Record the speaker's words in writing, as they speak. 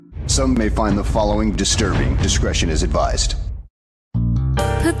Some may find the following disturbing. Discretion is advised.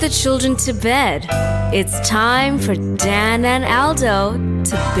 Put the children to bed. It's time for Dan and Aldo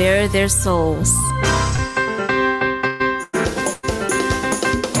to bare their souls.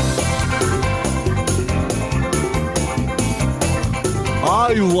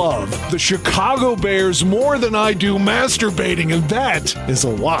 I love the Chicago Bears more than I do masturbating, and that is a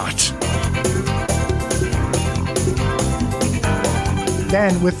lot.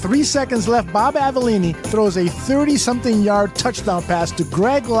 Then, with 3 seconds left, Bob Avellini throws a 30-something yard touchdown pass to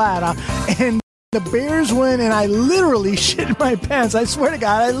Greg Latta, and the Bears win, and I literally shit my pants. I swear to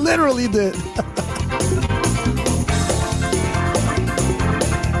God, I literally did.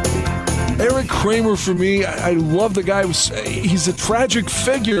 Eric Kramer, for me, I love the guy. He's a tragic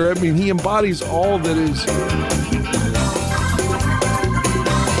figure. I mean, he embodies all that is.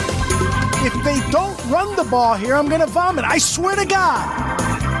 If they don't run the ball here, I'm going to vomit. I swear to God.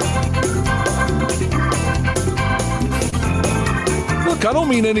 Look, I don't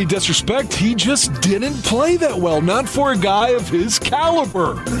mean any disrespect. He just didn't play that well. Not for a guy of his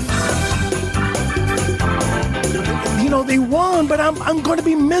caliber. You know, they won, but I'm going to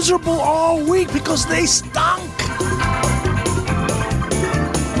be miserable all week because they stunk.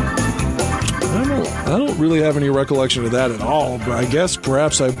 I don't really have any recollection of that at all, but I guess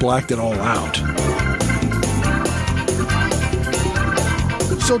perhaps I blacked it all out.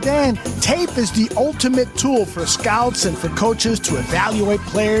 So, Dan, tape is the ultimate tool for scouts and for coaches to evaluate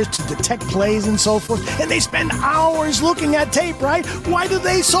players, to detect plays and so forth. And they spend hours looking at tape, right? Why do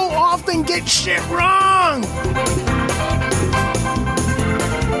they so often get shit wrong?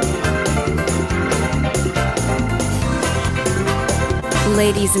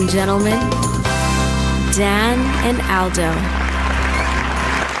 Ladies and gentlemen, Dan and Aldo.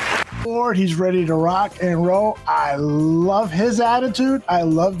 He's ready to rock and roll. I love his attitude. I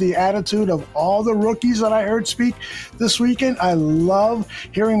love the attitude of all the rookies that I heard speak this weekend. I love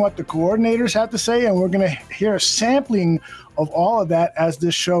hearing what the coordinators have to say, and we're going to hear a sampling of all of that as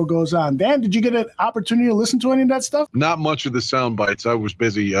this show goes on. Dan, did you get an opportunity to listen to any of that stuff? Not much of the sound bites. I was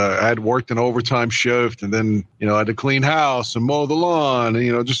busy. I had worked an overtime shift, and then, I had to clean house and mow the lawn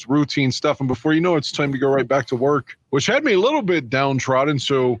and, just routine stuff. And before you know it, it's time to go right back to work, which had me a little bit downtrodden.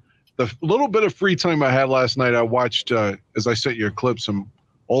 So the little bit of free time I had last night, I watched, as I sent you a clip, some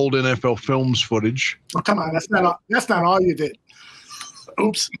old NFL films footage. Oh, come on. That's not all you did.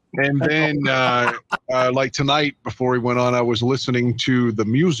 Oops. And then, like tonight, before we went on, I was listening to the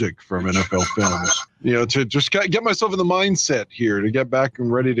music from NFL films, to just get myself in the mindset here to get back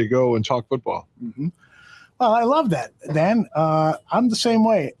and ready to go and talk football. Mm-hmm. Well, I love that, Dan. I'm the same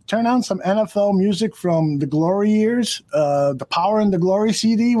way. Turn on some NFL music from the glory years, the Power and the Glory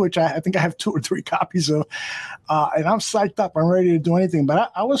CD, which I think I have 2 or 3 copies of. And I'm psyched up. I'm ready to do anything.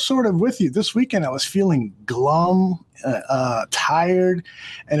 But I was sort of with you. This weekend I was feeling glum, tired,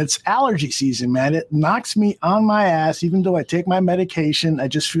 and it's allergy season, man. It knocks me on my ass. Even though I take my medication, I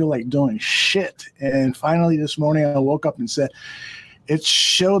just feel like doing shit. And finally this morning I woke up and said, it's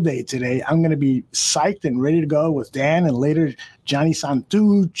show day today. I'm going to be psyched and ready to go with Dan, and later Johnny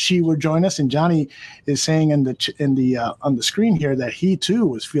Santucci will join us. And Johnny is saying on the screen here that he too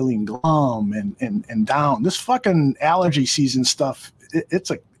was feeling glum and down. This fucking allergy season stuff, it's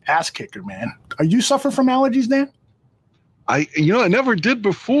a ass kicker, man. Are you suffering from allergies, Dan? I never did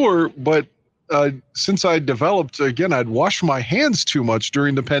before, but since I developed, again, I'd wash my hands too much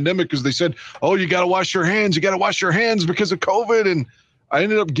during the pandemic because they said, oh, you got to wash your hands. You got to wash your hands because of COVID. And I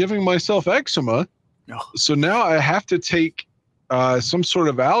ended up giving myself eczema. Oh. So now I have to take some sort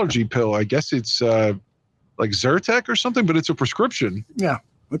of allergy pill. I guess it's like Zyrtec or something, but it's a prescription. Yeah.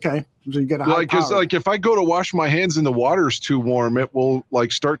 Okay. So you get a like if I go to wash my hands and the water's too warm, it will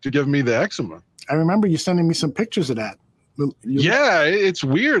start to give me the eczema. I remember you sending me some pictures of that. Yeah, it's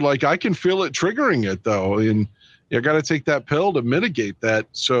weird. Like I can feel it triggering it though. And you got to take that pill to mitigate that.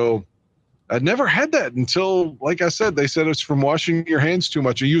 So I'd never had that until, like I said, they said it's from washing your hands too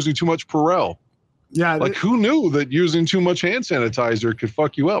much or using too much Purell. Yeah. Like who knew that using too much hand sanitizer could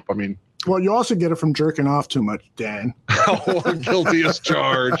fuck you up? I mean, well, you also get it from jerking off too much, Dan. Oh, I'm guilty as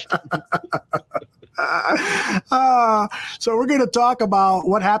charged. So we're going to talk about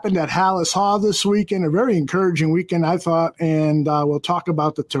what happened at Halas Hall this weekend, a very encouraging weekend, I thought, and we'll talk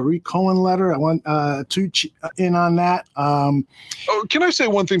about the Tariq Cohen letter. I want to in on that. Can I say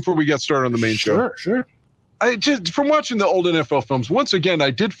one thing before we get started on the main show? Sure. I just, from watching the old NFL films, once again, I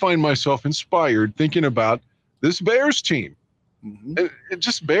did find myself inspired thinking about this Bears team. Mm-hmm. And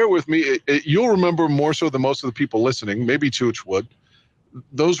just bear with me. You'll remember more so than most of the people listening, maybe Tooch would.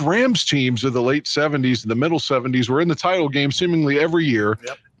 Those Rams teams of the late 70s and the middle 70s were in the title game seemingly every year.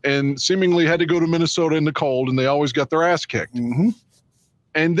 Yep. and seemingly had to go to Minnesota in the cold, and they always got their ass kicked. Mm-hmm.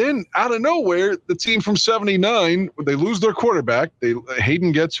 And then out of nowhere, the team from 79, they lose their quarterback.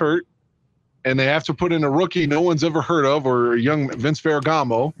 Hayden gets hurt, and they have to put in a rookie no one's ever heard of, or a young Vince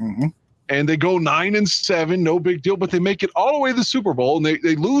Ferragamo. Mm-hmm. And they go 9-7, no big deal, but they make it all the way to the Super Bowl, and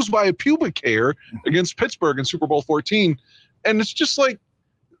they lose by a pubic hair against Pittsburgh in Super Bowl 14. And it's just like,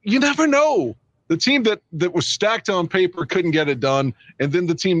 you never know. The team that was stacked on paper couldn't get it done, and then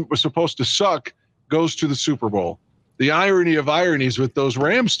the team that was supposed to suck goes to the Super Bowl. The irony of ironies with those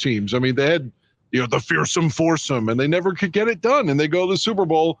Rams teams. I mean, they had, the fearsome foursome, and they never could get it done. And they go to the Super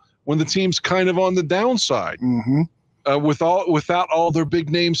Bowl when the team's kind of on the downside, without all their big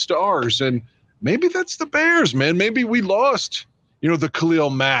name stars. And maybe that's the Bears, man. Maybe we lost, the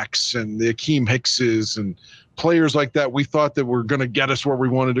Khalil Macks and the Akeem Hickses and players like that. We thought that were going to get us where we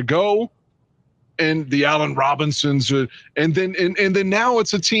wanted to go. And the Allen Robinsons, and then now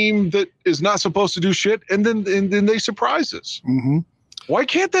it's a team that is not supposed to do shit, and then they surprise us. Mm-hmm. Why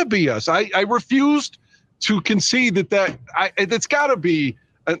can't that be us? I refused to concede that it's got to be.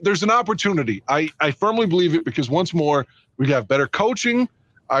 There's an opportunity. I firmly believe it, because once more we have better coaching.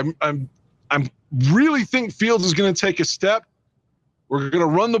 I'm really think Fields is going to take a step. We're going to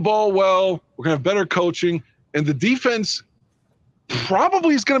run the ball well. We're going to have better coaching, and the defense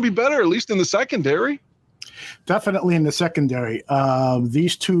probably is going to be better, at least in the secondary. Definitely in the secondary.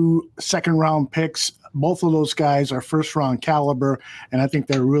 These 2 second-round picks, both of those guys are first-round caliber, and I think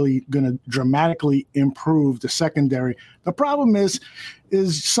they're really going to dramatically improve the secondary. The problem is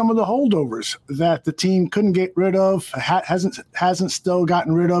some of the holdovers that the team couldn't get rid of, hasn't still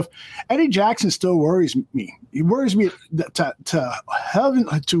gotten rid of. Eddie Jackson still worries me. He worries me to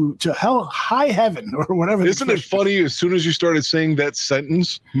high heaven, or whatever. Isn't it funny? As soon as you started saying that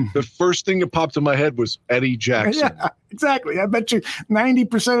sentence, the first thing that popped in my head was Eddie Jackson. Yeah, exactly. I bet you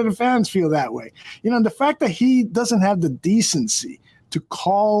 90% of the fans feel that way. The fact that he doesn't have the decency to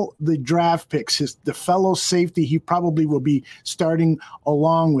call the draft picks, the fellow safety he probably will be starting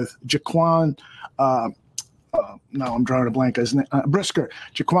along with Jaquan. Now I'm drawing a blank. Brisker,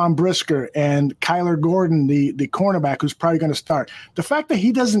 Jaquan Brisker, and Kyler Gordon, the cornerback, who's probably going to start. The fact that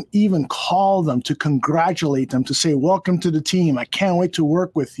he doesn't even call them to congratulate them, to say, welcome to the team. I can't wait to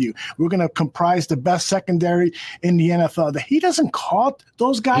work with you. We're going to comprise the best secondary in the NFL. That he doesn't call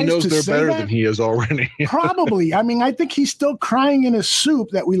those guys to say that. He knows they're better than he is already. Probably. I mean, I think he's still crying in his soup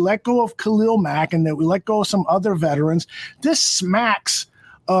that we let go of Khalil Mack and that we let go of some other veterans. This smacks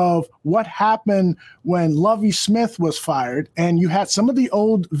of what happened when Lovie Smith was fired, and you had some of the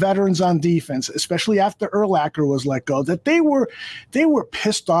old veterans on defense, especially after Urlacher was let go, that they were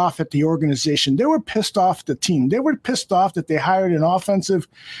pissed off at the organization. They were pissed off the team. They were pissed off that they hired an offensive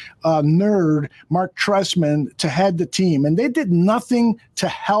nerd, Mark Trestman, to head the team, and they did nothing to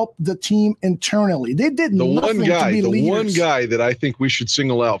help the team internally. They did nothing to be leaders. The one guy that I think we should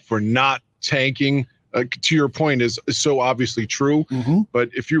single out for not tanking, to your point, is so obviously true. Mm-hmm. But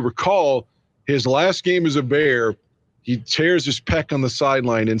if you recall, his last game as a Bear, he tears his pec on the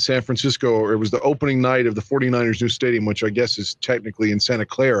sideline in San Francisco, or it was the opening night of the 49ers' new stadium, which I guess is technically in Santa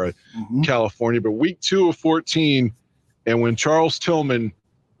Clara, California. But week 2 of 14, and when Charles Tillman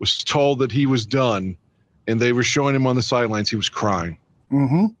was told that he was done and they were showing him on the sidelines, he was crying.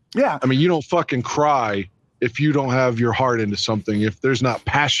 Mm-hmm. Yeah. I mean, you don't fucking cry if you don't have your heart into something, if there's not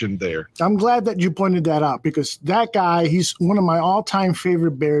passion there. I'm glad that you pointed that out, because that guy, he's one of my all-time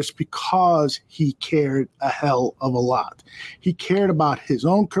favorite Bears because he cared a hell of a lot. He cared about his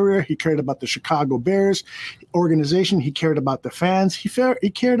own career. He cared about the Chicago Bears organization. He cared about the fans. He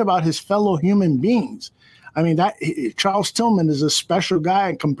cared about his fellow human beings. I mean, Charles Tillman is a special guy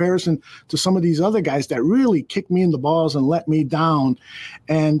in comparison to some of these other guys that really kicked me in the balls and let me down.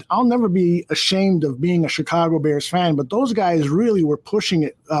 And I'll never be ashamed of being a Chicago Bears fan, but those guys really were pushing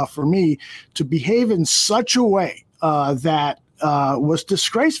it for me to behave in such a way that was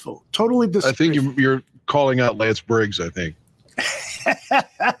disgraceful, totally disgraceful. I think you're calling out Lance Briggs, I think.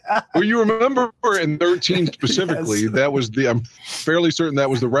 Well, you remember in 13 specifically, yes. I'm fairly certain that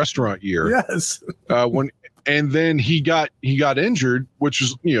was the restaurant year. Yes. And then he got injured, which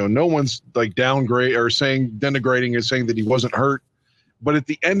is, no one's like denigrating and saying that he wasn't hurt. But at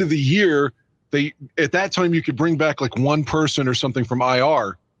the end of the year, at that time you could bring back like one person or something from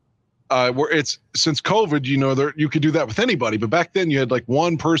IR. Where it's since COVID, you could do that with anybody. But back then you had like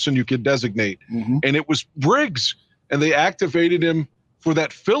one person you could designate, and it was Briggs. And they activated him for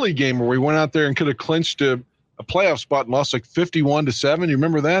that Philly game where we went out there and could have clinched a playoff spot and lost like 51-7. You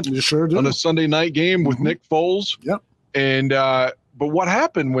remember that? You sure do. On a Sunday night game with Nick Foles. Yep. And but what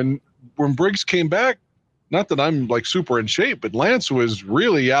happened when Briggs came back? not that I'm like super in shape, but Lance was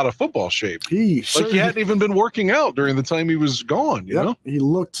really out of football shape. He hadn't even been working out during the time he was gone. You know, he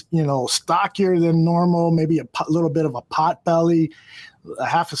looked, stockier than normal, maybe a little bit of a pot belly, a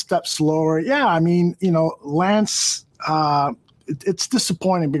half a step slower. Yeah, I mean, Lance. It's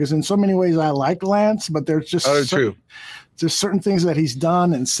disappointing because in so many ways I like Lance, but there's just there's certain things that he's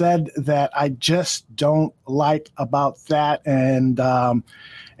done and said that I just don't like about that. And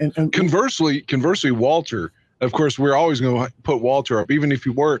conversely, Walter, of course, we're always going to put Walter up, even if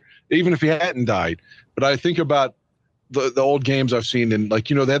he hadn't died. But I think about the old games I've seen, and they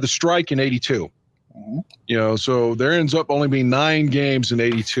had the strike in '82. Mm-hmm. So there ends up only being 9 games in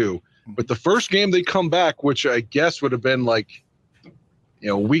 '82. But the first game they come back, which I guess would have been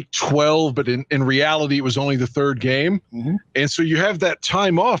week 12, but in reality, it was only the 3rd game. Mm-hmm. And so you have that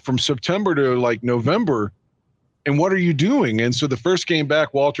time off from September to November. And what are you doing? And so the first game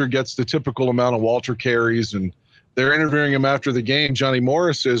back, Walter gets the typical amount of Walter carries, and they're interviewing him after the game. Johnny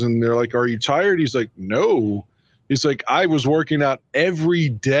Morris is, and they're like, "Are you tired?" He's like, "No." He's like, "I was working out every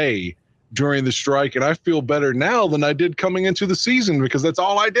day during the strike, and I feel better now than I did coming into the season because that's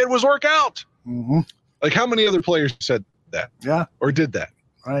all I did was work out." Mm-hmm. How many other players said that? Yeah. Or did that?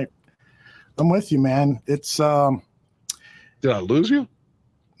 Right. I'm with you, man. It's Did I lose you?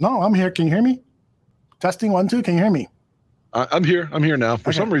 No, I'm here. Can you hear me? Testing 1, 2. Can you hear me? I'm here. I'm here now.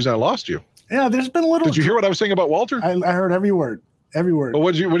 For some reason, I lost you. Yeah, there's been a little. Did you hear what I was saying about Walter? I heard every word. Every word. Well,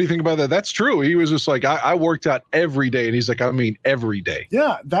 what do you think about that? That's true. He was just like, I worked out every day. And he's like, I mean, every day.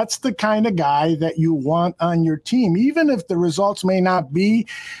 Yeah, that's the kind of guy that you want on your team, even if the results may not be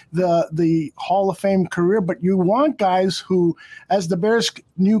the Hall of Fame career. But you want guys who, as the Bears'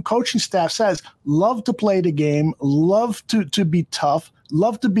 new coaching staff says, love to play the game, love to be tough,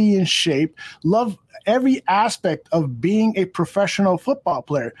 love to be in shape, love every aspect of being a professional football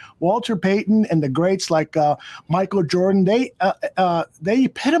player. Walter Payton and the greats like Michael Jordan, they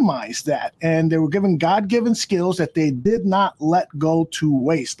epitomized that, and they were given God-given skills that they did not let go to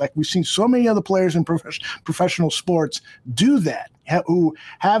waste. Like we've seen so many other players in professional sports do that, who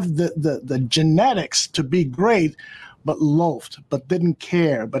have the genetics to be great, but loafed, but didn't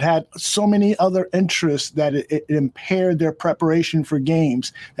care, but had so many other interests that it impaired their preparation for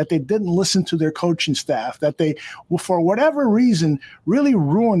games, that they didn't listen to their coaching staff, that they, for whatever reason, really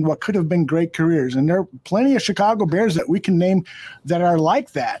ruined what could have been great careers. And there are plenty of Chicago Bears that we can name that are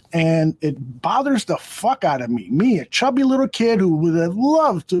like that. And it bothers the fuck out of me, a chubby little kid who would have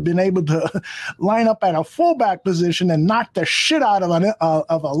loved to have been able to line up at a fullback position and knock the shit out of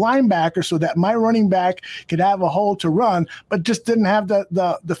a linebacker so that my running back could have a hole to run, but just didn't have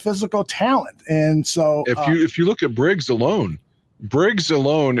the physical talent. And so if you look at Briggs alone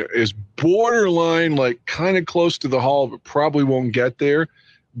is borderline, kind of close to the Hall, but probably won't get there.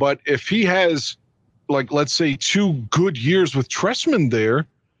 But if he has, let's say 2 good years with Trestman there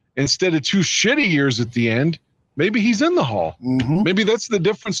instead of 2 shitty years at the end, maybe he's in the Hall. Mm-hmm. Maybe that's the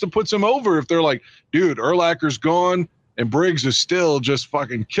difference that puts him over. If they're like, dude, Urlacher's gone and Briggs is still just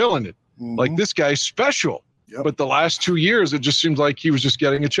fucking killing it. Mm-hmm. This guy's special. Yep. But the last 2 years, it just seems like he was just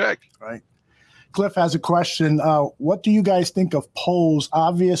getting a check. Right. Cliff has a question. What do you guys think of Poles'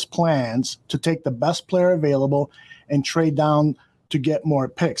 obvious plans to take the best player available and trade down to get more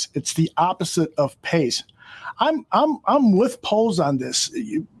picks? It's the opposite of pace. I'm with Poles on this.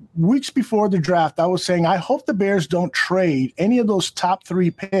 Weeks before the draft, I was saying I hope the Bears don't trade any of those top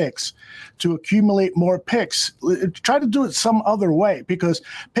 3 picks to accumulate more picks. Try to do it some other way, because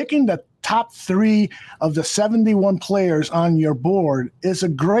picking the top 3 of the 71 players on your board is a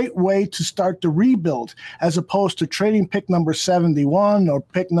great way to start the rebuild, as opposed to trading pick number 71 or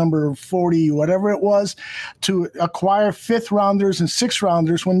pick number 40, whatever it was, to acquire 5th rounders and 6th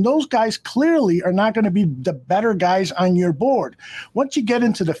rounders when those guys clearly are not going to be the better guys on your board. Once you get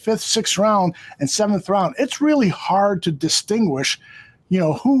into the 5th, 6th round and 7th round, it's really hard to distinguish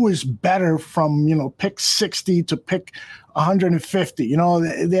who is better from, pick 60 to pick 150.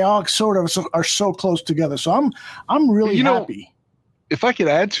 They all sort of are so close together. So I'm really happy. If I could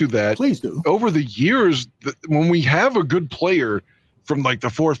add to that, please do. Over the years, when we have a good player from the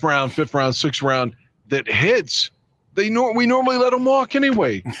 4th round, 5th round, 6th round that hits, we normally let him walk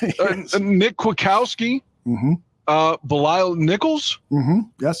anyway. Yes. Nick Kwiatkowski, mm-hmm. Belial Nichols, mm-hmm.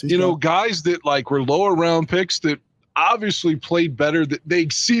 Yes, guys that were lower round picks that obviously played better, that they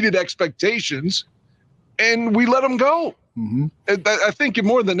exceeded expectations, and we let them go. Mm-hmm. I think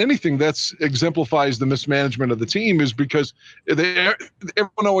more than anything, that's exemplifies the mismanagement of the team, is because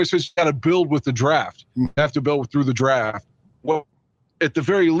everyone always says you got to build with the draft. You have to build through the draft. Well, at the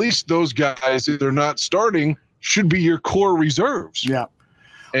very least, those guys, if they're not starting, should be your core reserves. Yeah.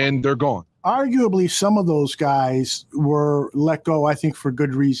 And they're gone. arguably some of those guys were let go, I think, for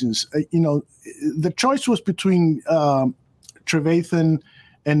good reasons. The choice was between Trevathan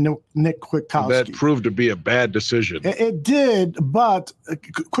and Nick Kwiatkowski. That proved to be a bad decision. It did, but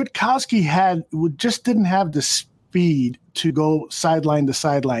Kwiatkowski just didn't have the speed to go sideline to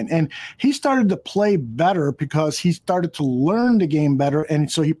sideline. And he started to play better because he started to learn the game better,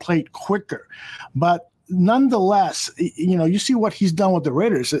 and so he played quicker. But nonetheless, you see what he's done with the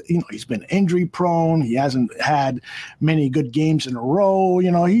Raiders. He's been injury prone. He hasn't had many good games in a row.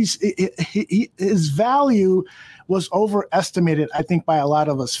 His value was overestimated, I think, by a lot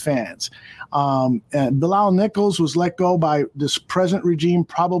of us fans. And Bilal Nichols was let go by this present regime,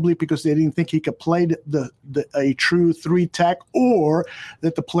 probably because they didn't think he could play a true 3-tech, or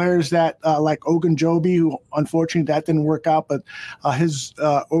that the players that like Ogunjobi, who unfortunately that didn't work out, but his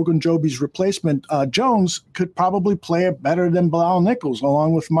Ogunjobi's replacement, Jones, could probably play it better than Bilal Nichols,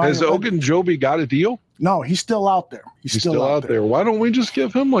 along with Mario. Has Ogunjobi got a deal? No, he's still out there. He's still out there. Why don't we just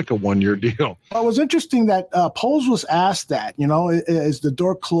give him like a 1-year deal? Well, it was interesting that Poles was asked that, is the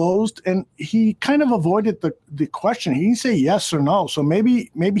door closed? And he kind of avoided the question. He didn't say yes or no. So maybe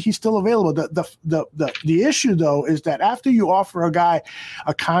he's still available. The issue, though, is that after you offer a guy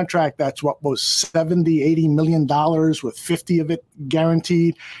a contract that's what was $70-80 million with 50 of it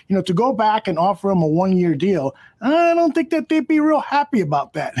guaranteed, to go back and offer him a 1-year deal, I don't think that they'd be real happy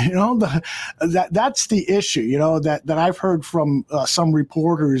about that. That's the issue, that I've heard from some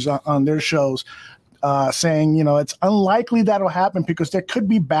reporters on their shows saying, it's unlikely that'll happen because there could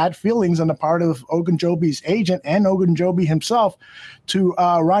be bad feelings on the part of Ogunjobi's agent and Ogunjobi himself to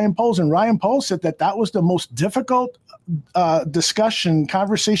Ryan Poles. And Ryan Poles said that was the most difficult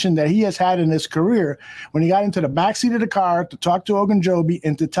conversation that he has had in his career, when he got into the backseat of the car to talk to Ogunjobi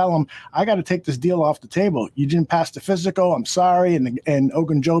and to tell him, I got to take this deal off the table. You didn't pass the physical. I'm sorry. And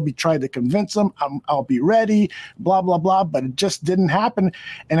Ogunjobi tried to convince him, I'll be ready, blah, blah, blah. But it just didn't happen.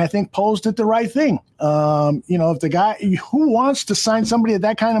 And I think Poles did the right thing. If the guy who wants to sign somebody at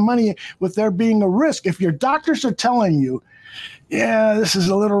that kind of money with there being a risk, if your doctors are telling you, yeah, this is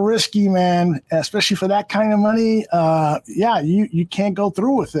a little risky, man, especially for that kind of money. You can't go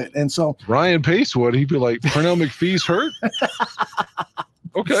through with it. And so Ryan Pace would. He'd be like, Pernell McPhee's hurt?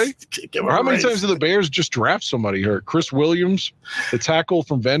 Okay. Or how many times do the Bears just draft somebody hurt? Chris Williams, the tackle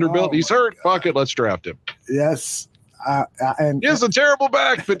from Vanderbilt, he's hurt. God. Fuck it, let's draft him. Yes. And he has a terrible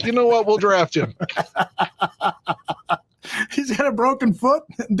back, but you know what? We'll draft him. He's got a broken foot.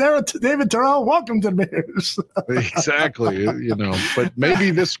 David Terrell, welcome to the Bears. Exactly. But maybe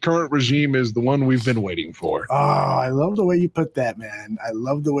this current regime is the one we've been waiting for. Oh, I love the way you put that, man. I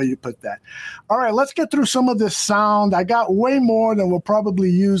love the way you put that. All right, let's get through some of this sound. I got way more than we'll probably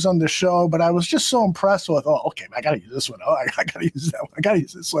use on the show, but I was just so impressed with, I got to use this one. I got to use that one. I got to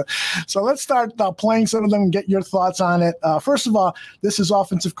use this one. So let's start playing some of them and get your thoughts on it. First of all, this is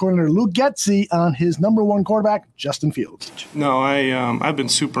offensive coordinator Luke Getsy on his number one quarterback, Justin Fields. No, I've been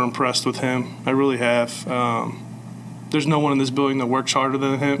super impressed with him. I really have. There's no one in this building that works harder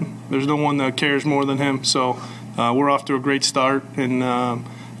than him. There's no one that cares more than him. So we're off to a great start, and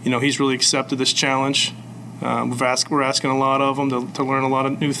he's really accepted this challenge. We're asking a lot of him to learn a lot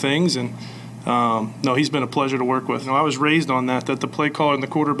of new things, and he's been a pleasure to work with. I was raised on that the play caller and the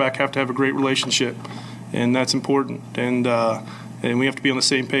quarterback have to have a great relationship, and that's important. And we have to be on the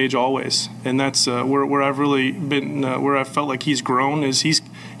same page always. And that's where I've really been, where I felt like he's grown, is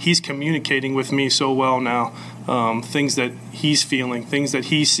he's communicating with me so well now, things that he's feeling, things that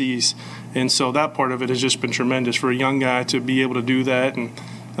he sees. And so that part of it has just been tremendous for a young guy to be able to do that. And,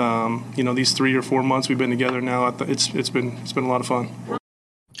 these 3 or 4 months we've been together now, it's been a lot of fun.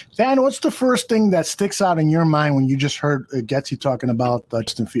 Dan, what's the first thing that sticks out in your mind when you just heard Getsy talking about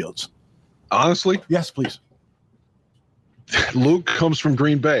Justin Fields? Honestly? Yes, please. Luke comes from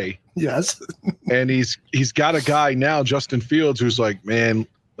Green Bay. Yes. And he's got a guy now, Justin Fields, who's like, man,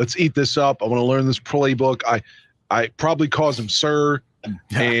 let's eat this up. I want to learn this playbook. I probably calls him sir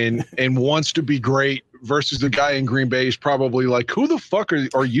and wants to be great, versus the guy in Green Bay is probably like, who the fuck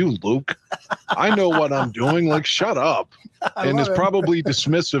are you, Luke? I know what I'm doing. Like, shut up. And is probably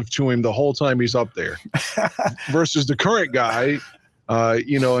dismissive to him the whole time he's up there. Versus the current guy,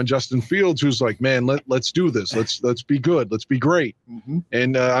 and Justin Fields, who's like, man, let's do this. Let's be good. Let's be great. Mm-hmm.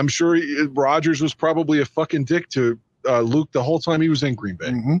 And I'm sure Rodgers was probably a fucking dick to Luke the whole time he was in Green Bay.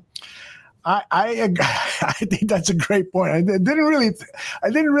 Mm-hmm. I think that's a great point. I didn't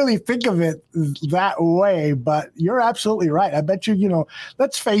really think of it that way, but you're absolutely right. I bet you,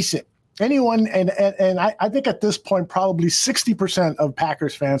 let's face it. Anyone, and I think at this point, probably 60% of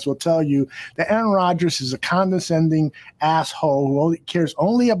Packers fans will tell you that Aaron Rodgers is a condescending asshole who only cares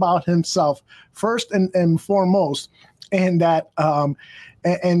only about himself first and foremost, and that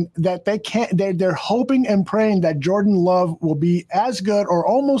they can't. They're hoping and praying that Jordan Love will be as good or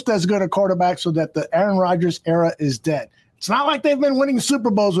almost as good a quarterback, so that the Aaron Rodgers era is dead. It's not like they've been winning Super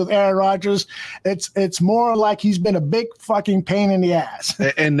Bowls with Aaron Rodgers. It's more like he's been a big fucking pain in the ass.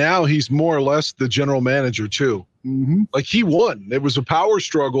 And now he's more or less the general manager too. Mm-hmm. Like he won. It was a power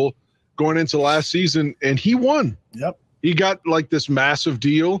struggle going into last season, and he won. Yep. He got like this massive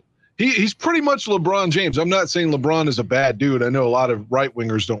deal. He's pretty much LeBron James. I'm not saying LeBron is a bad dude. I know a lot of right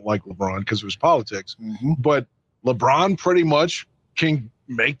wingers don't like LeBron because of his politics, but LeBron pretty much can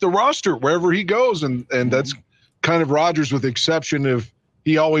make the roster wherever he goes, and that's kind of Rodgers, with the exception of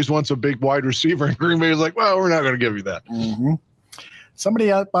he always wants a big wide receiver, and Green Bay is like, well, we're not going to give you that. Mm-hmm.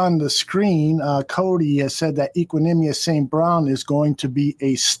 Somebody up on the screen, Cody, has said that Equanimeous St. Brown is going to be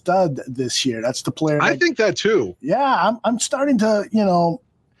a stud this year. That's the player. I think that too. Yeah, I'm starting to,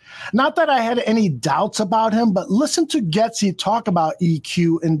 not that I had any doubts about him, but listen to Getsy talk about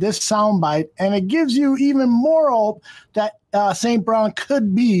EQ in this soundbite, and it gives you even more hope that St. Brown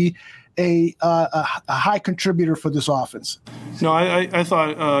could be a high contributor for this offense. No, I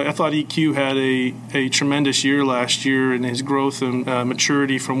thought EQ had a tremendous year last year in his growth and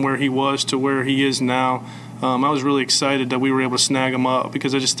maturity from where he was to where he is now. I was really excited that we were able to snag him up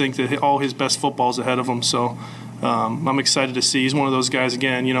because I just think that all his best football is ahead of him. So I'm excited to see. He's one of those guys,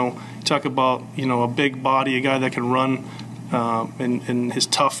 again, talk about, a big body, a guy that can run, and his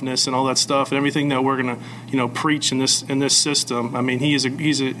toughness and all that stuff and everything that we're gonna preach in this system. I mean, he's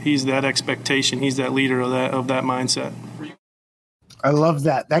that expectation. He's that leader of that mindset. I love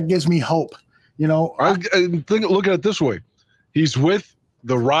that. That gives me hope. I think, look at it this way: he's with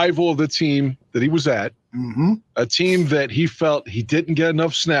the rival of the team that he was at, a team that he felt he didn't get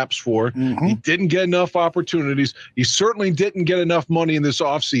enough snaps for. He didn't get enough opportunities. He certainly didn't get enough money in this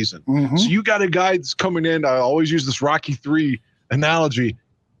offseason. So you got a guy that's coming in. I always use this Rocky III analogy.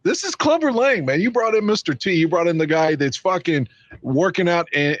 This is Clubber Lang, man. You brought in Mr. T. You brought in the guy that's fucking working out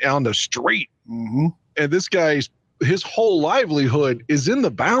on the street. And this guy's, his whole livelihood is in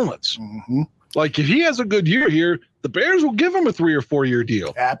the balance. Like, if he has a good year here, the Bears will give him a 3 or 4 year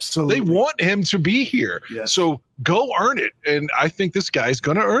deal. Absolutely. They want him to be here. Yes. So go earn it. And I think this guy's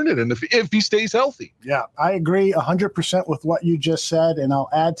going to earn it. And if he stays healthy. Yeah, I agree 100% with what you just said. And I'll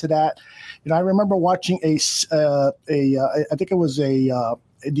add to that. I remember watching I think it was the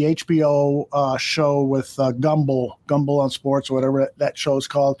HBO show with Gumbel on Sports, or whatever that show is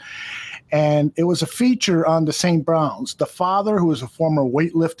called. And it was a feature on the St. Browns. The father, who was a former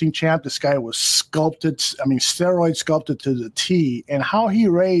weightlifting champ, this guy was steroid sculpted to the T, and how he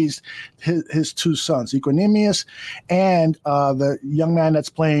raised his two sons, Equanimeous and the young man that's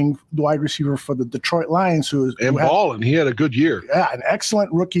playing the wide receiver for the Detroit Lions. And he had a good year. Yeah, an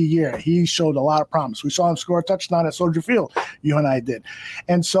excellent rookie year. He showed a lot of promise. We saw him score a touchdown at Soldier Field. You and I did.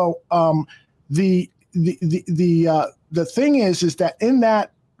 And so the thing is that in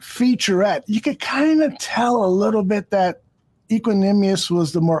that featurette, you could kind of tell a little bit that Equanimeous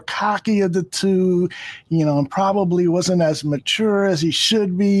was the more cocky of the two, and probably wasn't as mature as he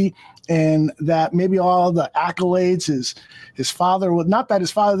should be, and that maybe all the accolades his father would, not that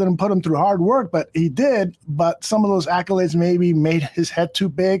his father didn't put him through hard work, but he did, but some of those accolades maybe made his head too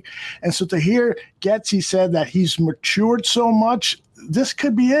big. And so to hear Getsy said that he's matured so much, this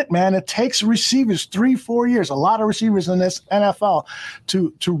could be it, man. It takes receivers 3-4 years, a lot of receivers in this NFL,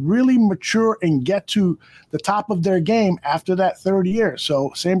 to really mature and get to the top of their game after that third year.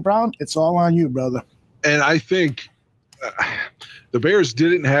 So, St. Brown, it's all on you, brother. And I think the Bears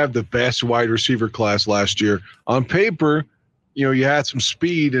didn't have the best wide receiver class last year. On paper, you had some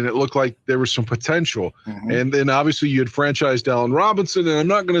speed and it looked like there was some potential. And then obviously you had franchised Allen Robinson, and I'm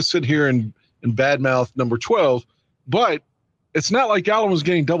not going to sit here and badmouth number 12, but it's not like Allen was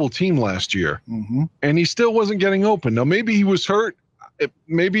getting double teamed last year, and he still wasn't getting open. Now, maybe he was hurt.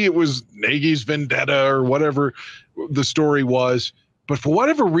 Maybe it was Nagy's vendetta or whatever the story was. But for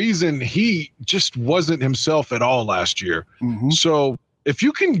whatever reason, he just wasn't himself at all last year. So if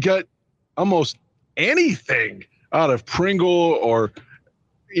you can get almost anything out of Pringle or,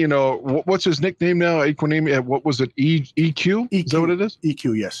 what's his nickname now? Equanimeous. What was it? EQ? Is that what it is?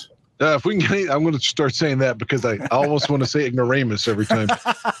 EQ, yes. If we can get, I'm going to start saying that because I almost want to say ignoramus every time.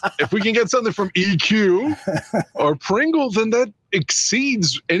 If we can get something from EQ or Pringle, then that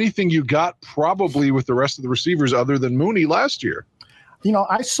exceeds anything you got probably with the rest of the receivers other than Mooney last year.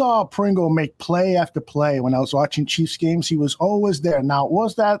 I saw Pringle make play after play when I was watching Chiefs games. He was always there. Now,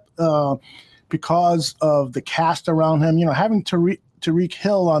 was that because of the cast around him? Having Tyreek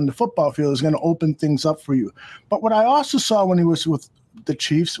Hill on the football field is going to open things up for you. But what I also saw when he was with the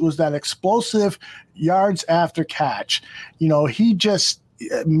Chiefs was that explosive yards after catch. He just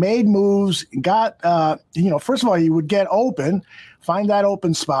made moves, got, first of all, he would get open, find that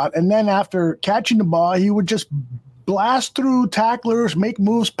open spot. And then after catching the ball, he would just blast through tacklers, make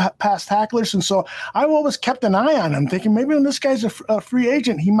moves past tacklers. And so I've always kept an eye on him, thinking maybe when this guy's a free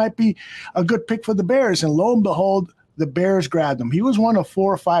agent, he might be a good pick for the Bears. And lo and behold, the Bears grabbed him. He was one of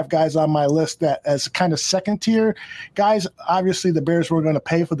 4 or 5 guys on my list that as kind of second tier guys. Obviously, the Bears were going to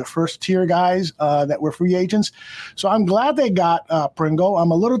pay for the first tier guys that were free agents. So I'm glad they got Pringle.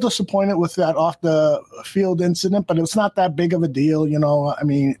 I'm a little disappointed with that off the field incident, but it's not that big of a deal. I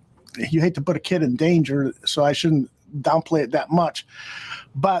mean, you hate to put a kid in danger, so I shouldn't downplay it that much.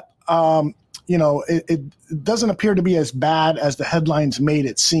 But it doesn't appear to be as bad as the headlines made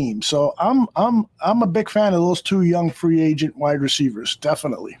it seem. So I'm a big fan of those 2 young free agent wide receivers,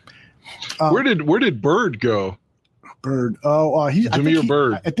 definitely. Where did Bird go? Bird. Jameer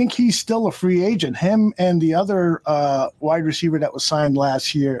Bird. I think he's still a free agent. Him and the other wide receiver that was signed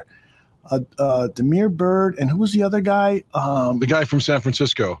last year, Jameer Bird, and who was the other guy? The guy from San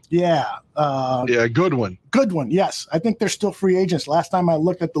Francisco. Yeah. Goodwin. Goodwin, yes. I think they're still free agents. Last time I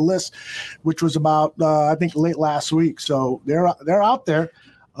looked at the list, which was about, I think, late last week. So they're out there.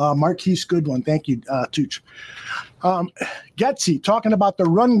 Marquise Goodwin. Thank you, Tooch. Getsy, talking about the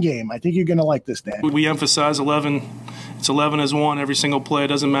run game. I think you're going to like this, Dan. We emphasize 11. It's 11 as one every single play. It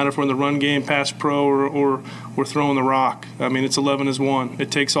doesn't matter if we're in the run game, pass pro, or we're throwing the rock. I mean, it's 11 as one.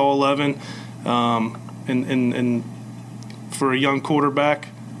 It takes all 11. And for a young quarterback,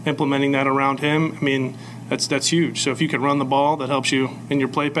 implementing that around him, I mean, that's huge. So if you can run the ball, that helps you in your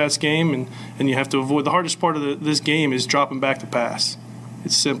play pass game, and you have to avoid. The hardest part of this game is dropping back to pass.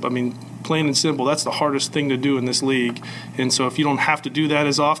 It's simple. I mean, plain and simple, that's the hardest thing to do in this league. And so if you don't have to do that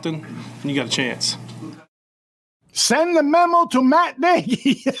as often, then you got a chance. Send the memo to Matt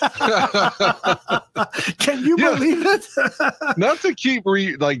Nagy. Can you believe it? Not to keep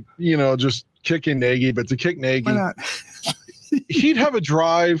just kicking Nagy, but to kick Nagy. Why not? He'd have a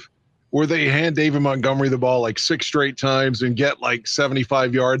drive where they hand David Montgomery the ball like 6 straight times and get like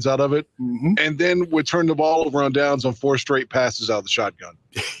 75 yards out of it, and then would turn the ball over on downs on 4 straight passes out of the shotgun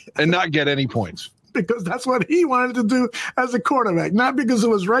and not get any points. Because that's what he wanted to do as a quarterback, not because it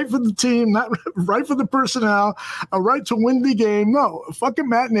was right for the team, not right for the personnel, a right to win the game. No, fucking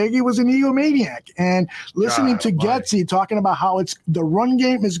Matt Nagy was an egomaniac. And listening to Getsy talking about how the run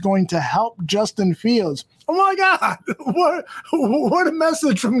game is going to help Justin Fields. Oh my God! What a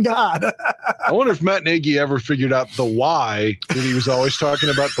message from God! I wonder if Matt Nagy ever figured out the why that he was always talking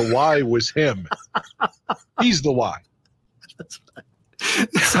about. The why was him. He's the why. That's right.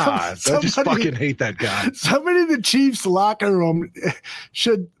 God, I just fucking hate that guy. Somebody in the Chiefs locker room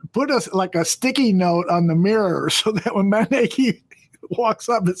should put a sticky note on the mirror so that when Matt Nagy walks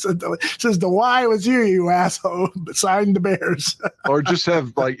up and says, the why was you asshole, sign the Bears. Or just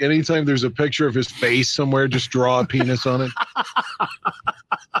have, anytime there's a picture of his face somewhere, just draw a penis on it.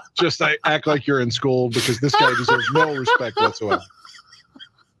 Just act like you're in school, because this guy deserves no respect whatsoever.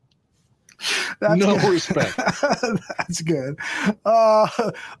 That's no good. Respect. That's good.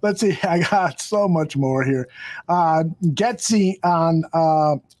 Let's see. I got so much more here. Getsy on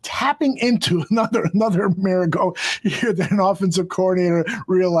tapping into another miracle here that an offensive coordinator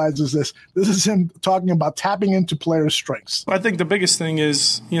realizes this. This is him talking about tapping into players' strengths. I think the biggest thing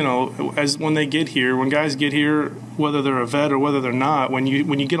is, as when guys get here, whether they're a vet or whether they're not, when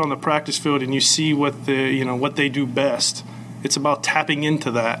you get on the practice field and you see what they do best, it's about tapping into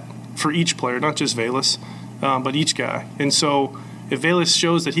that. For each player, not just Velus, but each guy. And so if Velus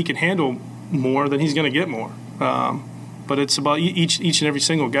shows that he can handle more, then he's going to get more. But it's about each and every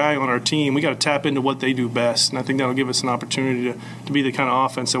single guy on our team. We got to tap into what they do best, and I think that'll give us an opportunity to be the kind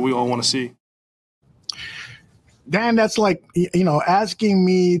of offense that we all want to see. Dan, that's like, asking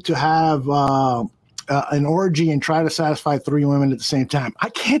me to have an orgy and try to satisfy 3 women at the same time. I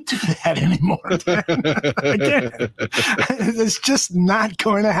can't do that anymore. I can't. It's just not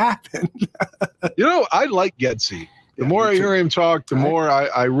going to happen. I like Getsy. The more I hear him talk, the more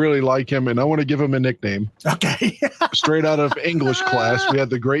I really like him, and I want to give him a nickname. Okay. Straight out of English class, we had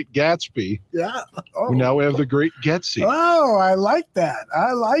the Great Gatsby. Yeah. Oh. Now we have the Great Getsy. Oh, I like that.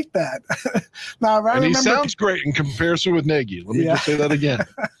 Now, and he sounds great in comparison with Nagy. Let me just say that again.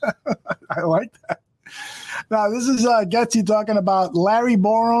 I like that. Now, this is Getsy talking about Larry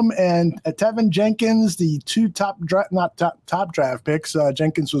Borum and Tevin Jenkins, the two top draft picks.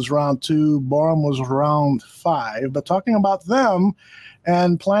 Jenkins was round 2, Borum was round 5. But talking about them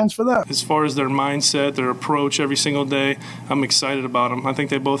and plans for them. As far as their mindset, their approach every single day, I'm excited about them. I think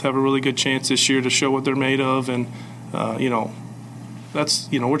they both have a really good chance this year to show what they're made of. And,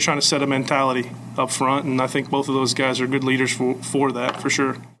 we're trying to set a mentality up front. And I think both of those guys are good leaders for that, for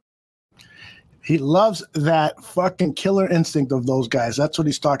sure. He loves that fucking killer instinct of those guys. That's what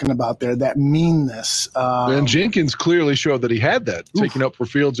he's talking about there, that meanness. And Jenkins clearly showed that he had that, taking up for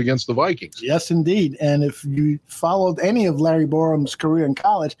Fields against the Vikings. Yes, indeed. And if you followed any of Larry Borum's career in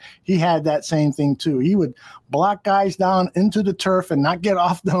college, he had that same thing too. He would block guys down into the turf and not get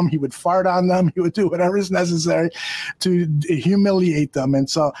off them. He would fart on them. He would do whatever is necessary to humiliate them. And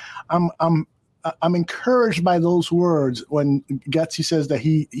so I'm encouraged by those words when Getsy says that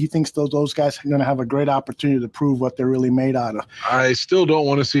he thinks those guys are going to have a great opportunity to prove what they're really made out of. I still don't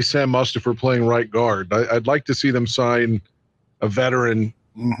want to see Sam Mustipher playing right guard. I'd like to see them sign a veteran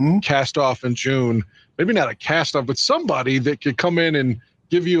cast off in June. Maybe not a cast off, but somebody that could come in and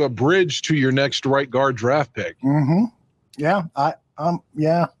give you a bridge to your next right guard draft pick. Yeah.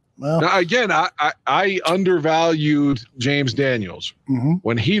 Well, now, again, I undervalued James Daniels.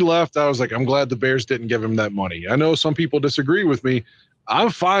 When he left, I was like, I'm glad the Bears didn't give him that money. I know some people disagree with me.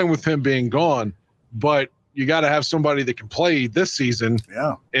 I'm fine with him being gone, but you got to have somebody that can play this season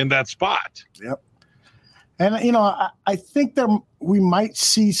in that spot. Yep. And, I think that we might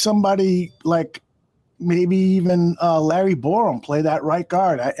see somebody like maybe even Larry Borum play that right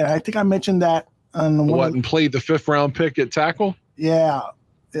guard. I think I mentioned that. And play the 5th round pick at tackle? Yeah.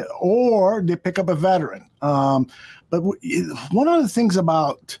 Or they pick up a veteran. But one of the things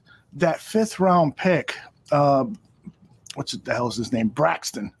about that 5th round pick, what's the hell is his name?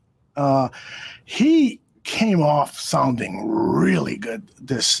 Braxton. He came off sounding really good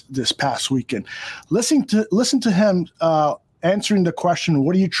this past weekend. Listen to him answering the question,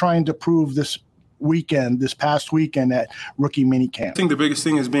 what are you trying to prove this past weekend at rookie minicamp? I think the biggest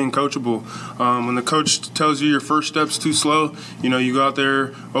thing is being coachable. When the coach tells you your first step's too slow, you go out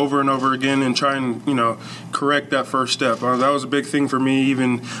there over and over again and try and, correct that first step. That was a big thing for me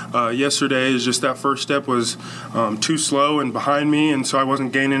even yesterday, is just that first step was too slow and behind me, and so I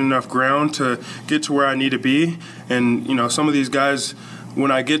wasn't gaining enough ground to get to where I need to be. And, some of these guys, when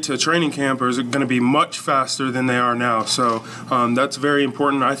I get to training camp, is going to be much faster than they are now. So that's very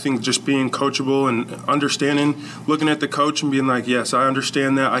important. I think just being coachable and understanding, looking at the coach and being like, yes, I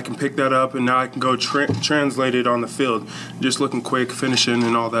understand that. I can pick that up, and now I can go translate it on the field. Just looking quick, finishing,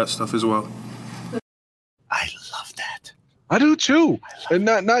 and all that stuff as well. I love that. I do too. And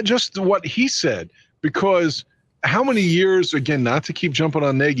not just what he said, because how many years, again, not to keep jumping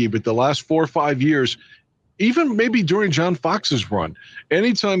on Nagy, but the last 4 or 5 years, even maybe during John Fox's run,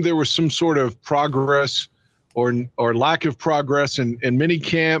 anytime there was some sort of progress or lack of progress in mini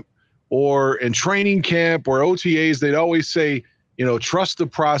camp or in training camp or OTAs, they'd always say, trust the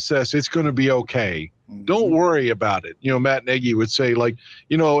process. It's going to be okay. Don't worry about it. Matt Nagy would say,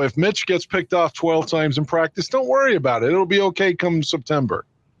 if Mitch gets picked off 12 times in practice, don't worry about it. It'll be okay come September.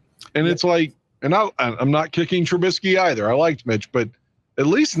 And it's like, and I'm not kicking Trubisky either. I liked Mitch, but at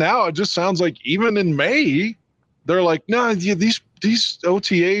least now it just sounds like even in May, they're like, no, these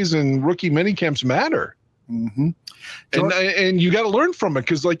OTAs and rookie minicamps matter. And you got to learn from it,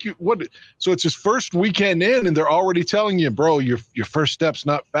 because so it's his first weekend in, and they're already telling you, bro, your first step's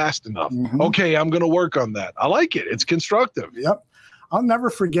not fast enough. Okay, I'm going to work on that. I like it. It's constructive. Yep. I'll never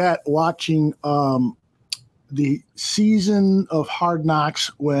forget watching the season of Hard Knocks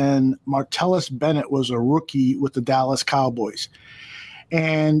when Martellus Bennett was a rookie with the Dallas Cowboys.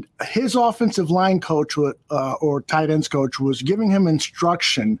 And his offensive line coach or tight ends coach was giving him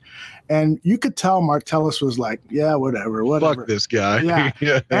instruction. And you could tell Martellus was like, yeah, whatever. Fuck this guy.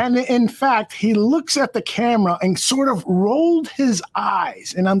 Yeah. And in fact, he looks at the camera and sort of rolled his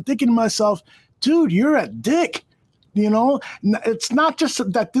eyes. And I'm thinking to myself, dude, you're a dick. It's not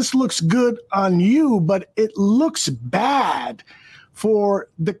just that this looks good on you, but it looks bad for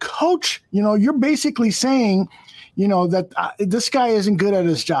the coach. You're basically saying, that this guy isn't good at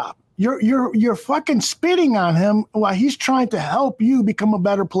his job. You're fucking spitting on him while he's trying to help you become a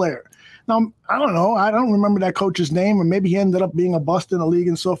better player. Now, I don't know. I don't remember that coach's name, or maybe he ended up being a bust in the league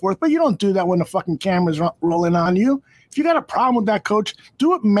and so forth. But you don't do that when the fucking camera's rolling on you. If you got a problem with that coach,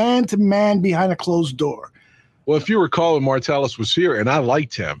 do it man to man behind a closed door. Well, if you recall, when Martellus was here, and I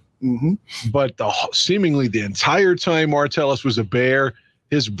liked him, but seemingly the entire time Martellus was a Bear,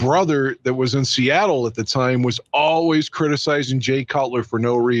 his brother that was in Seattle at the time was always criticizing Jay Cutler for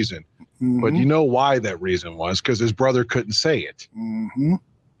no reason. But you know why that reason was? Because his brother couldn't say it. Mm-hmm.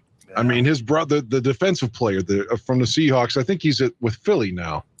 Yeah. I mean, his brother, the defensive player from the Seahawks, I think he's with Philly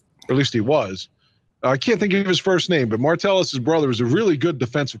now, or at least he was. I can't think of his first name, but Martellus' brother was a really good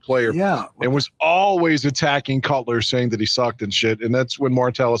defensive player. Yeah. And was always attacking Cutler, saying that he sucked and shit. And that's when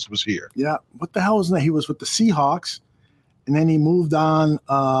Martellus was here. Yeah. What the hell was that? He was with the Seahawks, and then he moved on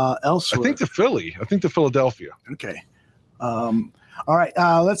elsewhere. I think the Philadelphia. Okay. All right.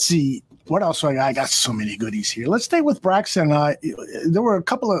 Let's see. What else? I got so many goodies here. Let's stay with Braxton. There were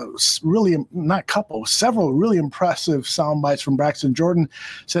several really impressive sound bites from Braxton. Jordan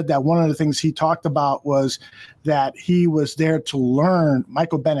said that one of the things he talked about was that he was there to learn.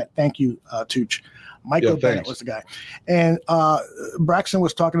 Michael Bennett, thank you, Tooch. Michael Bennett was the guy. And Braxton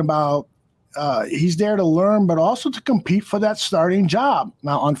was talking about he's there to learn, but also to compete for that starting job.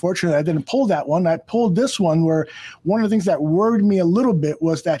 Now, unfortunately, I didn't pull that one. I pulled this one where one of the things that worried me a little bit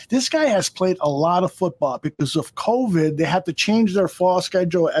was that this guy has played a lot of football. Because of COVID, they had to change their fall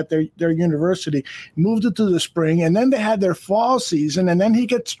schedule at their university, moved it to the spring, and then they had their fall season, and then he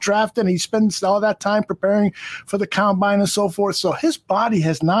gets drafted, and he spends all that time preparing for the combine and so forth. So his body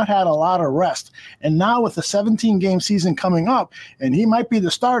has not had a lot of rest. And now with the 17-game season coming up, and he might be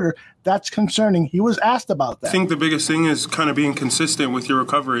the starter, that's concerning. He was asked about that. I think the biggest thing is kind of being consistent with your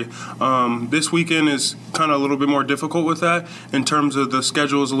recovery. This weekend is kind of a little bit more difficult with that in terms of the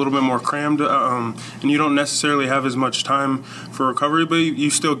schedule is a little bit more crammed, and you don't necessarily have as much time for recovery, but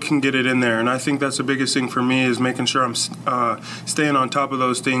you still can get it in there. And I think that's the biggest thing for me is making sure I'm staying on top of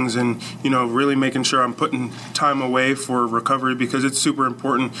those things and, really making sure I'm putting time away for recovery because it's super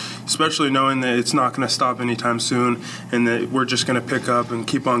important, especially knowing that it's not going to stop anytime soon and that we're just going to pick up and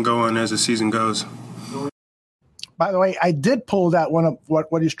keep on going as the season goes. By the way, I did pull that one up,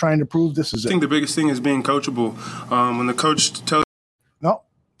 what he's trying to prove. This is I think the biggest thing is being coachable. When the coach tells No,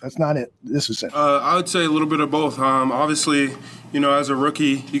 that's not it. This is it. I would say a little bit of both. Obviously, as a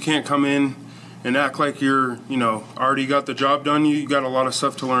rookie, you can't come in and act like you're, already got the job done. You got a lot of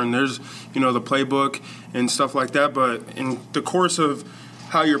stuff to learn. There's, the playbook and stuff like that. But in the course of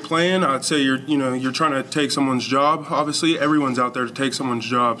how you're playing, I'd say you're trying to take someone's job. Obviously, everyone's out there to take someone's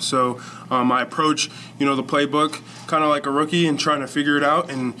job. So I approach, the playbook kind of like a rookie and trying to figure it out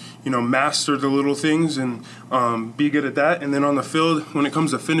and, master the little things and be good at that. And then on the field, when it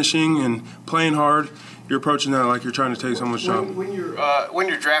comes to finishing and playing hard, you're approaching that like you're trying to take someone's job. When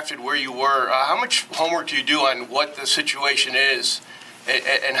you're drafted where you were, how much homework do you do on what the situation is?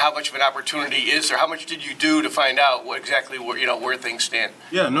 And how much of an opportunity is there? How much did you do to find out where things stand?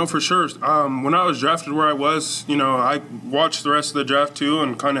 Yeah, no, for sure. When I was drafted where I was, I watched the rest of the draft too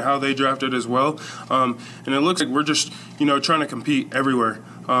and kind of how they drafted as well. And it looks like we're just, trying to compete everywhere.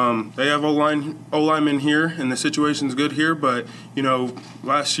 They have O-linemen here, and the situation's good here. But,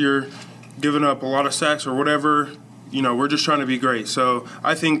 last year, giving up a lot of sacks or whatever, we're just trying to be great. So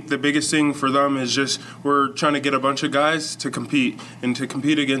I think the biggest thing for them is just we're trying to get a bunch of guys to compete and to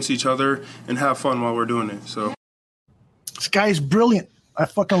compete against each other and have fun while we're doing it. So this guy's brilliant. I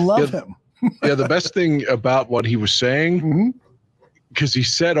fucking love him. Yeah, the best thing about what he was saying, because he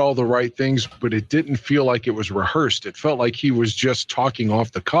said all the right things, but it didn't feel like it was rehearsed. It felt like he was just talking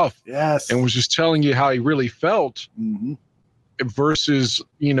off the cuff. Yes. And was just telling you how he really felt. Mm-hmm. Versus,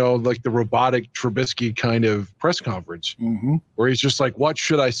 like the robotic Trubisky kind of press conference where he's just like, what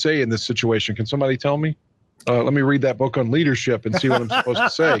should I say in this situation? Can somebody tell me? Let me read that book on leadership and see what I'm supposed to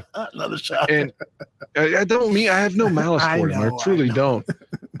say. Another shot. And I have no malice for him. I truly don't.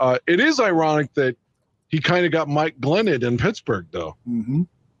 It is ironic that he kind of got Mike Glennon in Pittsburgh, though,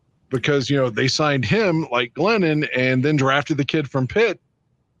 because, they signed him like Glennon and then drafted the kid from Pitt.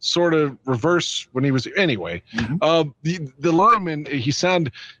 Sort of reverse when he was anyway. The lineman, he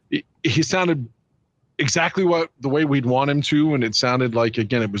sounded exactly the way we'd want him to, and it sounded like,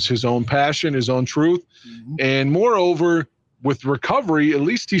 again, it was his own passion, his own truth, and moreover, with recovery, at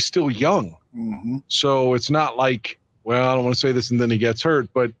least he's still young. So it's not like, well, I don't want to say this and then he gets hurt,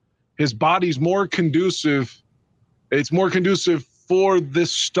 but his body's more conducive. It's more conducive for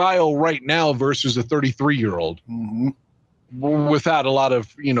this style right now versus a 33-year-old. Without a lot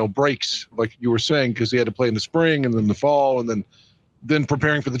of, breaks, like you were saying, because he had to play in the spring and then the fall and then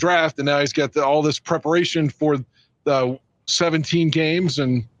preparing for the draft. And now he's got all this preparation for the 17 games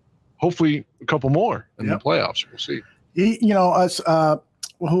and hopefully a couple more in the playoffs. We'll see.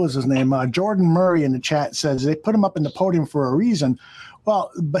 Who was his name? Jordan Murray in the chat says they put him up in the podium for a reason.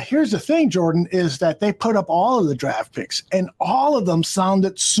 Well, but here's the thing, Jordan, is that they put up all of the draft picks and all of them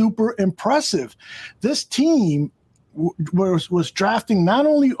sounded super impressive. This team was drafting not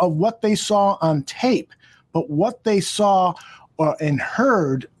only of what they saw on tape, but what they saw and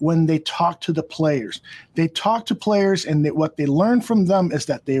heard when they talked to the players. They talked to players, and what they learned from them is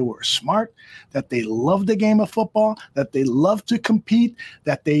that they were smart, that they love the game of football, that they love to compete,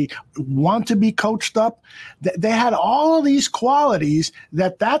 that they want to be coached up. They had all of these qualities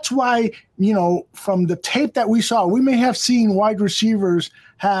that's why, from the tape that we saw, we may have seen wide receivers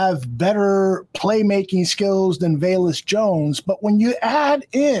have better playmaking skills than Velus Jones, but when you add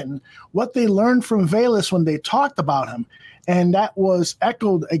in what they learned from Velus when they talked about him, and that was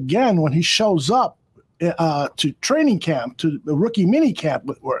echoed again when he shows up to training camp, to the rookie mini camp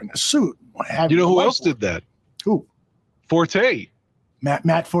wearing a suit. You know who else did that? Who? Forte.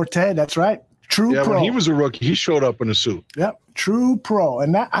 Matt Forte, that's right. True pro. When he was a rookie, he showed up in a suit. Yep, true pro.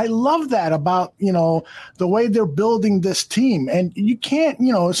 And I love that about, the way they're building this team. And you can't,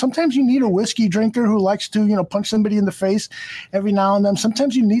 sometimes you need a whiskey drinker who likes to, punch somebody in the face every now and then.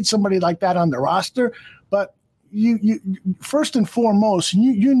 Sometimes you need somebody like that on the roster. But you first and foremost,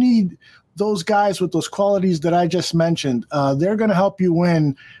 you need those guys with those qualities that I just mentioned. They're going to help you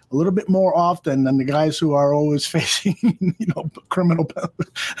win a little bit more often than the guys who are always facing, criminal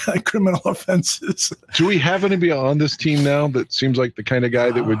offenses. Do we have anybody on this team now that seems like the kind of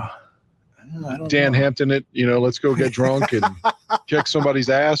guy that would Dan Hampton it? Let's go get drunk and kick somebody's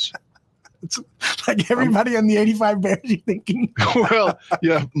ass. It's like everybody on the 85 Bears, you thinking? Well,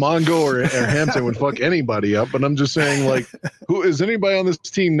 yeah, Mongo or Hampton would fuck anybody up, but I'm just saying, like, who is anybody on this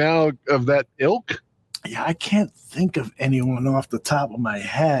team now of that ilk? Yeah, I can't think of anyone off the top of my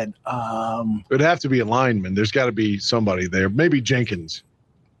head. It would have to be a lineman. There's got to be somebody there. Maybe Jenkins.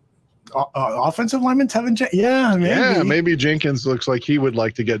 Offensive lineman Tevin Jenkins? Yeah, maybe. Yeah, maybe Jenkins looks like he would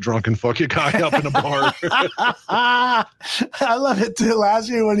like to get drunk and fuck a guy up in a bar. I love it too. Last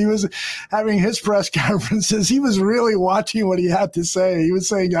year when he was having his press conferences, he was really watching what he had to say. He was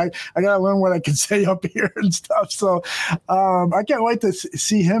saying, I got to learn what I can say up here and stuff. So I can't wait to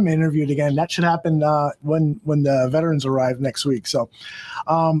see him interviewed again. That should happen when the veterans arrive next week. So,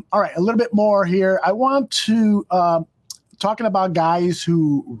 all right, a little bit more here. I want to talking about guys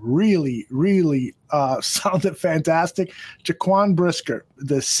who really, really sounded fantastic. Jaquan Brisker,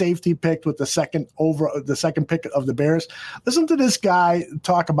 the safety picked with the second pick of the Bears. Listen to this guy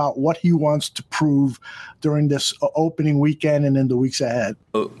talk about what he wants to prove during this opening weekend and in the weeks ahead.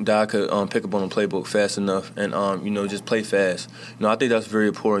 That I could pick up on the playbook fast enough and just play fast. I think that's very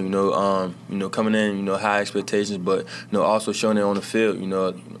important. Coming in, high expectations, but also showing it on the field.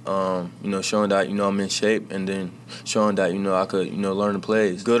 Showing that I'm in shape, and then showing that I could learn the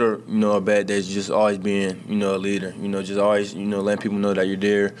plays. Good or bad days, just always being a leader. Just always letting people know that you're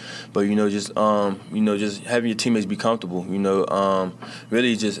there, but just having your teammates be comfortable.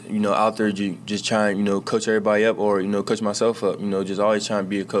 Really just out there just trying coach everybody up or coach myself up. Just always trying to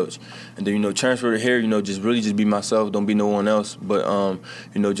be a coach, and then transfer to here. Just be myself. Don't be no one else. But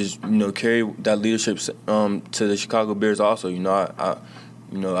just carry that leadership to the Chicago Bears also.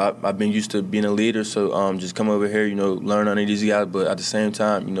 I've been used to being a leader, so just come over here, learn under these guys. But at the same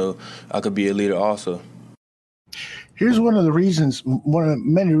time, I could be a leader also. Here's one of the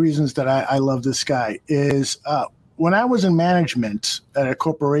many reasons that I love this guy is when I was in management at a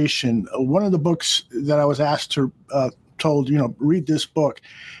corporation, one of the books that I was asked to read this book.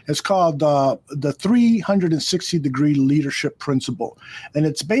 It's called the 360-degree leadership principle. And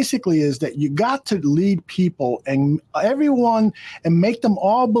it's basically is that you got to lead people and everyone and make them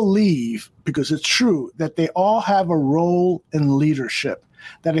all believe, because it's true, that they all have a role in leadership.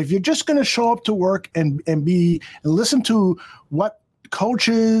 That if you're just going to show up to work and listen to what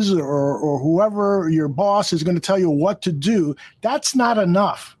coaches or whoever your boss is going to tell you what to do, that's not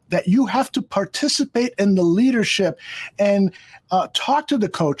enough. That you have to participate in the leadership and talk to the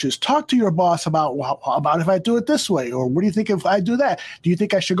coaches, talk to your boss about if I do it this way, or what do you think if I do that? Do you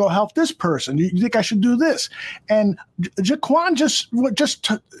think I should go help this person? Do you think I should do this? And Jaquan just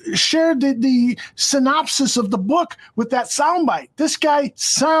shared the synopsis of the book with that soundbite. This guy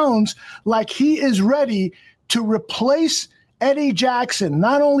sounds like he is ready to replace Eddie Jackson,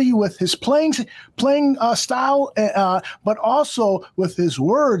 not only with his playing style, but also with his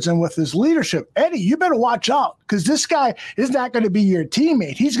words and with his leadership. Eddie, you better watch out, because this guy is not going to be your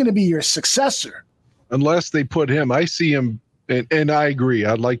teammate. He's going to be your successor. Unless they put him, I see him, and I agree.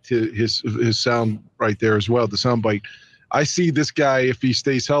 I like his sound right there as well, the sound bite. I see this guy, if he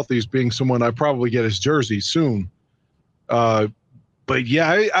stays healthy, as being someone I probably get his jersey soon. But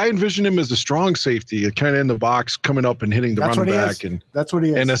yeah, I envision him as a strong safety, kind of in the box, coming up and hitting the running back. And that's what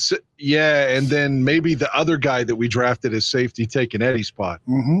he is. And Yeah, and then maybe the other guy that we drafted as safety taking Eddie's spot.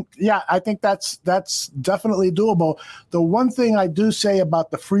 Mm-hmm. Yeah, I think that's definitely doable. The one thing I do say about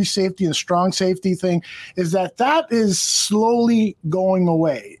the free safety and strong safety thing is that is slowly going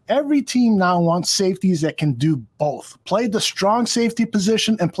away. Every team now wants safeties that can do both. Play the strong safety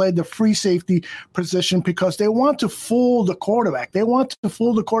position and play the free safety position because they want to fool the quarterback. They want to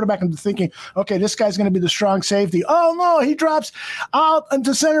fool the quarterback into thinking, okay, this guy's going to be the strong safety. Oh, no, he drops out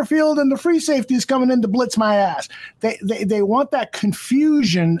into center field and the free safety is coming in to blitz my ass. They want that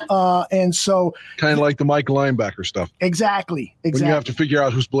confusion, and so kind of like the Mike linebacker stuff. Exactly. When you have to figure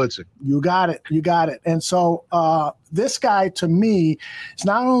out who's blitzing. You got it. And so this guy, to me, is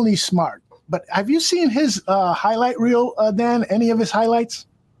not only smart, but have you seen his highlight reel, Dan? Any of his highlights?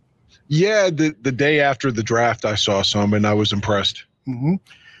 Yeah, the day after the draft, I saw some, and I was impressed. Mm-hmm.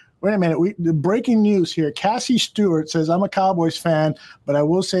 Wait a minute. The breaking news here. Cassie Stewart says, I'm a Cowboys fan, but I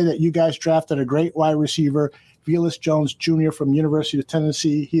will say that you guys drafted a great wide receiver, Velus Jones Jr. from University of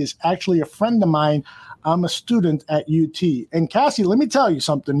Tennessee. He is actually a friend of mine. I'm a student at UT. And Cassie, let me tell you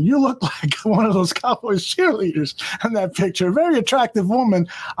something. You look like one of those Cowboys cheerleaders in that picture. A very attractive woman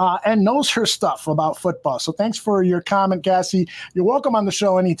and knows her stuff about football. So thanks for your comment, Cassie. You're welcome on the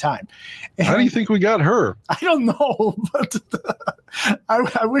show anytime. And how do you think we got her? I don't know, but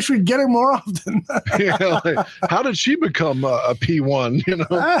I wish we'd get her more often. Yeah, like, how did she become a P1? You know,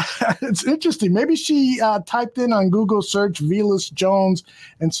 it's interesting. Maybe she typed in on Google search Velus Jones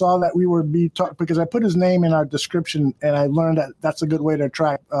and saw that we were because I put his name in our description, and I learned that that's a good way to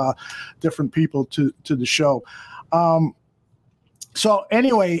attract different people to the show. So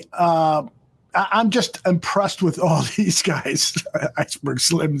anyway, I'm just impressed with all these guys. Iceberg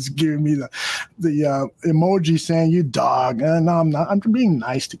Slim is giving me the emoji saying, you dog. No, I'm not. I'm being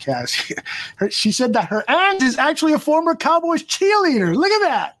nice to Cassie. She said that her aunt is actually a former Cowboys cheerleader. Look at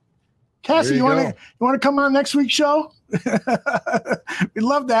that. Cassie, you want to come on next week's show? We'd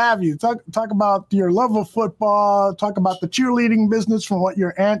love to have you. Talk about your love of football. Talk about the cheerleading business from what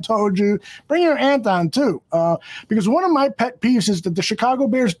your aunt told you. Bring your aunt on too, because one of my pet peeves is that the Chicago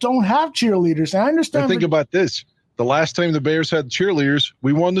Bears don't have cheerleaders. And I understand. Think about this: the last time the Bears had cheerleaders,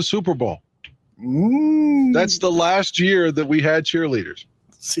 we won the Super Bowl. That's the last year that we had cheerleaders.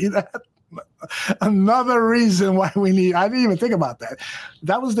 See that? Another reason why I didn't even think about that.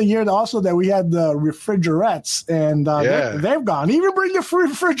 That was the year also that we had the refrigerettes, and they've gone. Even bring the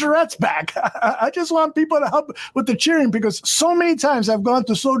refrigerettes back. I just want people to help with the cheering because so many times I've gone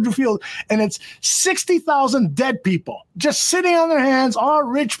to Soldier Field and it's 60,000 dead people just sitting on their hands, all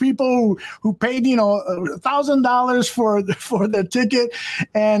rich people who paid $1,000 for their ticket,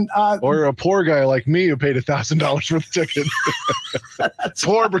 and or a poor guy like me who paid $1,000 for the ticket.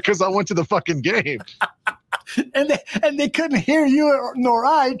 Poor because I went to the fucking game. And they couldn't hear you nor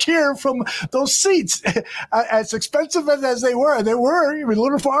I cheer from those seats. As expensive as they were even a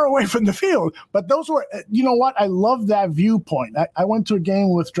little far away from the field. But those were, you know what? I love that viewpoint. I went to a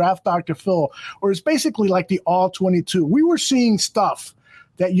game with Draft Dr. Phil, where it's basically like the All-22. We were seeing stuff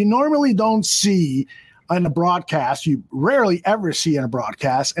that you normally don't see in a broadcast. You rarely ever see in a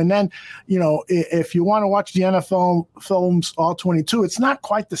broadcast. And then, if you want to watch the NFL films All-22, it's not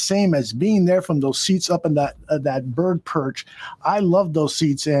quite the same as being there from those seats up in that bird perch. I love those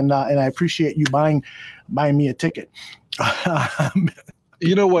seats, and I appreciate you buying me a ticket.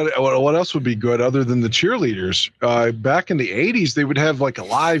 You know what else would be good other than the cheerleaders? Back in the 80s, they would have like a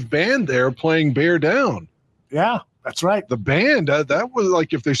live band there playing Bear Down. Yeah. That's right. The band, that was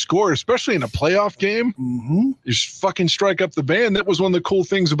like if they scored, especially in a playoff game, you fucking strike up the band. That was one of the cool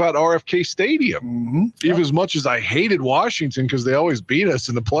things about RFK Stadium. Even as much as I hated Washington because they always beat us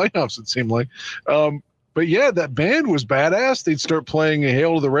in the playoffs, it seemed like. But yeah, that band was badass. They'd start playing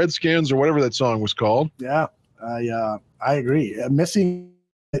Hail to the Redskins or whatever that song was called. Yeah, I agree. Missing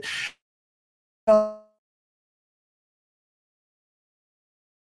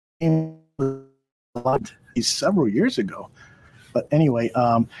several years ago. But anyway,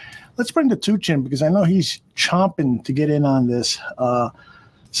 let's bring the Tooch in because I know he's chomping to get in on this.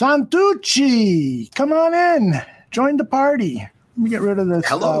 Santucci, come on in. Join the party. Let me get rid of this.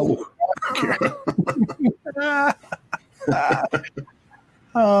 Hello.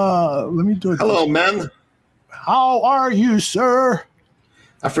 Let me do it. Hello, men. How are you, sir?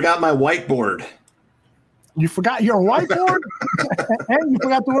 I forgot my whiteboard. You forgot your whiteboard? And you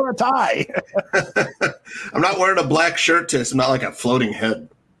forgot to wear a tie. I'm not wearing a black shirt today. It's not like a floating head.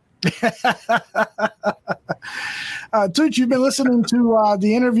 Tooch, you've been listening to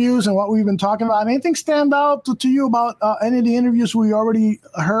the interviews and what we've been talking about. Anything stand out to you about any of the interviews we already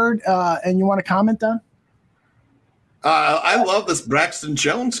heard and you want to comment on? I love this Braxton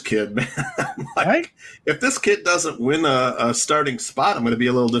Jones kid, man. Right? If this kid doesn't win a starting spot, I'm going to be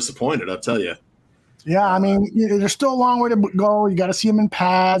a little disappointed, I'll tell you. Yeah, I mean, there's still a long way to go. You got to see him in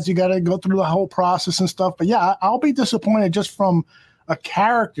pads. You got to go through the whole process and stuff. But yeah, I'll be disappointed just from a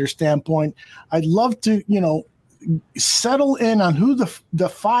character standpoint. I'd love to, settle in on who the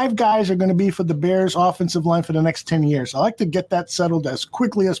 5 guys are going to be for the Bears offensive line for the next 10 years. I like to get that settled as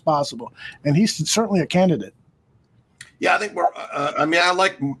quickly as possible. And he's certainly a candidate. Yeah, I think I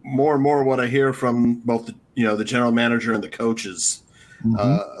like more and more what I hear from both the general manager and the coaches.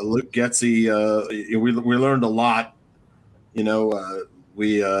 Luke Getsy, we learned a lot. We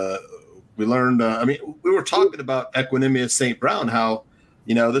learned. We were talking about Equanimeous St. Brown, how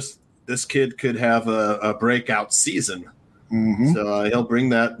this kid could have a breakout season. So he'll bring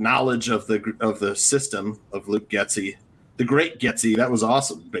that knowledge of the system of Luke Getsy, the great Getsy. That was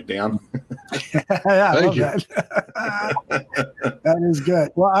awesome, Big Dan. I love that. That is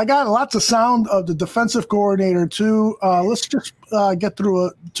good. Well, I got lots of sound of the defensive coordinator too. Let's just get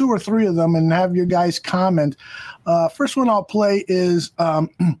through 2 or 3 of them and have your guys comment. First one I'll play is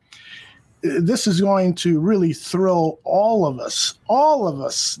this is going to really thrill all of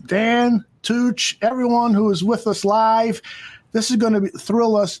us, Dan, Tooch, everyone who is with us live. This is going to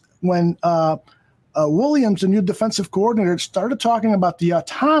thrill us when Williams, the new defensive coordinator, started talking about the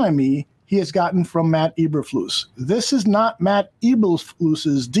autonomy he has gotten from Matt Eberflus. This is not Matt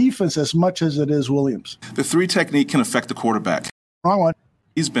Eberflus's defense as much as it is Williams. The 3 technique can affect the quarterback. Wrong one.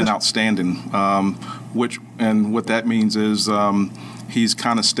 He's been outstanding, what that means is he's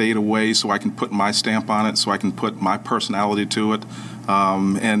kind of stayed away so I can put my stamp on it, so I can put my personality to it, I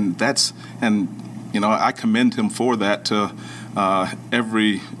commend him for that. To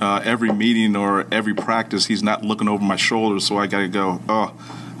every meeting or every practice, he's not looking over my shoulder, so I got to go,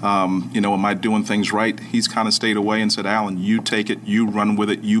 am I doing things right? He's kind of stayed away and said, Alan, you take it, you run with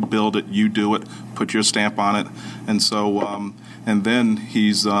it, you build it, you do it, put your stamp on it. And so, and then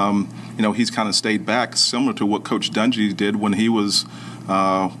he's kind of stayed back, similar to what Coach Dungy did when he was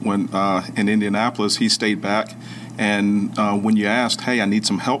in Indianapolis. He stayed back, and when you asked, hey, I need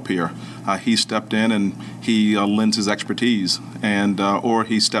some help here, he stepped in and he lends his expertise, and or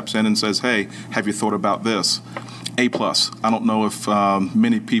he steps in and says, hey, have you thought about this? A+. I don't know if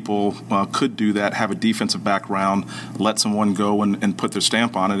many people could do that, have a defensive background, let someone go and put their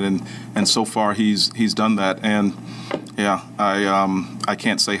stamp on it, and so far he's done that, and yeah, I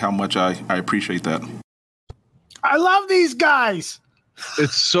can't say how much I appreciate that. I love these guys.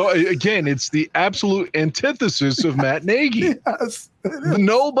 It's the absolute antithesis of Matt Nagy. Yes,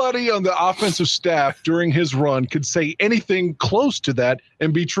 nobody on the offensive staff during his run could say anything close to that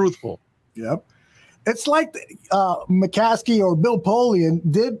and be truthful. Yep. It's like McCaskey or Bill Polian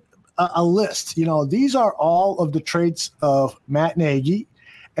did a list. These are all of the traits of Matt Nagy.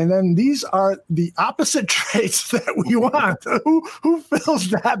 And then these are the opposite traits that we want. Who fills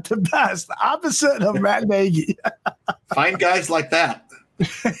that the best? The opposite of Matt Nagy. Find guys like that.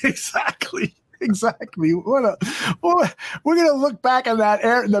 Exactly. We're gonna look back at that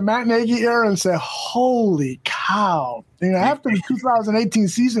era, the Matt Nagy era, and say, "Holy cow!" After the 2018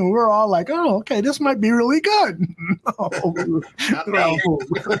 season, we were all like, "Oh, okay, this might be really good." No.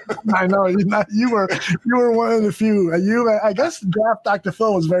 I know you were one of the few. I guess Draft Dr.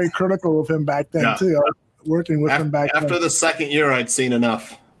 Phil was very critical of him back then too. Working with him back after then. The second year, I'd seen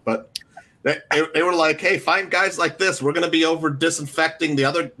enough, but. They were like, "Hey, find guys like this. We're going to be over disinfecting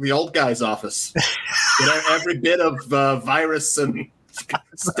the old guy's office. Get every bit of virus and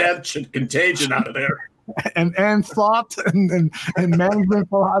stench and contagion out of there." And thought and management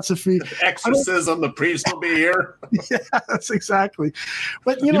philosophy. Exorcism. The priest will be here. Yes, exactly.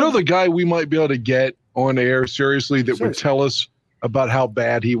 But you know the guy we might be able to get on air seriously that would tell us about how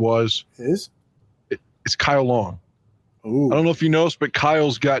bad he was. It's Kyle Long. Ooh. I don't know if you noticed, but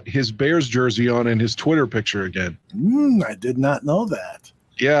Kyle's got his Bears jersey on in his Twitter picture again. I did not know that.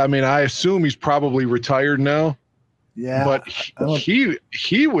 Yeah, I assume he's probably retired now. Yeah, but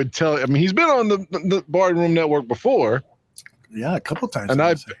he would tell. He's been on the Barroom Network before. Yeah, a couple times. And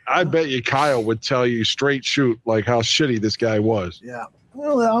I bet you Kyle would tell you straight shoot like how shitty this guy was. Yeah.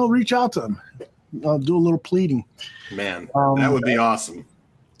 Well, I'll reach out to him. I'll do a little pleading. Man, that would be awesome.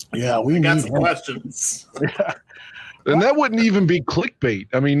 Yeah, we got need some questions. Yeah. And that wouldn't even be clickbait.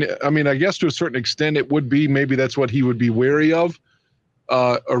 I guess to a certain extent it would be. Maybe that's what he would be wary of,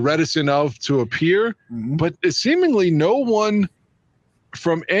 or reticent of to appear. Mm-hmm. But seemingly no one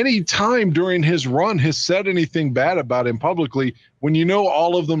from any time during his run has said anything bad about him publicly when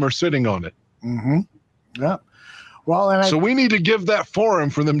all of them are sitting on it. Mm-hmm. Yeah. Well, and so we need to give that forum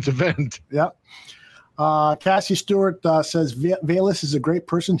for them to vent. Yeah. Cassie Stewart says Velus is a great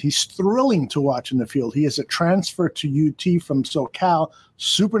person. He's thrilling to watch in the field. He is a transfer to UT from SoCal.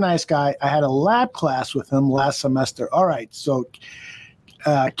 Super nice guy. I had a lab class with him last semester. All right, so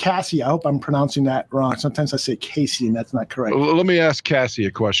Cassie, I hope I'm pronouncing that wrong. Sometimes I say Casey, and that's not correct. Well, let me ask Cassie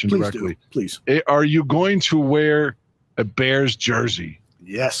a question directly. Please. Are you going to wear a Bears jersey?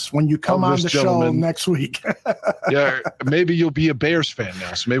 Yes, when you come on the show next week. Yeah, maybe you'll be a Bears fan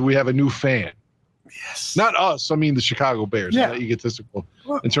now. So maybe we have a new fan. Yes. Not us. I mean the Chicago Bears. Yeah. Egotistical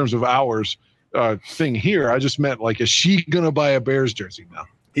in terms of ours thing here. I just meant, like, is she going to buy a Bears jersey now?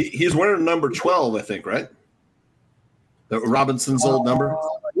 He's wearing number 12, I think, right? Robinson's old number?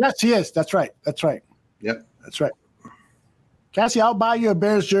 Yes, he is. That's right. Yep. That's right. Cassie, I'll buy you a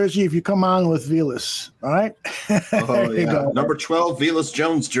Bears jersey if you come on with Velus. All right? Oh, yeah. Number 12, Velus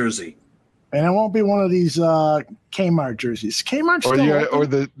Jones jersey. And it won't be one of these Kmart jerseys. Kmart still or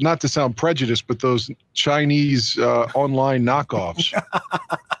the, not to sound prejudiced, but those Chinese online knockoffs.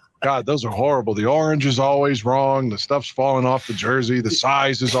 God, those are horrible. The orange is always wrong. The stuff's falling off the jersey. The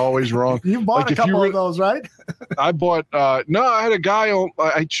size is always wrong. You bought a couple of those, right? I bought no, I had a guy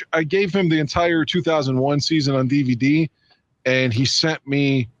I gave him the entire 2001 season on DVD, and he sent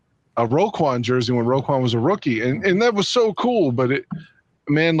me a Roquan jersey when Roquan was a rookie, and that was so cool, but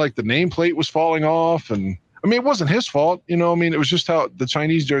like the nameplate was falling off, and I mean, it wasn't his fault, you know. I mean, it was just how the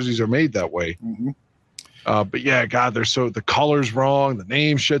Chinese jerseys are made that way. Mm-hmm. But yeah, God, the color's wrong, the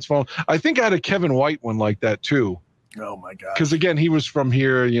name shit's wrong. I think I had a Kevin White one like that too. Oh my God! Because again, he was from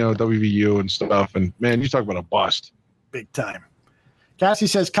here, you know, WVU and stuff, and man, you talk about a bust. Big time. Cassie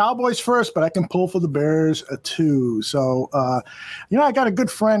says Cowboys first, but I can pull for the Bears too. So, I got a good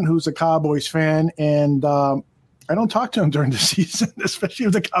friend who's a Cowboys fan, and I don't talk to him during the season, especially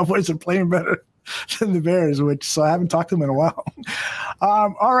if the Cowboys are playing better than the Bears, so I haven't talked to him in a while.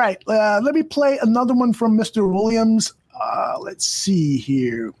 All right, let me play another one from Mr. Williams. Let's see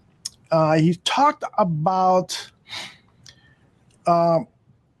here. He talked about. Let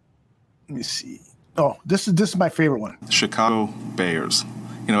me see. Oh, this is my favorite one. Chicago Bears.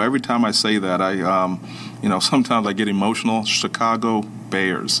 You know, every time I say that, I sometimes I get emotional. Chicago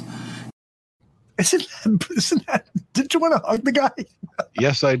Bears. Isn't that? Did you want to hug the guy?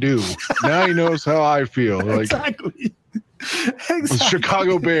 Yes, I do. Now he knows how I feel. Like, exactly.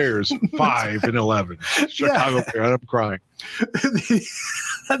 Chicago Bears 5-11. Chicago Bears. I'm crying.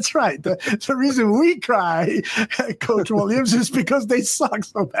 That's right. The reason we cry, Coach Williams, is because they suck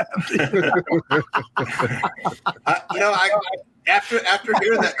so badly. After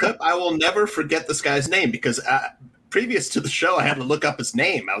hearing that clip, I will never forget this guy's name because previous to the show, I had to look up his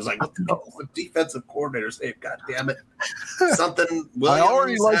name. I was like, what the hell is the defensive coordinator's name? God damn it. Something Williams. I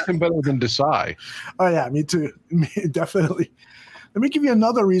already liked him better than Desai. Oh, yeah, me too. Definitely. Let me give you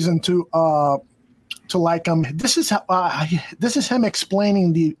another reason to like him. This is him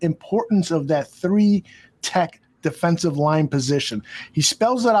explaining the importance of that 3-tech defensive line position. He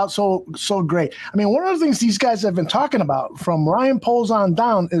spells it out so great. I mean, one of the things these guys have been talking about from Ryan Poles on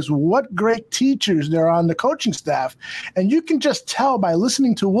down is what great teachers there are on the coaching staff. And you can just tell by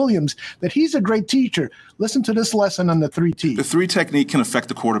listening to Williams that he's a great teacher. Listen to this lesson on the 3T. The 3 technique can affect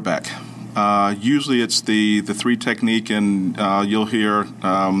the quarterback. Usually it's the 3 technique, and you'll hear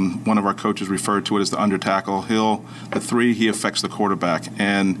one of our coaches refer to it as the under tackle. The 3, he affects the quarterback,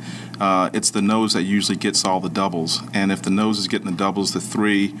 and it's the nose that usually gets all the doubles. And if the nose is getting the doubles, the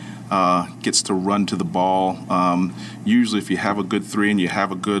 3 gets to run to the ball. Usually if you have a good 3 and you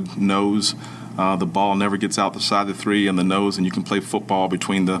have a good nose, the ball never gets out the side of the 3 and the nose, and you can play football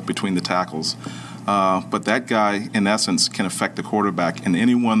between the tackles. But that guy, in essence, can affect the quarterback. And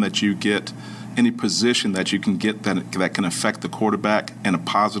anyone that you get, any position that you can get that can affect the quarterback in a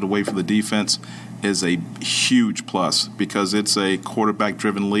positive way for the defense is a huge plus because it's a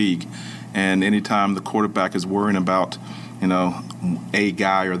quarterback-driven league. And anytime the quarterback is worrying about, a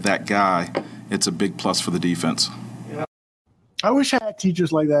guy or that guy, it's a big plus for the defense. I wish I had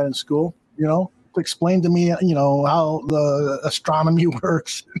teachers like that in school, to explain to me, how the astronomy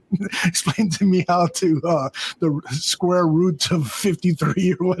works. Explain to me how to the square root of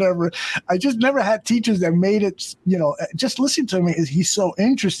 53 or whatever. I just never had teachers that made it, just listening to me. He's so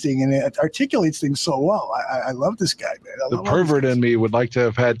interesting and it articulates things so well. I love this guy, man. The pervert in me would like to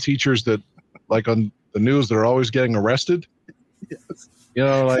have had teachers that, like on the news, that are always getting arrested.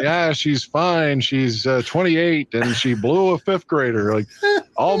 Yes. She's fine. She's 28 and she blew a 5th grader. Like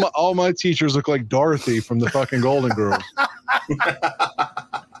all my teachers look like Dorothy from the fucking Golden Girls.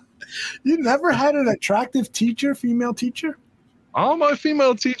 You never had an attractive female teacher? All my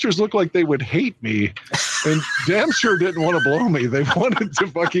female teachers look like they would hate me and damn sure didn't want to blow me. They wanted to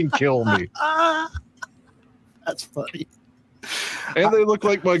fucking kill me. That's funny. And they look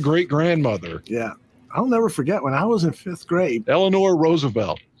like my great-grandmother. Yeah. I'll never forget when I was in 5th grade. Eleanor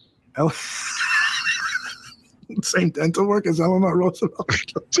Roosevelt. Same dental work as Eleanor Roosevelt.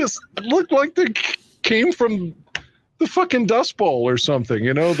 Just looked like they came from the fucking Dust Bowl or something,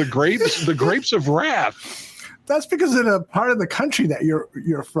 the grapes of wrath. That's because of the part of the country that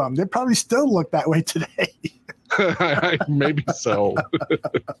you're from. They probably still look that way today. Maybe so.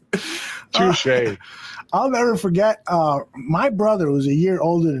 Touche. I'll never forget. My brother was a year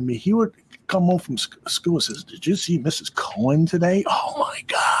older than me. He would come home from school and says, "Did you see Mrs. Cohen today? Oh my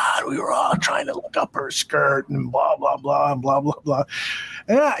God, we were all trying to look up her skirt and blah, blah, blah, and blah, blah, blah."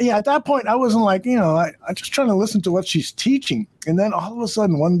 And at that point, I wasn't like, I'm just trying to listen to what she's teaching. And then all of a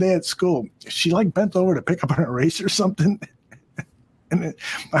sudden, one day at school, she bent over to pick up an eraser or something. And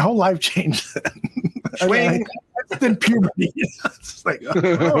my whole life changed. Then puberty. It's like,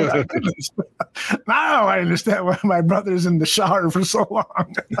 oh my goodness. Now I understand why my brother's in the shower for so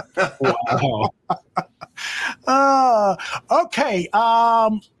long. Wow. Okay.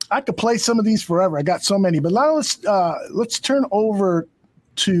 I could play some of these forever. I got so many, but now let's turn over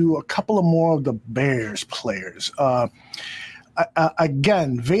to a couple of more of the Bears players. Again,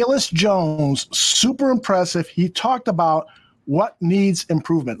 Velus Jones, super impressive. He talked about what needs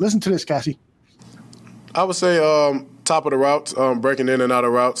improvement. Listen to this, Cassie. I would say top of the routes, breaking in and out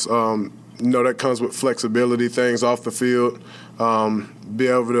of routes. That comes with flexibility, things off the field. Be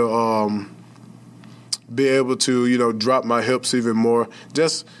able to drop my hips even more.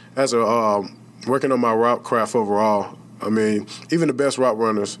 Just as working on my route craft overall. I mean, even the best route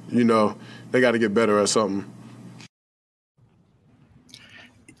runners, they got to get better at something.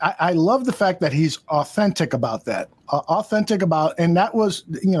 I love the fact that he's authentic about that. And that was,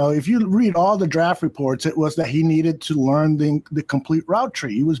 if you read all the draft reports, it was that he needed to learn the complete route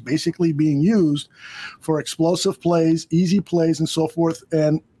tree. He was basically being used for explosive plays, easy plays, and so forth.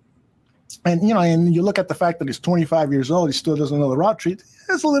 And you look at the fact that he's 25 years old, he still doesn't know the route tree.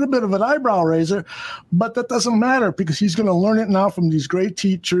 It's a little bit of an eyebrow raiser, but that doesn't matter because he's going to learn it now from these great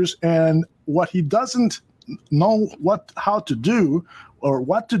teachers. And what he doesn't know how to do or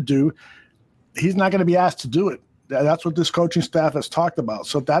what to do, he's not going to be asked to do it. That's what this coaching staff has talked about.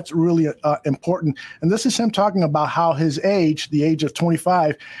 So that's really important. And this is him talking about how his age, the age of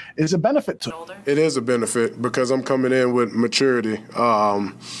 25, is a benefit to him. It is a benefit because I'm coming in with maturity.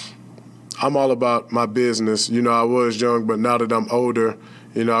 I'm all about my business. I was young, but now that I'm older,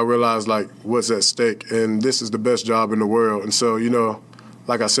 I realize, what's at stake. And this is the best job in the world. And so,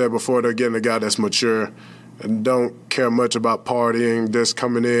 like I said before, they're getting a guy that's mature and don't care much about partying, just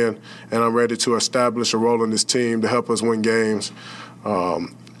coming in, and I'm ready to establish a role in this team to help us win games.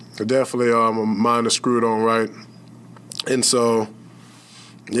 Definitely my mind is screwed on right. And so,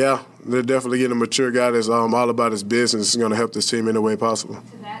 yeah, they're definitely getting a mature guy that's all about his business. Is going to help this team in any way possible.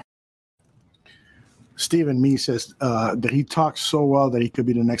 Stephen Mee says that he talks so well that he could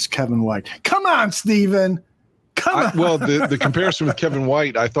be the next Kevin White. Come on, Stephen. Come on. Well, the comparison with Kevin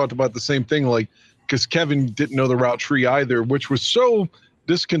White, I thought about the same thing, because Kevin didn't know the route tree either, which was so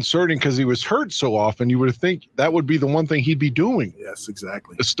disconcerting because he was hurt so often. You would think that would be the one thing he'd be doing. Yes,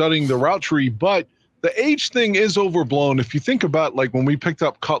 exactly. Studying the route tree. But the age thing is overblown. If you think about, when we picked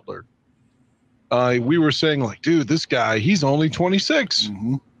up Cutler, we were saying, dude, this guy, he's only 26.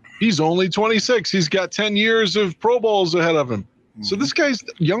 Mm-hmm. He's only 26. He's got 10 years of Pro Bowls ahead of him. Mm-hmm. So this guy's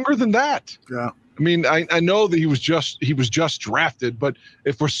younger than that. Yeah. I mean, I know that he was just drafted, but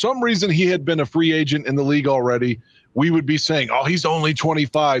if for some reason he had been a free agent in the league already, we would be saying, oh, he's only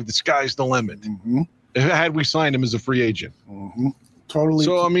 25. The sky's the limit. Mm-hmm. Had we signed him as a free agent. Mm-hmm. Totally.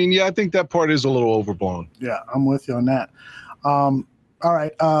 So, I mean, yeah, I think that part is a little overblown. Yeah, I'm with you on that. All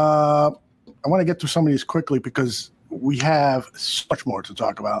right. I want to get through some of these quickly because we have so much more to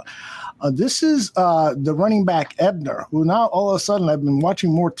talk about. This is the running back Ebner, who now all of a sudden I've been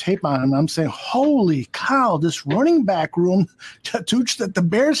watching more tape on him. And I'm saying, holy cow, this running back room that the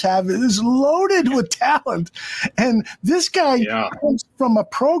Bears have is loaded with talent. And this guy comes from a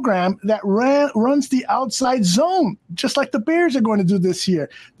program that runs the outside zone, just like the Bears are going to do this year.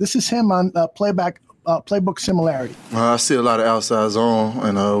 This is him on Playbook Similarity. I see a lot of outside zone,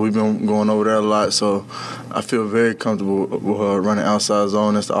 and we've been going over there a lot, so I feel very comfortable with running outside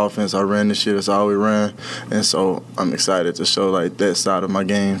zone. That's the offense I ran this year. That's all we ran, and so I'm excited to show that side of my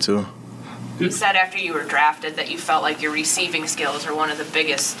game too. You said after you were drafted that you felt like your receiving skills are one of the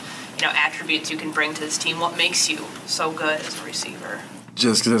biggest, attributes you can bring to this team. What makes you so good as a receiver?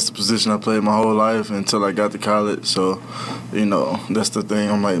 Just because that's the position I played my whole life until I got to college. So, that's the thing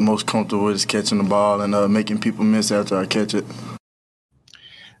I'm most comfortable with is catching the ball and making people miss after I catch it.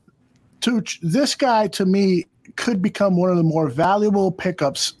 Tooch, this guy to me could become one of the more valuable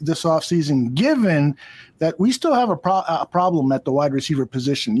pickups this offseason, given that we still have a problem at the wide receiver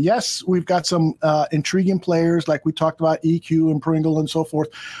position. Yes, we've got some intriguing players like we talked about, EQ and Pringle and so forth,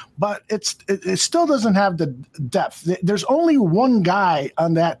 but it still doesn't have the depth. There's only one guy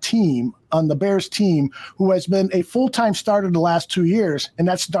on that team, on the Bears team, who has been a full-time starter the last 2 years, and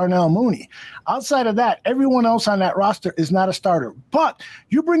that's Darnell Mooney. Outside of that, everyone else on that roster is not a starter. But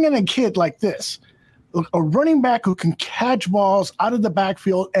you bring in a kid like this, a running back who can catch balls out of the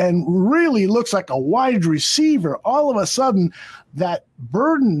backfield and really looks like a wide receiver. All of a sudden, that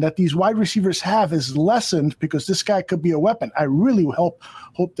burden that these wide receivers have is lessened because this guy could be a weapon. I really hope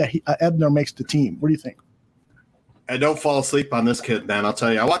that Ebner makes the team. What do you think? And don't fall asleep on this kid, man. I'll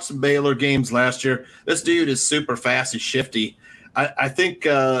tell you. I watched some Baylor games last year. This dude is super fast. He's shifty. I think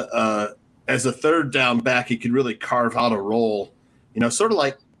as a third down back, he could really carve out a role, sort of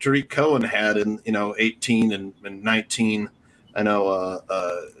like Tariq Cohen had in 18 and 19. I know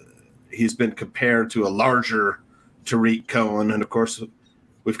he's been compared to a larger Tariq Cohen, and of course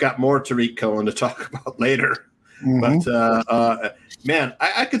we've got more Tariq Cohen to talk about later. But man,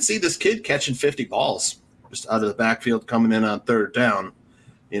 I could see this kid catching 50 balls just out of the backfield coming in on third down.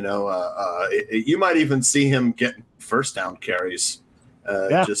 You might even see him getting first down carries,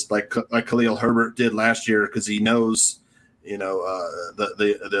 just like Khalil Herbert did last year, because he knows the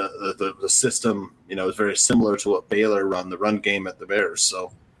system, is very similar to what Baylor run, the run game at the Bears.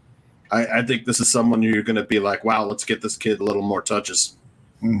 So I think this is someone you're going to be like, wow, let's get this kid a little more touches.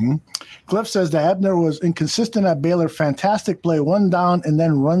 Cliff says that Ebner was inconsistent at Baylor. Fantastic play, one down, and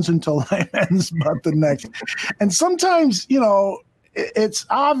then runs into lineman's butt the next. And sometimes, it's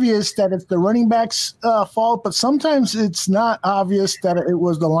obvious that it's the running back's fault, but sometimes it's not obvious that it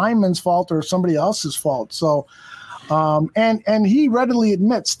was the lineman's fault or somebody else's fault. So, and he readily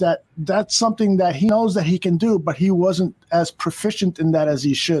admits that that's something that he knows that he can do, but he wasn't as proficient in that as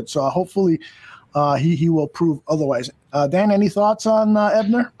he should. So hopefully he will prove otherwise. Dan, any thoughts on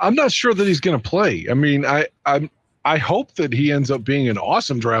Ebner? I'm not sure that he's going to play. I mean, I hope that he ends up being an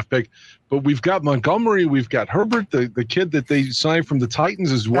awesome draft pick, but we've got Montgomery, we've got Herbert, the kid that they signed from the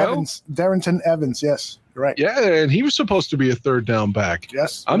Titans as well. Darrington Evans, yes. Right. Yeah, and he was supposed to be a third down back.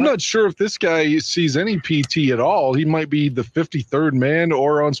 Yes. I'm not sure if this guy sees any PT at all. He might be the 53rd man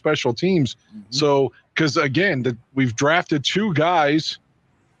or on special teams. So, because again, we've drafted two guys,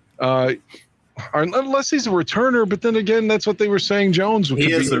 unless he's a returner, but then again, that's what they were saying Jones could be.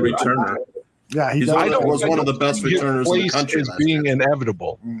 He is a returner. Yeah, he was one of the best returners in the country. Is being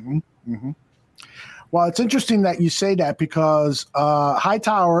inevitable. Well, it's interesting that you say that because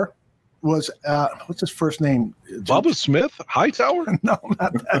Hightower was what's his first name? Bubba Smith? Hightower? No,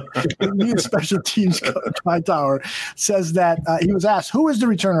 not that. He is special teams coach. Hightower says that he was asked, who is the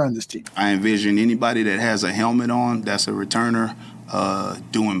returner on this team? I envision anybody that has a helmet on that's a returner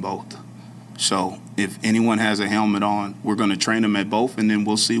doing both. So if anyone has a helmet on, we're going to train them at both, and then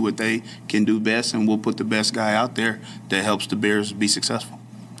we'll see what they can do best, and we'll put the best guy out there that helps the Bears be successful.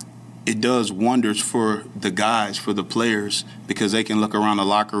 It does wonders for the guys, for the players, because they can look around the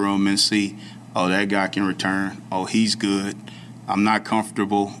locker room and see, oh, that guy can return. Oh, he's good. I'm not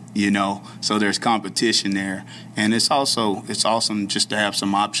comfortable, So there's competition there. And it's awesome just to have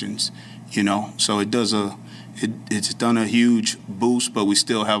some options, So it's done a huge boost, but we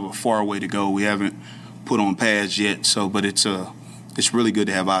still have a far way to go. We haven't put on pads yet, but it's really good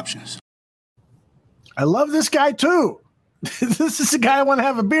to have options. I love this guy too. This is the guy I want to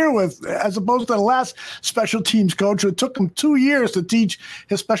have a beer with, as opposed to the last special teams coach who took him 2 years to teach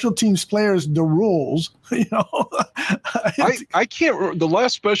his special teams players the rules. I can't. The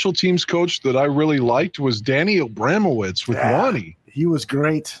last special teams coach that I really liked was Danny Abramowitz with Lonnie. He was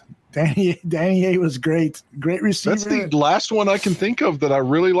great. Danny A was great. Great receiver. That's the last one I can think of that I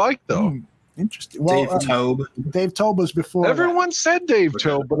really liked, though. Interesting. Well, Dave Tobe. Dave Tobe was before. Everyone said Dave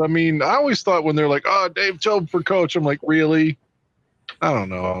Tobe, but I mean, I always thought when they're like, "Oh, Dave Tobe for coach," I'm like, really? I don't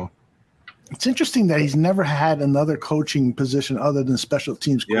know. It's interesting that he's never had another coaching position other than special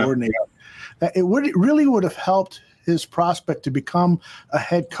teams coordinator. That it really would have helped his prospect to become a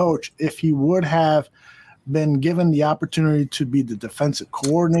head coach if he would have been given the opportunity to be the defensive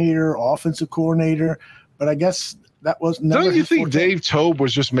coordinator, offensive coordinator. But I guess that was never. Don't you think Dave Tobe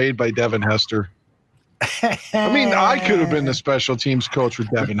was just made by Devin Hester? I mean, I could have been the special teams coach with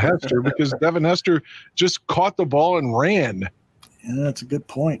Devin Hester because Devin Hester just caught the ball and ran. Yeah, that's a good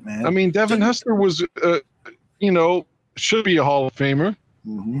point, man. I mean, Devin Hester was, should be a Hall of Famer.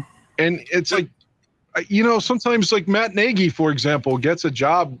 And it's like, sometimes like Matt Nagy, for example, gets a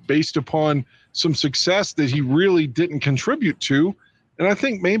job based upon some success that he really didn't contribute to. And I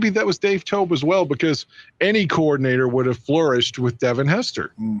think maybe that was Dave Toub as well, because any coordinator would have flourished with Devin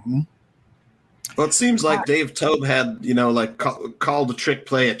Hester. Mm-hmm. Well, it seems like Dave Toub had, called a trick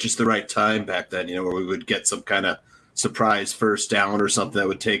play at just the right time back then, where we would get some kind of surprise first down or something that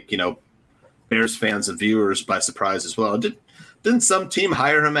would take, Bears fans and viewers by surprise as well. Didn't some team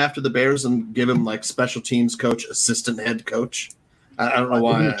hire him after the Bears and give him like special teams coach, assistant head coach? I don't know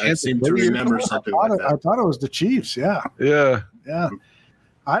why. I seem to remember something like that. I thought it was the Chiefs. Yeah. Yeah. Yeah.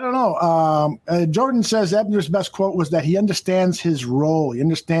 I don't know. Jordan says Ebner's best quote was that he understands his role. He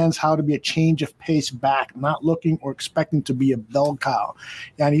understands how to be a change of pace back, not looking or expecting to be a bell cow.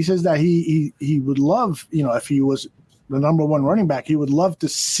 And he says that he would love, if he was the number one running back, he would love to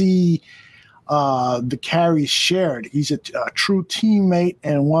see the carries shared. He's a true teammate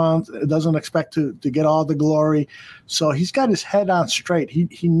and doesn't expect to get all the glory. So he's got his head on straight.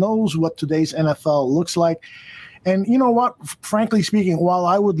 He knows what today's NFL looks like. And you know what? Frankly speaking, while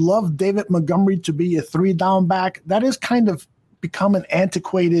I would love David Montgomery to be a 3-down back, that is kind of become an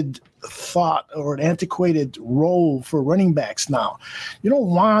antiquated thought or an antiquated role for running backs now. You don't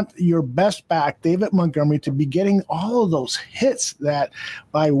want your best back, David Montgomery, to be getting all of those hits that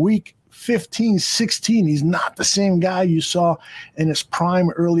by week 15, 16, he's not the same guy you saw in his prime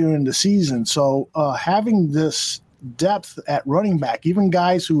earlier in the season. So having this depth at running back, even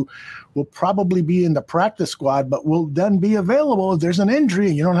guys who will probably be in the practice squad but will then be available if there's an injury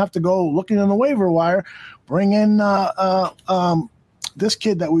and you don't have to go looking on the waiver wire, bring in this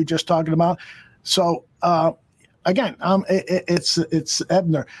kid that we just talking about. So again, it's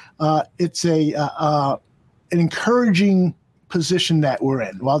Ebner. It's an encouraging position that we're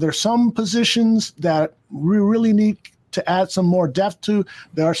in. While there's some positions that we really need to add some more depth to,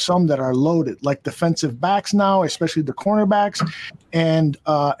 there are some that are loaded, like defensive backs now, especially the cornerbacks and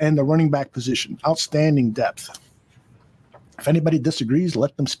the running back position. Outstanding depth. If anybody disagrees,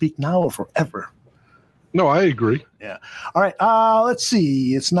 let them speak now or forever. No, I agree. Yeah. All right. Let's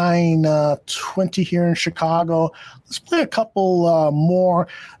see. It's 9:20 here in Chicago. Let's play a couple more.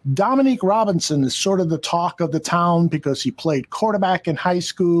 Dominique Robinson is sort of the talk of the town because he played quarterback in high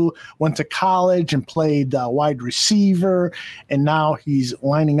school, went to college and played wide receiver, and now he's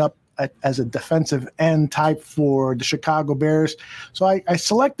lining up as a defensive end type for the Chicago Bears. So I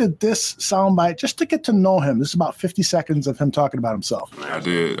selected this soundbite just to get to know him. This is about 50 seconds of him talking about himself. I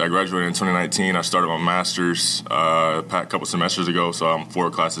did. I graduated in 2019. I started my master's a couple semesters ago, so I'm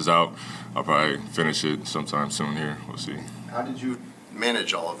 4 classes out. I'll probably finish it sometime soon here. We'll see. How did you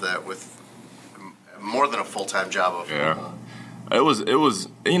manage all of that with more than a full-time job? Yeah. It was.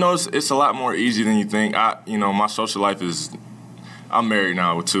 It's a lot more easy than you think. My social life is. I'm married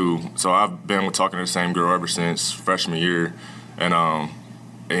now too, so I've been talking to the same girl ever since freshman year, and I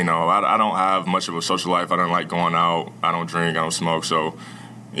don't have much of a social life. I don't like going out. I don't drink. I don't smoke. So,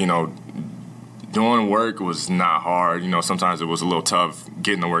 doing work was not hard. Sometimes it was a little tough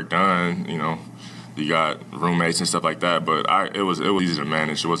getting the work done. You got roommates and stuff like that, but it was easy to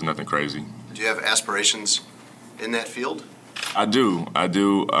manage. It wasn't nothing crazy. Do you have aspirations in that field? I do.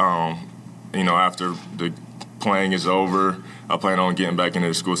 After the playing is over, I plan on getting back into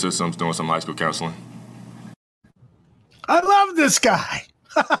the school systems, doing some high school counseling. I love this guy.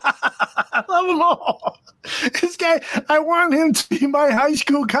 I love them all. This guy, I want him to be my high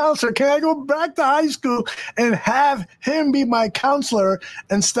school counselor. Can I go back to high school and have him be my counselor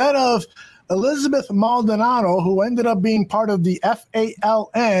instead of Elizabeth Maldonado, who ended up being part of the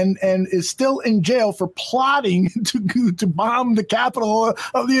FALN and is still in jail for plotting to bomb the capital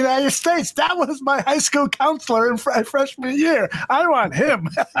of the United States? That was my high school counselor in freshman year. I want him.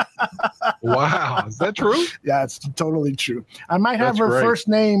 Wow. Is that true? Yeah, it's totally true. I might have her first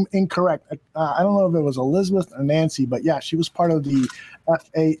name incorrect. I don't know if it was Elizabeth or Nancy, but yeah, she was part of the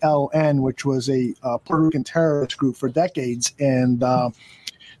FALN, which was a Puerto Rican terrorist group for decades. And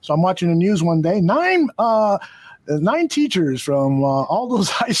so I'm watching the news one day. 9 teachers from all those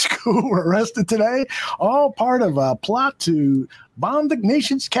high schools were arrested today, all part of a plot to bomb the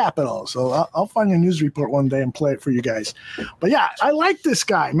nation's capital. So I'll find a news report one day and play it for you guys. But yeah, I like this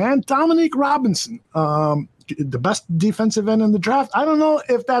guy, man. Dominique Robinson, the best defensive end in the draft. I don't know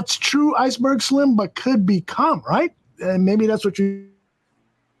if that's true, Iceberg Slim, but could become, right? And maybe that's what you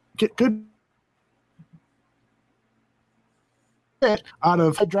could out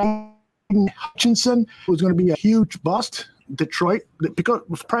of Hutchinson, who's going to be a huge bust. Detroit,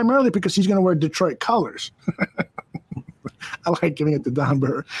 primarily because he's going to wear Detroit colors. I like giving it to Don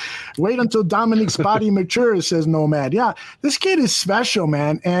Burr. Wait until Dominique's body matures, says Nomad. Yeah, this kid is special,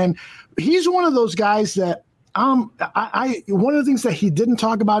 man. And he's one of those guys that I one of the things that he didn't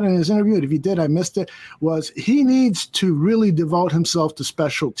talk about in his interview, and if he did, I missed it, was he needs to really devote himself to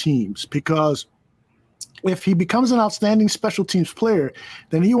special teams, because if he becomes an outstanding special teams player,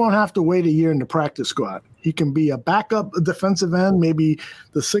 then he won't have to wait a year in the practice squad. He can be a backup defensive end, maybe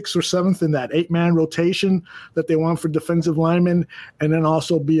the 6th or 7th in that 8-man rotation that they want for defensive linemen, and then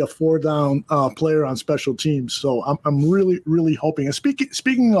also be a 4-down player on special teams. So I'm really, really hoping. And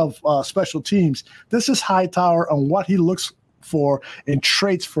speaking of special teams, this is Hightower on what he looks for in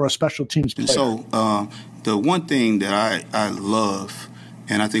traits for a special teams player. So the one thing that I love,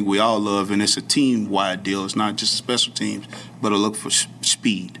 and I think we all love, and it's a team-wide deal. It's not just special teams, but I look for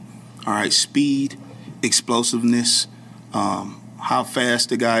speed. All right, speed, explosiveness, how fast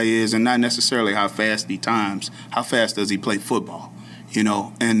the guy is, and not necessarily how fast he times. How fast does he play football? You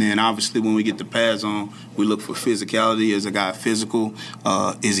know, and then obviously when we get the pads on, we look for physicality. Is a guy physical?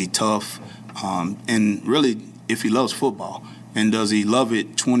 Is he tough? And really, if he loves football, and does he love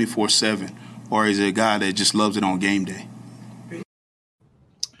it 24/7, or is it a guy that just loves it on game day?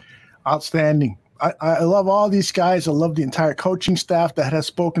 Outstanding. I love all these guys. I love the entire coaching staff that has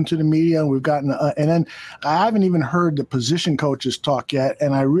spoken to the media. And we've gotten, and then I haven't even heard the position coaches talk yet.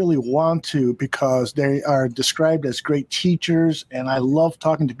 And I really want to, because they are described as great teachers. And I love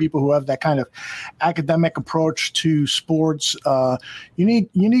talking to people who have that kind of academic approach to sports. You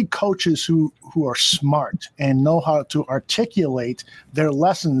need coaches who are smart and know how to articulate their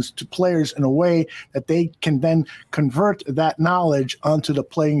lessons to players in a way that they can then convert that knowledge onto the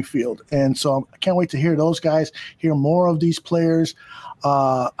playing field. And so I can't wait to hear those guys, hear more of these players.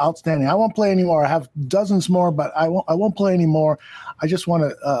 Outstanding. I won't play anymore. I have dozens more, but I won't play anymore. I just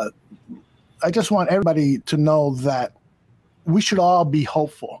want everybody to know that we should all be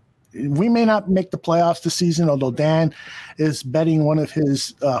hopeful. We may not make the playoffs this season, although Dan is betting one of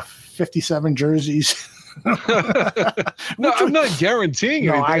his 57 jerseys. No, I'm not guaranteeing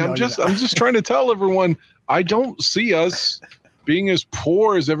anything. I'm just trying to tell everyone I don't see us being as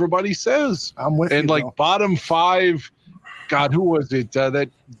poor as everybody says. I'm with you. And like bottom 5, God, who was it? That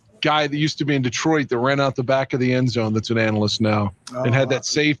guy that used to be in Detroit that ran out the back of the end zone that's an analyst now and had that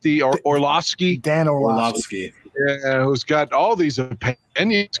safety, Orlovsky. Dan Orlovsky. Yeah, who's got all these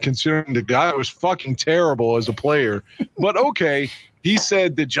opinions considering the guy was fucking terrible as a player. But okay, he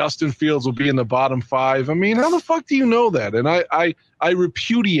said that Justin Fields will be in the bottom 5. I mean, how the fuck do you know that? And I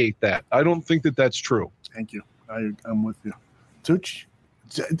repudiate that. I don't think that that's true. Thank you. I'm with you. Tooch,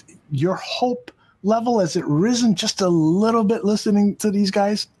 your hope level, has it risen just a little bit listening to these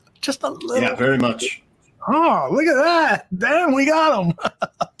guys? Just a little? Yeah, very much. Oh, look at that. Damn, we got him.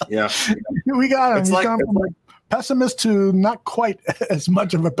 Yeah. We got him. It's He's like, gone from a pessimist to not quite as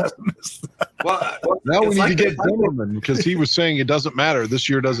much of a pessimist. Now we need to get Zimmerman, because he was saying it doesn't matter. This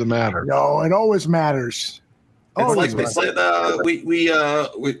year doesn't matter. No, it always matters. It's like they said,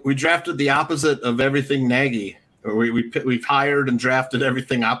 we drafted the opposite of everything Nagy. We've hired and drafted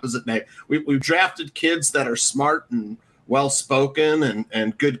everything opposite Nagy. We've drafted kids that are smart and well-spoken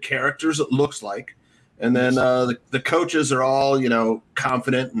and good characters, it looks like. And then the coaches are all,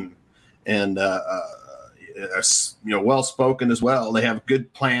 confident and well-spoken as well. They have a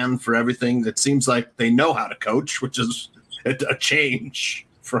good plan for everything. It seems like they know how to coach, which is a change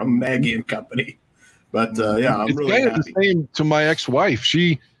from Nagy and company. But I'm it's really kind happy. of the same to my ex-wife.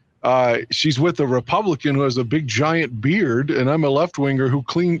 She's with a Republican who has a big giant beard, and I'm a left-winger who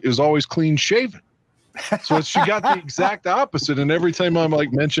is always clean-shaven. So she got the exact opposite. And every time I'm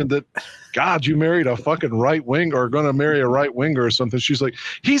like mentioned that, God, you married a fucking right wing or going to marry a right winger or something, she's like,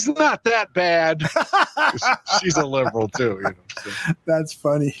 he's not that bad. She's a liberal too. So. That's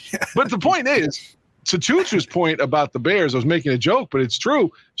funny. But the point is, to Chooch's point about the Bears, I was making a joke, but it's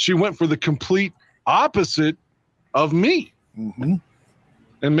true. She went for the complete opposite of me. Mm-hmm.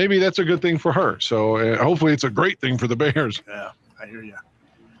 And maybe that's a good thing for her. So hopefully it's a great thing for the Bears. Yeah, I hear you.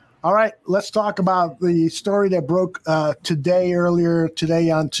 All right, let's talk about the story that broke earlier today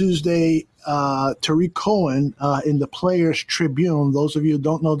on Tuesday. Tariq Cohen in the Players Tribune. Those of you who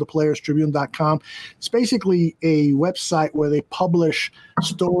don't know, thePlayersTribune.com. It's basically a website where they publish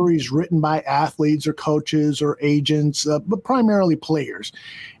stories written by athletes or coaches or agents, but primarily players.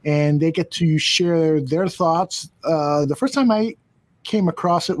 And they get to share their thoughts. The first time I came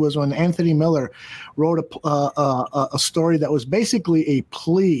across it was when Anthony Miller wrote a story that was basically a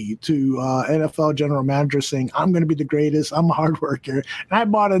plea to NFL general managers saying, I'm going to be the greatest, I'm a hard worker. And I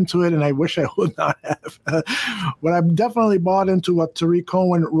bought into it, and I wish I would not have. But I definitely bought into what Tariq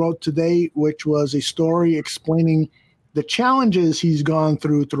Cohen wrote today, which was a story explaining the challenges he's gone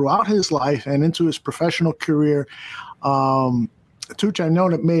throughout his life and into his professional career, Tooch, I know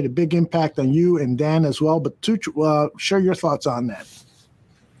that made a big impact on you and Dan as well, but Tooch, share your thoughts on that.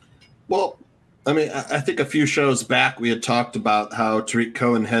 Well, I mean, I think a few shows back we had talked about how Tarik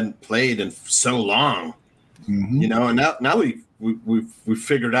Cohen hadn't played in so long, you know, and now we've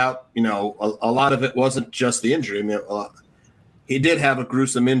figured out, you know, a lot of it wasn't just the injury. I mean, he did have a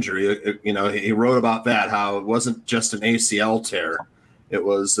gruesome injury. You know, he wrote about that, how it wasn't just an ACL tear. It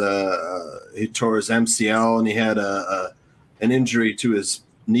was he tore his MCL and he had an injury to his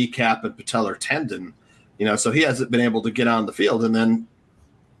kneecap and patellar tendon. You know, so he hasn't been able to get on the field. And then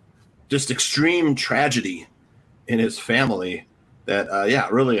just extreme tragedy in his family that,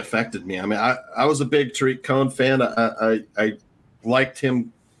 really affected me. I mean, I was a big Tarik Cohen fan. I liked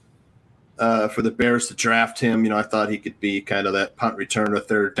him for the Bears to draft him. You know, I thought he could be kind of that punt returner,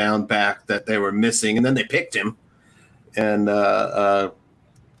 third down back that they were missing. And then they picked him. And,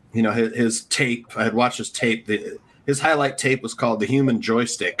 you know, his tape, I had watched his tape. His highlight tape was called The Human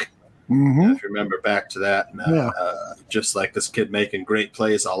Joystick. If you remember back to that, and, just like this kid making great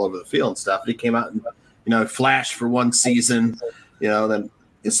plays all over the field and stuff. He came out and, you know, flashed for one season, you know, then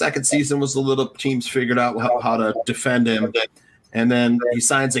his second season was a little, teams figured out how to defend him. And then he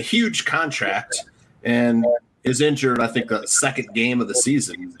signs a huge contract and is injured, I think, the second game of the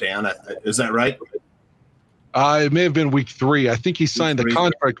season, Dan. Is that right? It may have been week 3. I think he signed the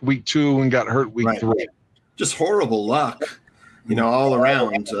contract week 2 and got hurt week 3. Just horrible luck. You know, all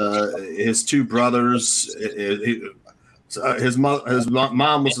around. His two brothers, his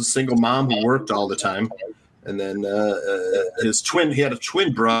mom was a single mom who worked all the time. And then he had a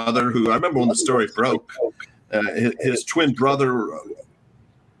twin brother who, I remember when the story broke, his twin brother,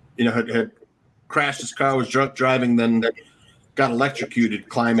 you know, had crashed his car, was drunk driving, then got electrocuted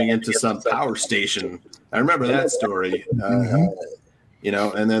climbing into some power station. I remember that story. You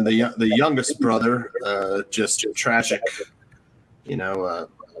know, and then the youngest brother, just tragic, you know,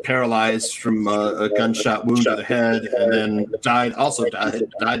 paralyzed from a gunshot wound to the head, and then died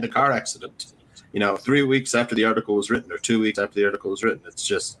in a car accident. You know, 3 weeks after the article was written, or 2 weeks after the article was written. It's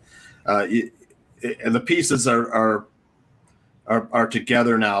just, and the pieces are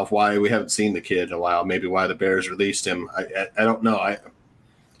together now of why we haven't seen the kid in a while. Maybe why the Bears released him. I don't know.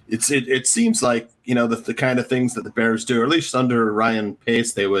 It seems like, you know, the kind of things that the Bears do, or at least under Ryan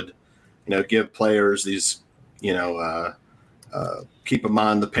Pace, they would, you know, give players these, you know, keep them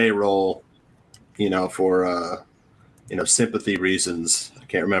on the payroll, you know, for, you know, sympathy reasons. I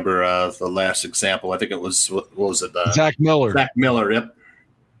can't remember the last example. I think it was, what was it? Zach Miller. Zach Miller, yep.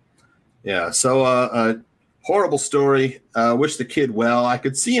 Yeah, so horrible story. Wish the kid well. I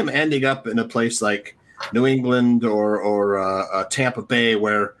could see him ending up in a place like New England or Tampa Bay,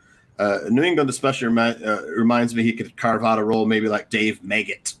 where New England especially reminds me he could carve out a role maybe like Dave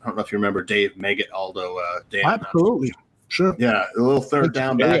Meggett. I don't know if you remember Dave Meggett, Aldo. Dan, absolutely. Sure. Yeah, a little third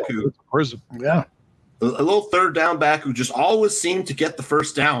down back who a little third down back who just always seemed to get the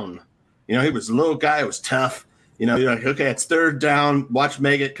first down. You know, he was a little guy, was tough. You know, you're like, okay, it's third down. Watch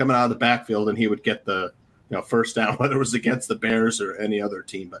Meggett coming out of the backfield, and he would get the, you know, first down, whether it was against the Bears or any other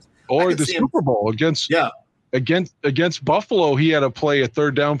team. But or the Super Bowl against Buffalo, he had a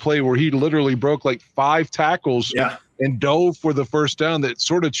third down play where he literally broke like 5 tackles and dove for the first down that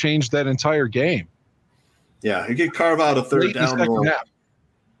sort of changed that entire game. Yeah, he could carve out a third down role.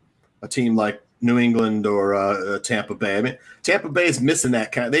 A team like New England or Tampa Bay. I mean, Tampa Bay is missing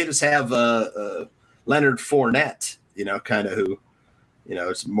that kind. They just have Leonard Fournette, you know, kind of who, you know,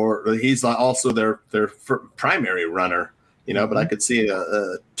 it's more. He's also their primary runner, you know. But I could see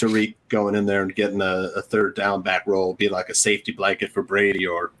Tarik going in there and getting a third down back role, be like a safety blanket for Brady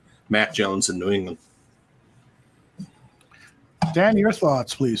or Mac Jones in New England. Dan, your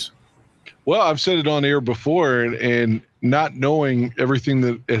thoughts, please. Well, I've said it on air before, and not knowing everything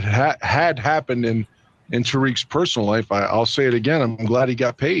that it had happened in Tarik's personal life, I'll say it again. I'm glad he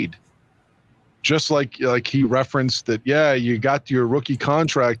got paid. Just like he referenced that, you got your rookie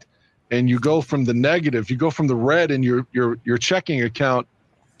contract, and you go from the negative, you go from the red in your checking account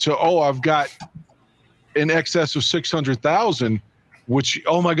to, I've got in excess of $600,000, which,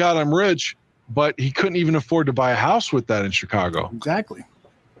 oh my God, I'm rich. But he couldn't even afford to buy a house with that in Chicago. Exactly.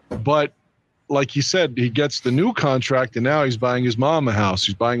 But like he said, he gets the new contract, and now he's buying his mom a house.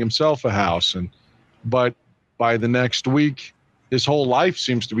 He's buying himself a house. But by the next week, his whole life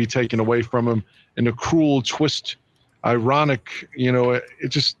seems to be taken away from him in a cruel twist, ironic, you know,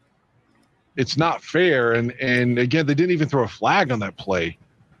 it's not fair. And again, they didn't even throw a flag on that play.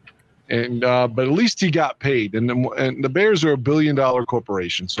 And but at least he got paid. And the Bears are $1 billion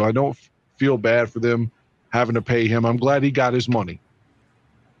corporation, so I don't feel bad for them having to pay him. I'm glad he got his money.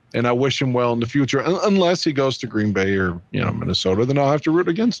 and I wish him well in the future. Unless he goes to Green Bay or Minnesota, then I'll have to root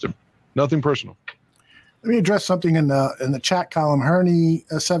against him. Nothing personal. Let me address something in the chat column. Herney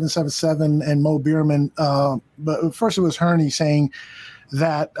 777 and Mo Bierman. But first it was Herney saying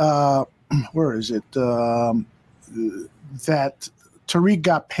that where is it? That Tariq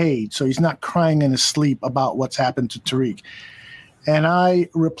got paid, so he's not crying in his sleep about what's happened to Tariq. And I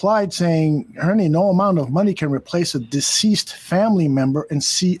replied saying, Herney, no amount of money can replace a deceased family member and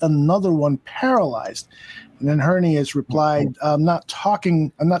see another one paralyzed. And then Herney has replied, I'm not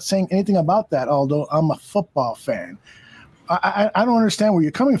saying anything about that, although I'm a football fan. I don't understand where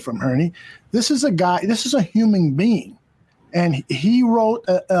you're coming from, Herney. This is a human being. And he wrote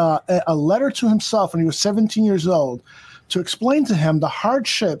a letter to himself when he was 17 years old to explain to him the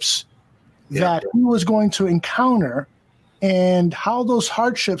hardships that he was going to encounter and how those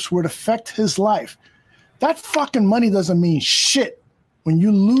hardships would affect his life. That fucking money doesn't mean shit when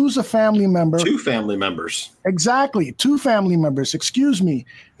you lose a family member. 2 family members. Exactly. 2 family members, excuse me.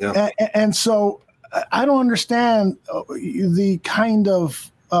 Yeah. And so I don't understand the kind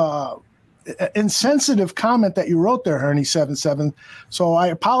of insensitive comment that you wrote there, Herney 77. So I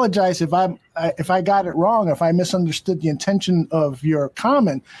apologize if I got it wrong, if I misunderstood the intention of your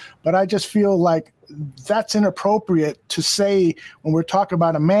comment, but I just feel like that's inappropriate to say when we're talking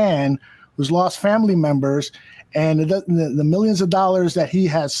about a man who's lost family members and the millions of dollars that he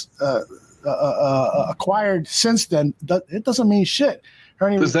has acquired since then. It doesn't mean shit.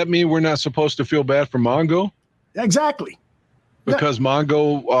 Herney, does that mean we're not supposed to feel bad for Mongo? Exactly. Because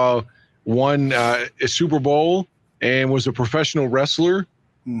Mongo won a Super Bowl and was a professional wrestler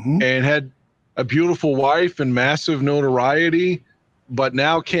and had a beautiful wife and massive notoriety, but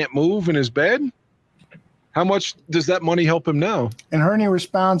now can't move in his bed? How much does that money help him now? And Herney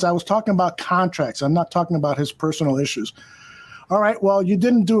responds, I was talking about contracts. I'm not talking about his personal issues. All right, well, you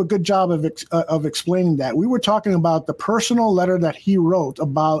didn't do a good job of explaining that. We were talking about the personal letter that he wrote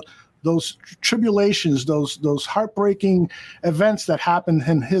about those tribulations, those heartbreaking events that happened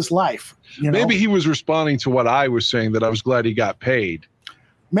in his life. Maybe he was responding to what I was saying, that I was glad he got paid.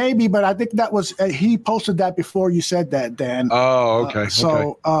 Maybe, but I think that was he posted that before you said that, Dan. Oh, okay.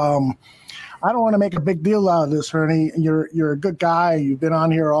 I don't want to make a big deal out of this, Herney. You're a good guy. You've been on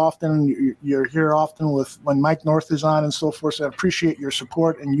here often. You're here often when Mike North is on and so forth. So I appreciate your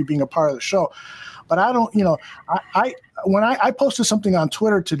support and you being a part of the show. But I don't, when I posted something on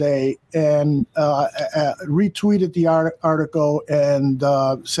Twitter today and retweeted the article and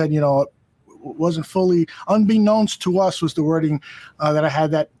said, wasn't fully unbeknownst to us was the wording that I had,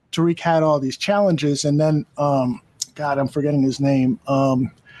 that Tariq had all these challenges. And then, God, I'm forgetting his name.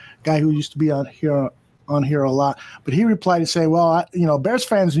 Guy who used to be on here a lot, but he replied to say, well, Bears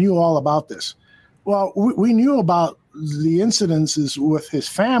fans knew all about this. Well, we knew about the incidences with his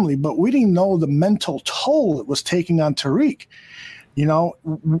family, but we didn't know the mental toll it was taking on Tariq.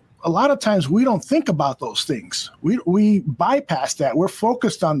 A lot of times we don't think about those things. We bypass that. We're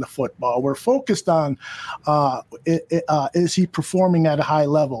focused on the football. We're focused on is he performing at a high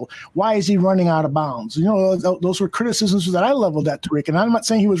level? Why is he running out of bounds? Those were criticisms that I leveled at Tariq. And I'm not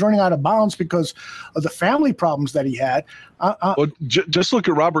saying he was running out of bounds because of the family problems that he had. Just look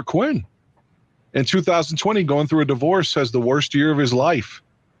at Robert Quinn. In 2020, going through a divorce, has the worst year of his life.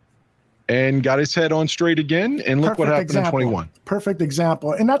 And got his head on straight again, and look what happened in 21. Perfect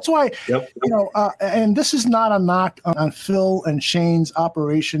example. And that's why, and this is not a knock on Phil and Shane's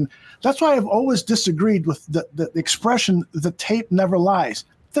operation. That's why I've always disagreed with the expression, the tape never lies.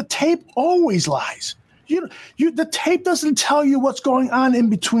 The tape always lies. The tape doesn't tell you what's going on in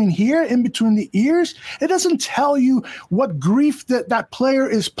between here, in between the ears. It doesn't tell you what grief that player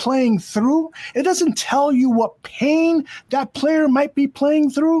is playing through. It doesn't tell you what pain that player might be playing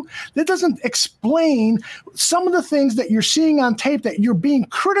through. It doesn't explain some of the things that you're seeing on tape that you're being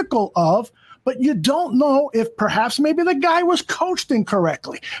critical of, but you don't know if perhaps maybe the guy was coached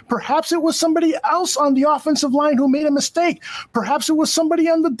incorrectly. Perhaps it was somebody else on the offensive line who made a mistake. Perhaps it was somebody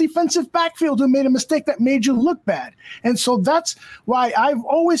on the defensive backfield who made a mistake that made you look bad. And so that's why I've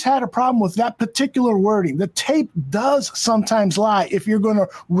always had a problem with that particular wording. The tape does sometimes lie if you're going to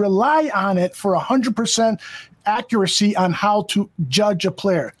rely on it for 100% accuracy on how to judge a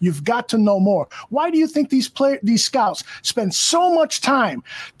player. You've got to know more. Why do you think these scouts spend so much time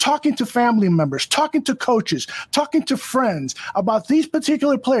talking to family members, talking to coaches, talking to friends about these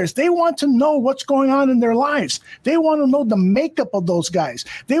particular players? They want to know what's going on in their lives. They want to know the makeup of those guys.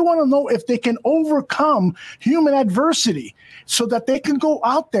 They want to know if they can overcome human adversity so that they can go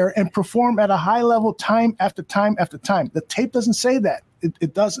out there and perform at a high level time after time after time. The tape doesn't say that.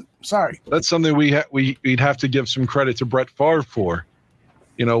 It doesn't. Sorry. That's something we'd have to give some credit to Brett Favre for.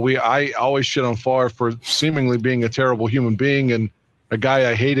 I always shit on Favre for seemingly being a terrible human being and a guy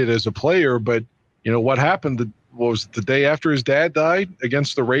I hated as a player. But, what happened? Was the day after his dad died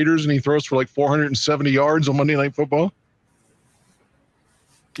against the Raiders and he throws for like 470 yards on Monday Night Football?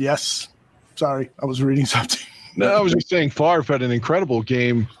 Yes. Sorry, I was reading something. No, I was just saying Favre had an incredible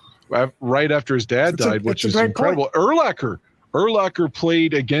game right after his dad died, which is incredible. Urlacher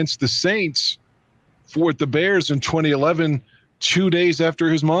played against the Saints for the Bears in 2011, 2 days after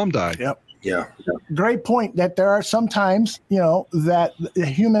his mom died. Yep. Yeah. Great point that there are some times, that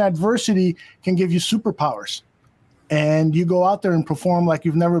human adversity can give you superpowers. And you go out there and perform like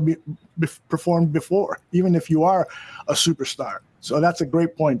you've never performed before, even if you are a superstar. So that's a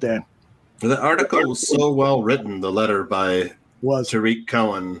great point, Dan. The article was so well written, the letter by Tariq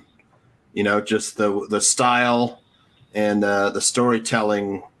Cohen, just the style and the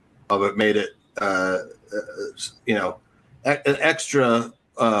storytelling of it made it, extra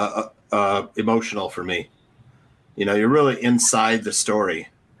emotional for me. You're really inside the story.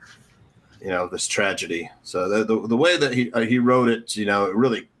 This tragedy. So the way that he wrote it, it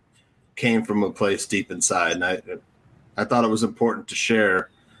really came from a place deep inside, and I thought it was important to share,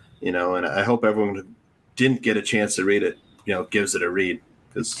 and I hope everyone who didn't get a chance to read it, gives it a read.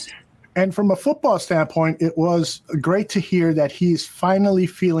 And from a football standpoint, it was great to hear that he's finally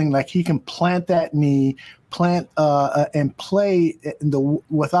feeling like he can plant that knee, and play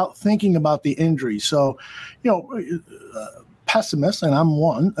without thinking about the injury. So, pessimists, and I'm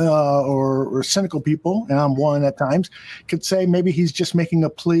one, or cynical people, and I'm one at times, could say maybe he's just making a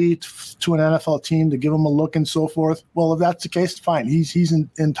plea to an NFL team to give him a look and so forth. Well, if that's the case, fine. He's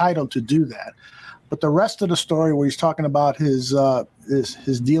entitled to do that. But the rest of the story, where he's talking about his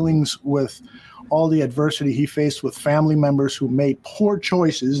dealings with all the adversity he faced with family members who made poor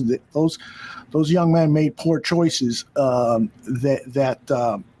choices, those young men made poor choices, but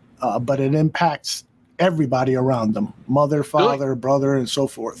it impacts everybody around them, mother, father, brother, and so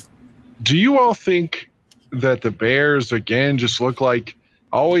forth. Do you all think that the Bears, again, just look like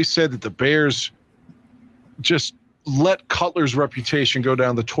 – I always said that the Bears just let Cutler's reputation go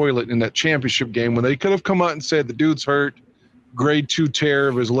down the toilet in that championship game when they could have come out and said the dude's hurt, grade 2 tear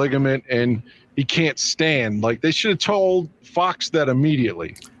of his ligament, and he can't stand. Like, they should have told Fox that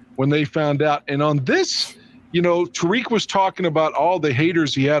immediately when they found out. And on this – Tariq was talking about all the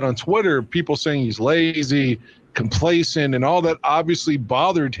haters he had on Twitter, people saying he's lazy, complacent, and all that obviously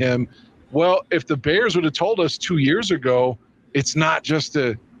bothered him. Well, if the Bears would have told us 2 years ago, it's not just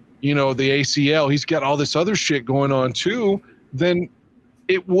the ACL, he's got all this other shit going on too, then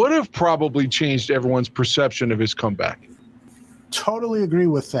it would have probably changed everyone's perception of his comeback. Totally agree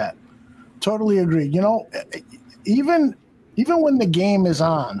with that. Totally agree. Even when the game is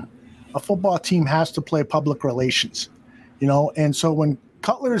on, a football team has to play public relations, and so when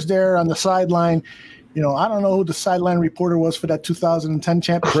Cutler's there on the sideline, I don't know who the sideline reporter was for that 2010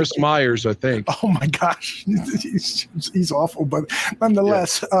 championship. Chris Myers, I think. Oh my gosh, he's awful, but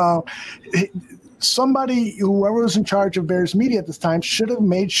nonetheless, whoever was in charge of Bears media at this time should have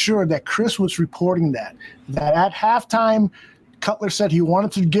made sure that Chris was reporting that at halftime, Cutler said he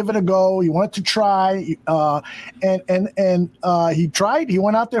wanted to give it a go. He wanted to try, and he tried. He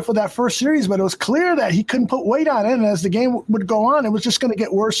went out there for that first series, but it was clear that he couldn't put weight on it. And as the game would go on, it was just going to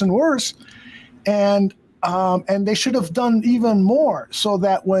get worse and worse. And they should have done even more, so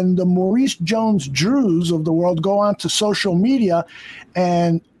that when the Maurice Jones-Drews of the world go on to social media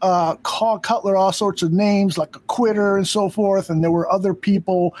and call Cutler all sorts of names like a quitter and so forth, and there were other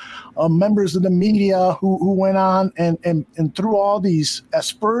people, members of the media who went on and threw all these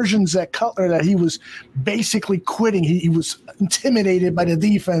aspersions at Cutler that he was basically quitting. He was intimidated by the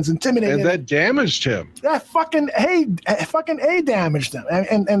defense, and that damaged him. That fucking A damaged him,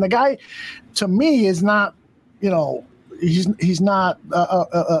 and the guy, to me, is not, he's not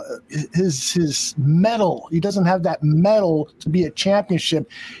his mettle. He doesn't have that mettle to be a championship.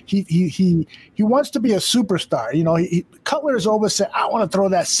 He wants to be a superstar. Cutler has always said, I want to throw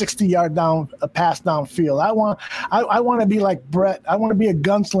that 60-yard pass downfield. I want to be like Brett. I want to be a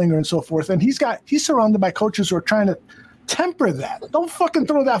gunslinger and so forth. And he's surrounded by coaches who are trying to temper that. Don't fucking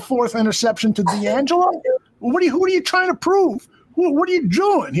throw that 4th interception to D'Angelo. Who are you trying to prove? What are you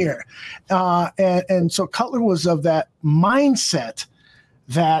doing here? And so Cutler was of that mindset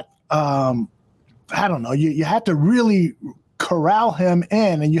that, I don't know, you had to really corral him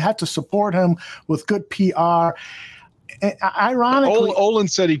in, and you had to support him with good PR. And ironically, Olin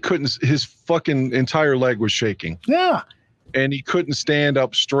said he couldn't, his fucking entire leg was shaking. Yeah. And he couldn't stand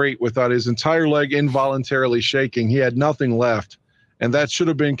up straight without his entire leg involuntarily shaking. He had nothing left. And that should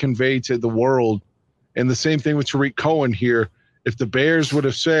have been conveyed to the world. And the same thing with Tariq Cohen here. if the Bears would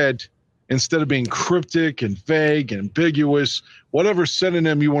have said, instead of being cryptic and vague and ambiguous, whatever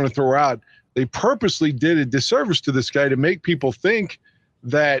synonym you want to throw out, they purposely did a disservice to this guy to make people think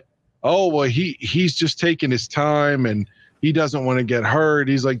that, oh, well, he's just taking his time and he doesn't want to get hurt.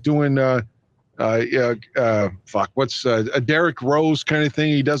 He's like doing a Derrick Rose kind of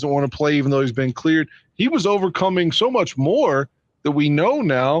thing. He doesn't want to play even though he's been cleared. He was overcoming so much more that we know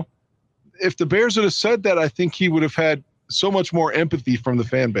now. If the Bears had said that, I think he would have had so much more empathy from the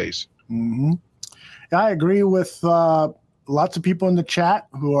fan base. Mm-hmm. I agree with lots of people in the chat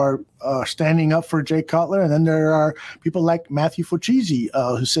who are standing up for Jay Cutler. And then there are people like Matthew Fuchisi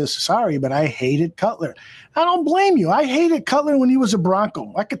who says, sorry, but I hated Cutler. I don't blame you. I hated Cutler when he was a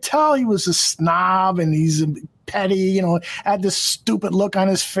Bronco. I could tell he was a snob and he's petty, had this stupid look on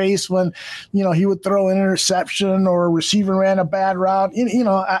his face when, he would throw an interception or a receiver ran a bad route.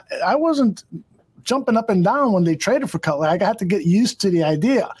 I wasn't jumping up and down when they traded for Cutler. I got to get used to the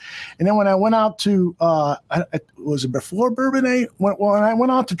idea. And then when I went out to, was it before Bourbon Day? When I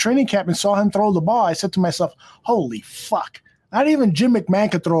went out to training camp and saw him throw the ball, I said to myself, holy fuck. Not even Jim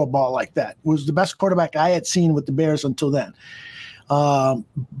McMahon could throw a ball like that. It was the best quarterback I had seen with the Bears until then.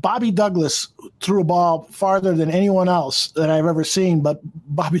 Bobby Douglas threw a ball farther than anyone else that I've ever seen, but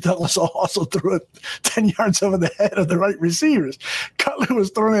Bobby Douglas also threw it 10 yards over the head of the right receivers. Cutler was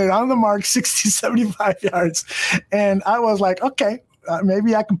throwing it on the mark 60, 75 yards. And I was like, okay,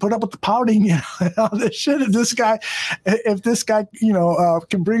 maybe I can put up with the pouting, and all this shit. If this guy,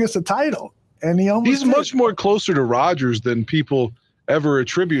 can bring us a title. And he's much more closer to Rodgers than people ever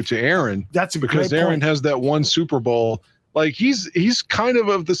attribute to Aaron. That's because Aaron has that one Super Bowl. Like he's kind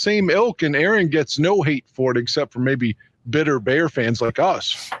of the same ilk, and Aaron gets no hate for it except for maybe bitter Bear fans like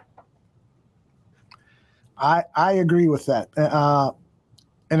us. I agree with that.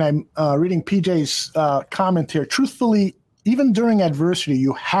 And I'm reading PJ's comment here. Truthfully, even during adversity,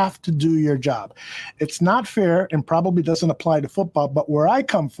 you have to do your job. It's not fair and probably doesn't apply to football, but where I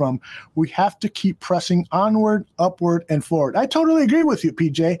come from, we have to keep pressing onward, upward, and forward. I totally agree with you,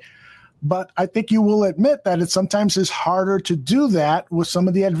 PJ. But I think you will admit that it sometimes is harder to do that with some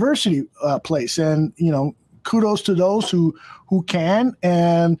of the adversity plays. And, kudos to those who can.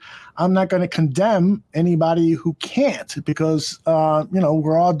 And I'm not going to condemn anybody who can't because,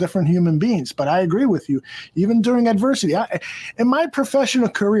 we're all different human beings. But I agree with you. Even during adversity, in my professional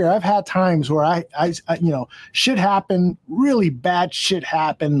career, I've had times where I shit happened, really bad shit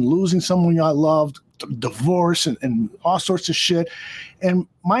happened, losing someone I loved, divorce and all sorts of shit. And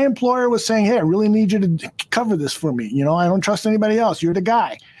my employer was saying, hey, I really need you to cover this for me. I don't trust anybody else. You're the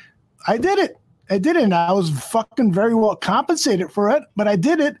guy. I did it. And I was fucking very well compensated for it, but I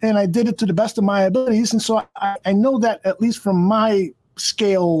did it, and I did it to the best of my abilities. And so I know that at least from my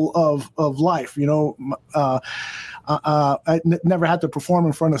scale of life, I never had to perform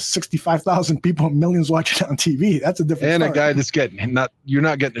in front of 65,000 people and millions watching on TV. That's a different And story. a guy that's you're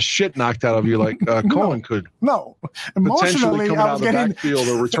not getting the shit knocked out of you like Cohen could. No. Potentially Emotionally, coming I out was of the getting backfield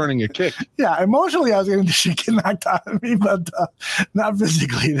or returning a kick. Yeah, emotionally, I was getting the shit get knocked out of me, but not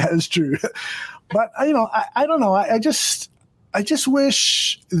physically. That is true. But I don't know. I just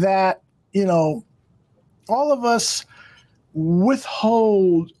wish that all of us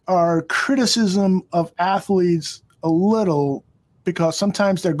withhold our criticism of athletes a little because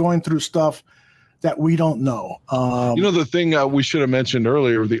sometimes they're going through stuff that we don't know. The thing we should have mentioned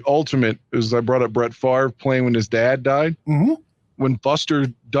earlier, the ultimate is I brought up Brett Favre playing when his dad died. Mm-hmm. When Buster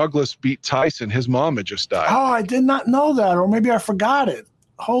Douglas beat Tyson, his mom had just died. Oh, I did not know that, or maybe I forgot it.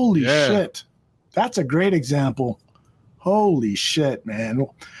 Holy shit. That's a great example. Holy shit, man.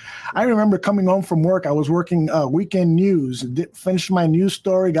 I remember coming home from work. I was working weekend news, finished my news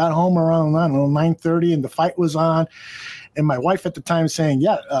story, got home around, 9:30, and the fight was on. And my wife at the time saying,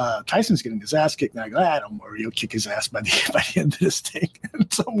 Tyson's getting his ass kicked. And I go, don't worry, he'll kick his ass by the end of this thing.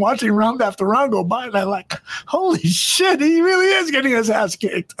 And so I'm watching round after round go by, and I'm like, holy shit, he really is getting his ass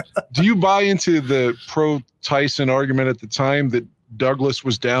kicked. Do you buy into the pro-Tyson argument at the time that Douglas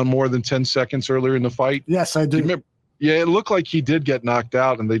was down more than 10 seconds earlier in the fight? Yes, I do. Yeah, it looked like he did get knocked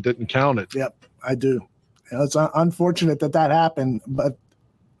out, and they didn't count it. Yep, I do. It's unfortunate that happened, but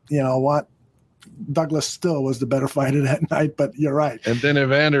you know what? Douglas still was the better fighter that night, but you're right. And then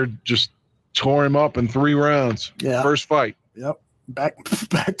Evander just tore him up in 3 rounds. Yeah. First fight. Yep. Back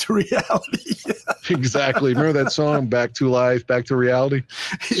to reality. Exactly. Remember that song, Back to Life, Back to Reality?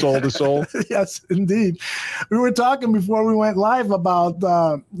 Soul to Soul? Yes, indeed. We were talking before we went live about,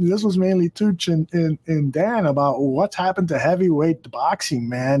 this was mainly Tooch and Dan, about what's happened to heavyweight boxing,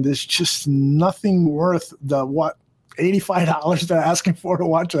 man. There's just nothing worth what $85 they're asking for to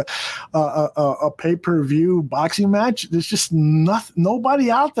watch a pay-per-view boxing match. There's just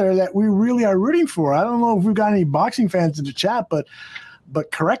nobody out there that we really are rooting for. I don't know if we've got any boxing fans in the chat, but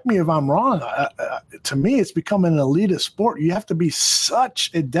correct me if I'm wrong. To me, it's become an elitist sport. You have to be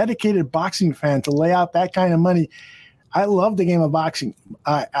such a dedicated boxing fan to lay out that kind of money. I love the game of boxing.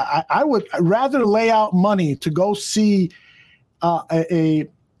 I would rather lay out money to go see a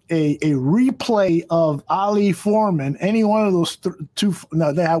replay of Ali Foreman, any one of those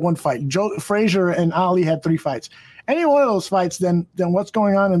they had one fight. Joe Frazier and Ali had 3 fights. Any one of those fights, then what's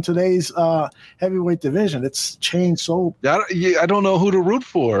going on in today's heavyweight division? It's changed so. I don't know who to root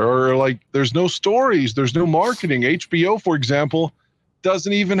for, or like there's no stories, there's no marketing. HBO, for example,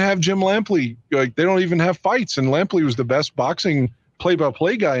 doesn't even have Jim Lampley. Like they don't even have fights, and Lampley was the best boxing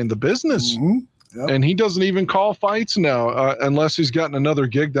play-by-play guy in the business. Yep. And he doesn't even call fights now, unless he's gotten another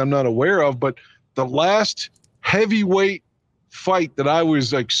gig that I'm not aware of. But the last heavyweight fight that I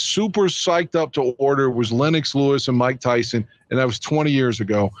was like super psyched up to order was Lennox Lewis and Mike Tyson, and that was 20 years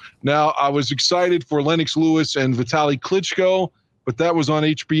ago. Now, I was excited for Lennox Lewis and Vitaly Klitschko, but that was on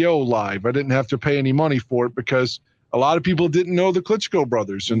HBO Live. I didn't have to pay any money for it because a lot of people didn't know the Klitschko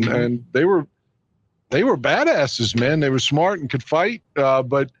brothers, and they were badasses, man. They were smart and could fight,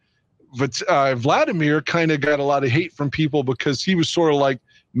 but Vladimir kind of got a lot of hate from people because he was sort of like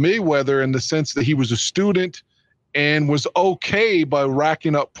Mayweather in the sense that he was a student and was okay by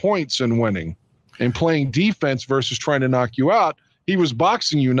racking up points and winning and playing defense versus trying to knock you out. He was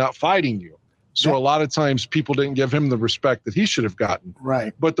boxing you, not fighting you. So a lot of times people didn't give him the respect that he should have gotten.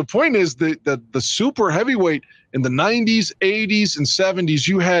 Right. But the point is that the super heavyweight in the 90s, 80s, and 70s,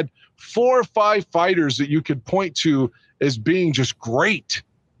 you had 4 or 5 fighters that you could point to as being just great.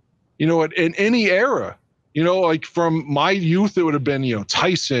 You know, in any era, you know, like from my youth, it would have been, you know,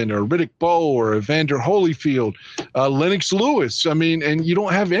 Tyson or Riddick Bowe or Evander Holyfield, Lennox Lewis. I mean, and you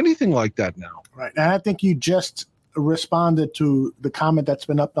don't have anything like that now. Right. And I think you just responded to the comment that's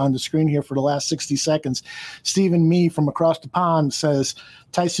been up on the screen here for the last 60 seconds. Stephen Mee from across the pond says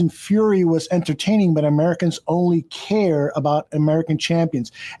Tyson Fury was entertaining, but Americans only care about American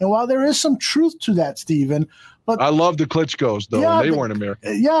champions. And while there is some truth to that, Stephen, but I love the Klitschkos, though. Yeah, they weren't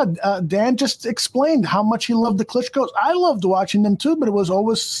American. Yeah, Dan just explained how much he loved the Klitschkos. I loved watching them too, but it was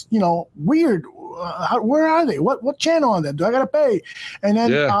always, you know, weird. Where are they? What channel on that? Do I got to pay? And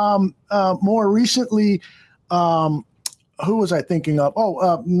then more recently, who was I thinking of?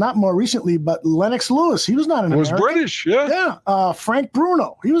 Not more recently, but Lennox Lewis. He was not an American. He was British, yeah. Yeah. Frank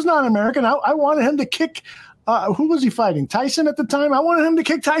Bruno. He was not American. I wanted him to kick. Who was he fighting? Tyson at the time? I wanted him to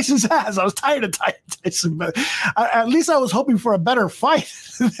kick Tyson's ass. I was tired of Tyson, but at least I was hoping for a better fight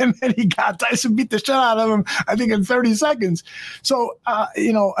than he got. Tyson beat the shit out of him, I think, in 30 seconds. So,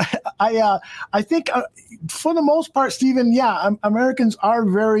 you know, I think for the most part, Stephen, Americans are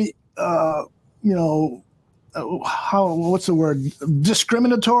very, you know, what's the word?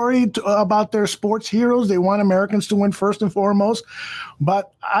 Discriminatory about their sports heroes. They want Americans to win first and foremost.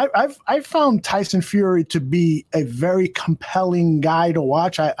 But I've found Tyson Fury to be a very compelling guy to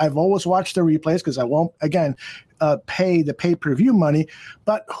watch. I've always watched the replays because I won't, again, pay the pay-per-view money.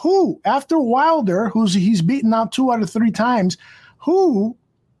 But who, after Wilder, he's beaten out 2 out of 3 times, who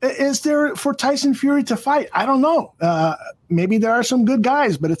is there for Tyson Fury to fight? I don't know. Maybe there are some good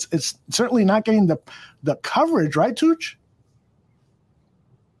guys, but it's certainly not getting the coverage, right, Tooch?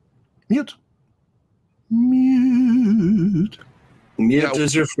 Mute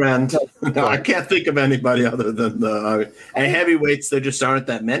is your friend. No, I can't think of anybody other than and heavyweights. There just aren't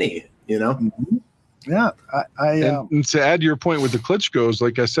that many, you know. Mm-hmm. Yeah, and to add to your point with the Klitschkos,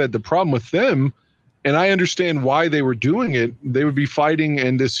 like I said, the problem with them, and I understand why they were doing it. They would be fighting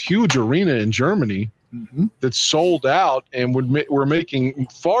in this huge arena in Germany that sold out and were making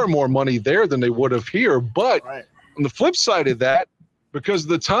far more money there than they would have here. But on the flip side of that, because of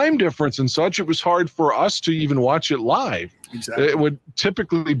the time difference and such, it was hard for us to even watch it live. Exactly. It would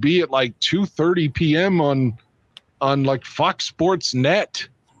typically be at like 2:30 p.m. on like Fox Sports Net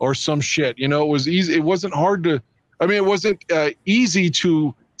or some shit. You know, it was easy. It wasn't hard to. I mean, it wasn't easy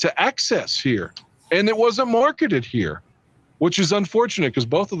to access here. And it wasn't marketed here, which is unfortunate because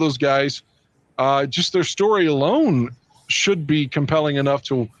both of those guys, just their story alone should be compelling enough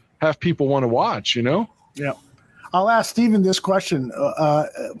to have people want to watch, you know? Yeah. I'll ask Stephen this question.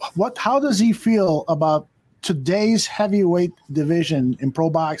 How does he feel about today's heavyweight division in pro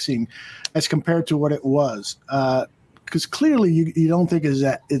boxing as compared to what it was? Because clearly you don't think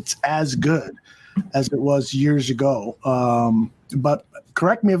it's as good as it was years ago. But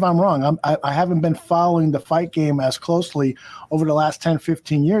correct me if I'm wrong. I haven't been following the fight game as closely over the last 10,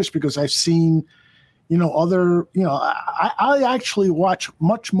 15 years because I've seen, other, I actually watch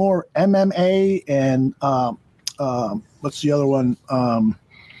much more MMA and what's the other one?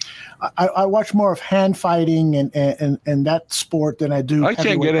 I watch more of hand fighting and that sport than I do. I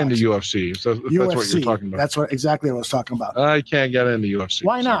can't get into boxing. UFC. So if that's what you're talking about. That's exactly what I was talking about. I can't get into UFC.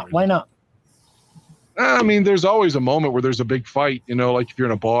 Why not? Why not? I mean, there's always a moment where there's a big fight, like if you're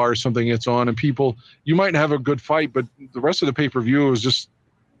in a bar or something, it's on, and you might have a good fight, but the rest of the pay-per-view is just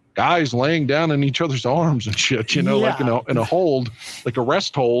guys laying down in each other's arms and shit, like in a hold, like a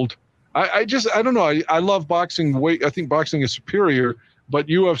rest hold. I don't know. I love boxing. I think boxing is superior, but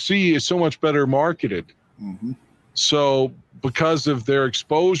UFC is so much better marketed. Mm-hmm. So because of their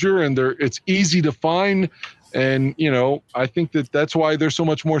exposure and it's easy to find, and I think that's why they're so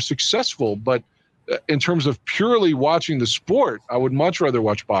much more successful. But in terms of purely watching the sport, I would much rather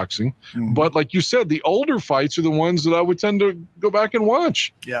watch boxing. Mm-hmm. But like you said, the older fights are the ones that I would tend to go back and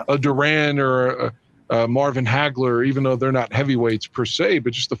watch. Yeah, a Duran or a Marvin Hagler, even though they're not heavyweights per se,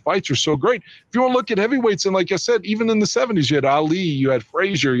 but just the fights are so great. If you want to look at heavyweights, and like I said, even in the 70s, you had Ali, you had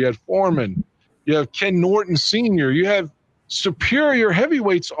Frazier, you had Foreman, you have Ken Norton Sr., you have superior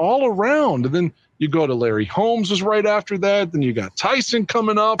heavyweights all around. And then you go to Larry Holmes was right after that. Then you got Tyson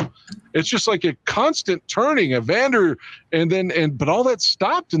coming up. It's just like a constant turning. Evander, but all that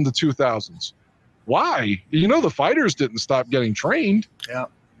stopped in the 2000s. Why? The fighters didn't stop getting trained. Yeah.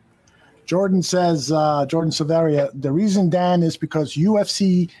 Jordan says, Jordan Severia, the reason, Dan, is because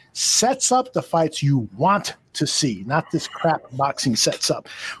UFC sets up the fights you want to see, not this crap boxing sets up.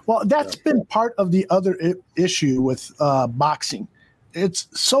 Well, that's been part of the other issue with boxing. It's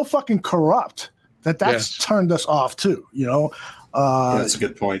so fucking corrupt that's turned us off too, That's a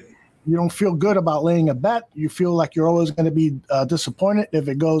good point. You don't feel good about laying a bet. You feel like you're always going to be disappointed if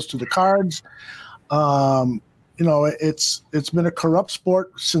it goes to the cards. It's been a corrupt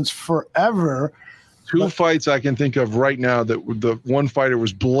sport since forever. Two fights I can think of right now that the one fighter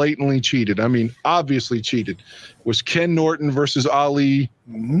was blatantly cheated. I mean, obviously cheated. Was Ken Norton versus Ali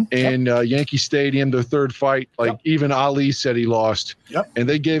in Yankee Stadium, their third fight. Even Ali said he lost. Yep. And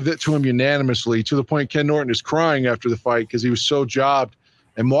they gave that to him unanimously, to the point Ken Norton is crying after the fight because he was so jobbed.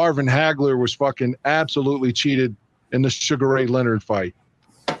 And Marvin Hagler was fucking absolutely cheated in the Sugar Ray Leonard fight.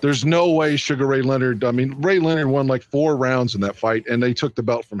 There's no way Sugar Ray Leonard. I mean, Ray Leonard won like 4 rounds in that fight, and they took the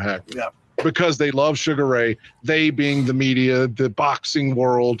belt from Hagler. Yeah. Because they love Sugar Ray, they being the media, the boxing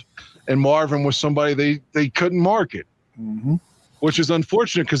world, and Marvin was somebody they couldn't market, which is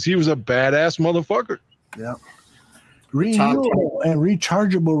unfortunate because he was a badass motherfucker. Yeah. Renewable and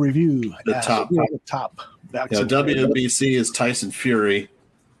rechargeable review. The top. WBC is Tyson Fury.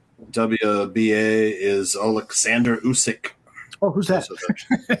 WBA is Alexander Usyk. Oh, who's that?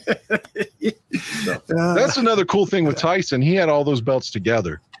 That's another cool thing with Tyson. He had all those belts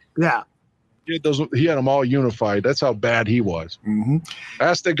together. Yeah. He had them all unified. That's how bad he was. Mm-hmm.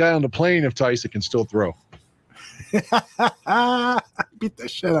 Ask that guy on the plane if Tyson can still throw. Beat the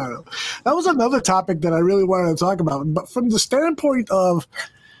shit out of him. That was another topic that I really wanted to talk about. But from the standpoint of,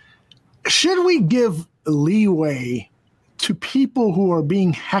 should we give leeway to people who are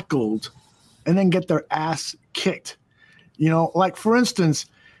being heckled and then get their ass kicked? Like, for instance,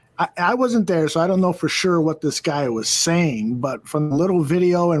 I wasn't there, so I don't know for sure what this guy was saying, but from the little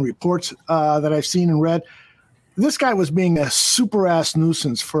video and reports that I've seen and read, this guy was being a super ass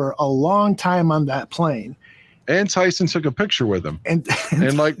nuisance for a long time on that plane. And Tyson took a picture with him and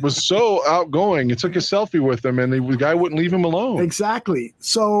was so outgoing and took a selfie with him, and the guy wouldn't leave him alone. Exactly.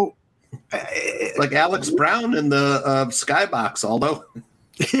 So like Alex Brown in the Skybox, although.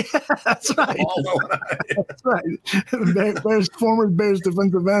 Yeah, that's right. That's right. Bears former Bears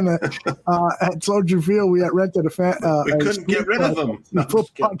defensive end at Soldier Field. We had rented a we couldn't get rid of him.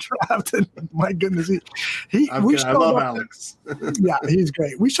 Football draft, and my goodness, I love Alex. Yeah, he's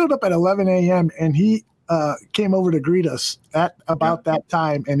great. We showed up at 11 a.m. and he came over to greet us at about that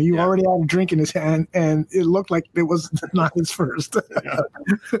time, and he already had a drink in his hand, and it looked like it was not his first.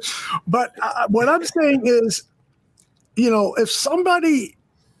 But what I'm saying is, if somebody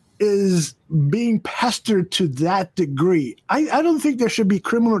is being pestered to that degree, I don't think there should be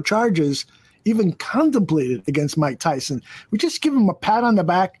criminal charges even contemplated against Mike Tyson. We just give him a pat on the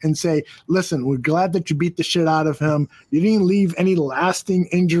back and say, listen, we're glad that you beat the shit out of him. You didn't leave any lasting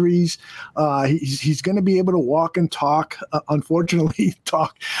injuries. He's going to be able to walk and talk, unfortunately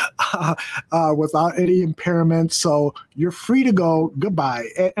talk without any impairment. So you're free to go. Goodbye.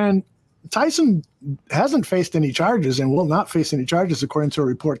 And Tyson hasn't faced any charges and will not face any charges according to a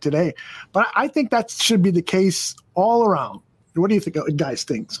report today. But I think that should be the case all around. What do you think guys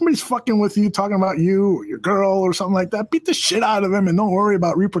think? Somebody's fucking with you, talking about you or your girl or something like that. Beat the shit out of him and don't worry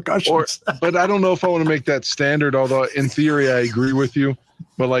about repercussions. But I don't know if I want to make that standard, although in theory I agree with you.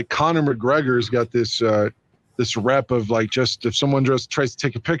 But like Conor McGregor's got this this rep of like, just if someone just tries to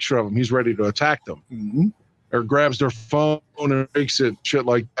take a picture of him, he's ready to attack them. Mm-hmm. Or grabs their phone and makes it, shit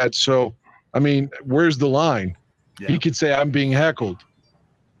like that. So, I mean, where's the line? Yeah. He could say, I'm being heckled.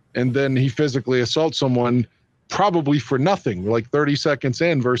 And then he physically assaults someone probably for nothing, like 30 seconds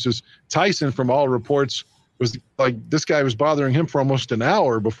in, versus Tyson, from all reports, was like, this guy was bothering him for almost an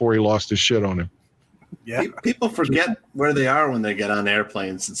hour before he lost his shit on him. Yeah. People forget where they are when they get on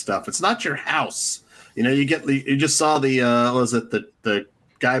airplanes and stuff. It's not your house. You know, you just saw the the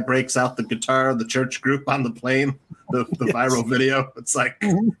guy breaks out the guitar of the church group on the plane, the viral video. It's like,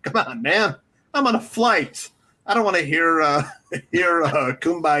 come on, man. I'm on a flight. I don't want to hear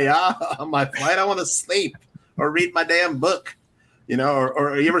Kumbaya on my flight. I want to sleep or read my damn book. You know,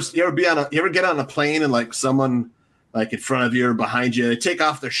 or you ever get on a plane and like someone like in front of you or behind you, they take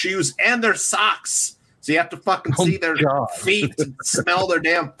off their shoes and their socks. So you have to fucking see their feet and smell their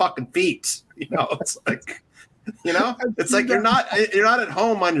damn fucking feet. You know, it's like, you know, it's like you're not at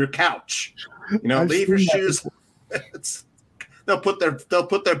home on your couch. You know, leave your shoes. They'll put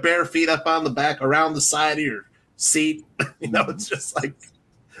their bare feet up on the back around the side of your seat. You know, it's just like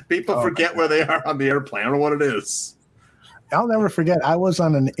people forget where they are on the airplane. I don't know what it is. I'll never forget. I was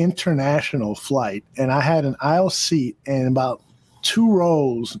on an international flight and I had an aisle seat, and about 2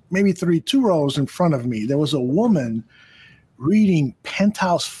 rows, maybe 2 rows in front of me, there was a woman reading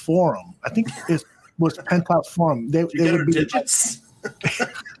Penthouse Forum. I think it was Penthouse Forum. They would be digits.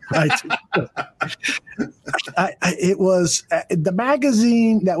 It was the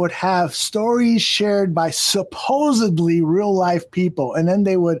magazine that would have stories shared by supposedly real life people, and then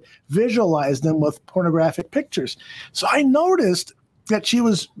they would visualize them with pornographic pictures. So I noticed that she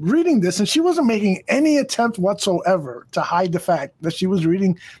was reading this, and she wasn't making any attempt whatsoever to hide the fact that she was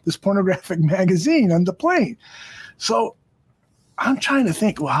reading this pornographic magazine on the plane. So I'm trying to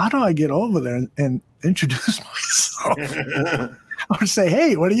think, well, how do I get over there and introduce myself? Or say,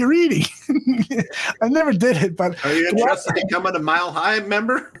 hey, what are you reading? I never did it, but are you interested in becoming a Mile High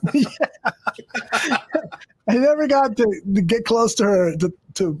member? I never got to get close to her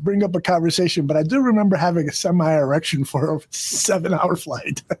to bring up a conversation, but I do remember having a semi-erection for a 7-hour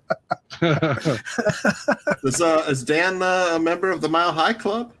flight. Is Dan a member of the Mile High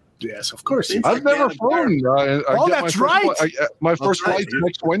Club? Yes, of course. I've never flown. That's right. My first flight's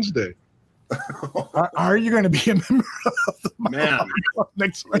next Wednesday. Are you going to be a member of the Man,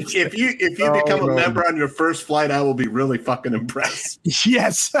 next Wednesday? If you become a member on your first flight, I will be really fucking impressed.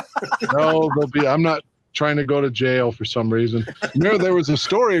 Yes. No, I'm not trying to go to jail for some reason. You know, there was a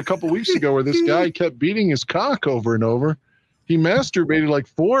story a couple weeks ago where this guy kept beating his cock over and over. He masturbated like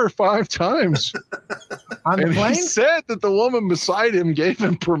 4 or 5 times. On the plane? He said that the woman beside him gave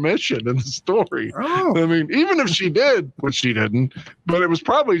him permission in the story. Oh. I mean, even if she did, which she didn't, but it was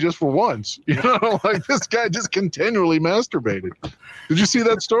probably just for once. You know, like this guy just continually masturbated. Did you see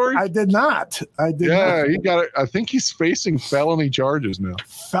that story? I did not. Yeah, he got it. I think he's facing felony charges now.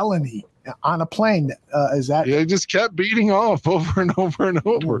 Felony on a plane. Is that? Yeah, he just kept beating off over and over and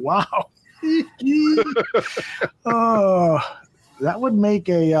over. Wow. Oh, that would make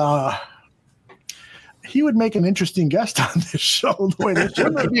he would make an interesting guest on this show. Wouldn't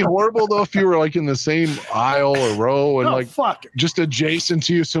it be horrible though if you were like in the same aisle or row and just adjacent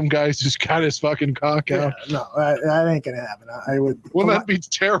to you, some guy's just got his fucking cock out? No, that ain't gonna happen. I would. Wouldn't that be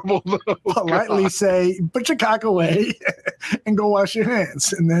terrible though? Politely say, put your cock away and go wash your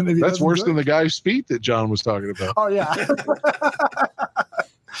hands. And then if that's worse than the guy's feet that John was talking about. Oh yeah.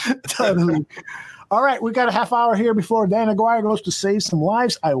 Totally. All right, we got a half hour here before Dan Aguirre goes to save some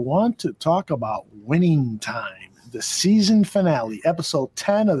lives. I want to talk about Winning Time, the season finale, episode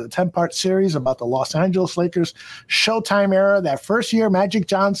 10 of the 10-part series about the Los Angeles Lakers Showtime era. That first year, Magic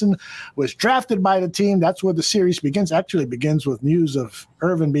Johnson was drafted by the team. That's where the series begins. Actually begins with news of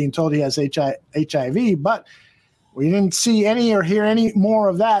Irvin being told he has HIV, but we didn't see any or hear any more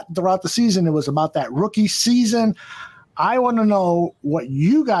of that throughout the season. It was about that rookie season. I want to know what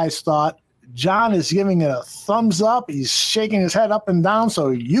you guys thought. John is giving it a thumbs up. He's shaking his head up and down. So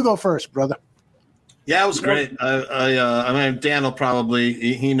you go first, brother. Yeah, it was great. I mean, Dan will probably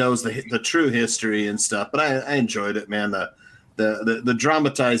he knows the true history and stuff, but I enjoyed it, man. The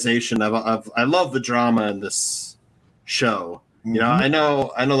dramatization of I love the drama in this show. Mm-hmm. You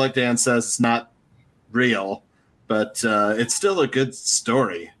know, I know, like Dan says, it's not real, but it's still a good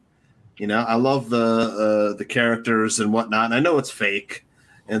story. You know, I love the characters and whatnot. And I know it's fake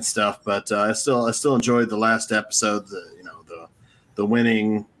and stuff, but I still enjoyed the last episode. The the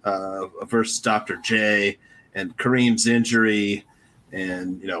winning versus Dr. J and Kareem's injury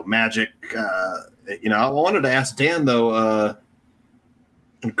and, Magic. I wanted to ask Dan, though,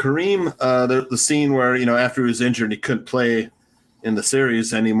 and Kareem, the scene where, after he was injured, he couldn't play in the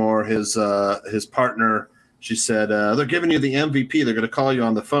series anymore. His partner, she said, they're giving you the MVP. They're going to call you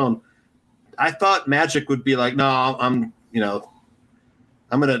on the phone. I thought Magic would be like, no, I'm going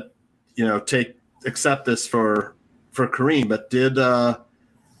to, accept this for Kareem. But did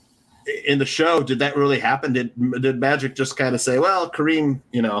in the show, did that really happen? Did Magic just kind of say, well, Kareem,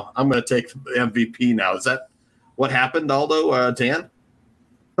 I'm going to take the MVP now? Is that what happened, Aldo, Dan?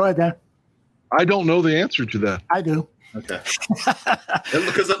 Go ahead, Dan. I don't know the answer to that. I do. Okay.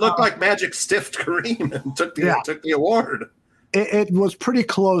 Because it looked like Magic stiffed Kareem and took the award. It was pretty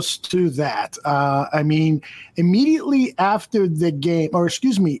close to that. Immediately after the game,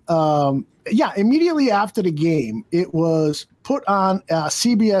 immediately after the game, it was put on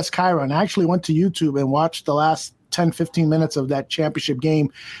CBS Chyron. I actually went to YouTube and watched the last 10, 15 minutes of that championship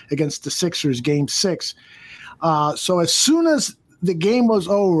game against the Sixers, Game 6. So as soon as the game was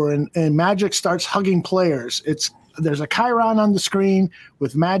over and Magic starts hugging players, there's a Chyron on the screen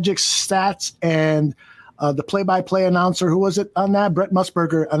with Magic's stats and the play-by-play announcer, who was it on that? Brett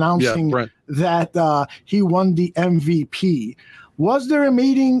Musburger announcing that he won the MVP. Was there a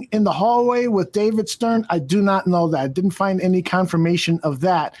meeting in the hallway with David Stern? I do not know that. I didn't find any confirmation of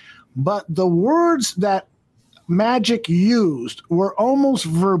that. But the words that Magic used were almost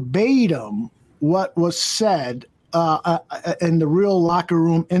verbatim what was said in the real locker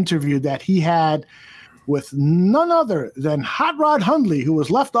room interview that he had with none other than Hot Rod Hundley, who was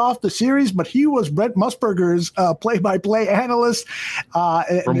left off the series, but he was Brett Musburger's play-by-play analyst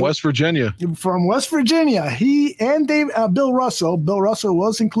from West Virginia. From West Virginia, he and Bill Russell. Bill Russell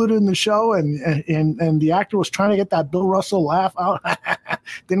was included in the show, and the actor was trying to get that Bill Russell laugh out.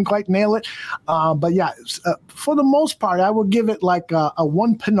 Didn't quite nail it, but yeah, for the most part, I would give it like a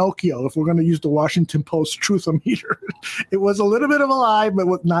one Pinocchio if we're going to use the Washington Post truth-o-meter. It was a little bit of a lie,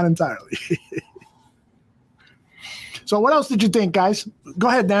 but not entirely. So what else did you think, guys? Go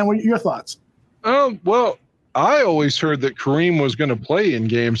ahead, Dan. What are your thoughts? Well, I always heard that Kareem was going to play in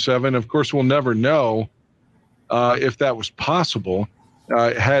Game 7. Of course, we'll never know if that was possible.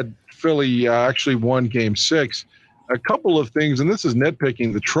 Had Philly actually won Game 6, a couple of things, and this is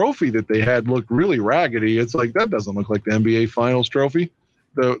nitpicking, the trophy that they had looked really raggedy. It's like, that doesn't look like the NBA Finals trophy,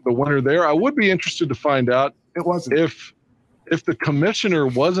 the winner there. I would be interested to find out if the commissioner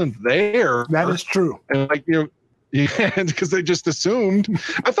wasn't there. That is true. And because they just assumed.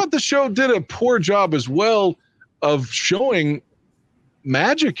 I thought the show did a poor job as well of showing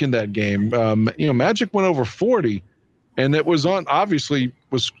Magic in that game. Magic went over 40, and it was obviously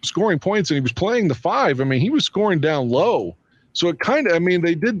was scoring points, and he was playing the 5. I mean, he was scoring down low. So it kind of,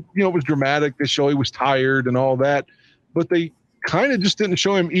 they did, it was dramatic. They show he was tired and all that, but they kind of just didn't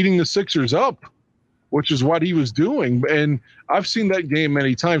show him eating the Sixers up, which is what he was doing. And I've seen that game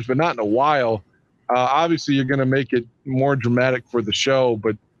many times, but not in a while. Obviously, you're going to make it more dramatic for the show,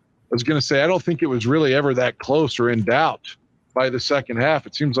 but I was going to say, I don't think it was really ever that close or in doubt by the second half.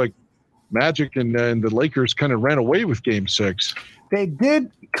 It seems like Magic and the Lakers kind of ran away with Game 6. They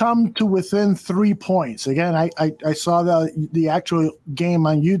did come to within 3 points. Again, I saw the actual game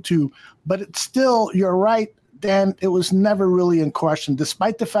on YouTube, but it's still, you're right, Dan, it was never really in question.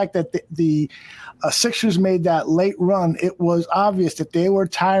 Despite the fact that the Sixers made that late run, it was obvious that they were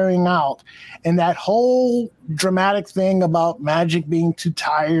tiring out. And that whole dramatic thing about Magic being too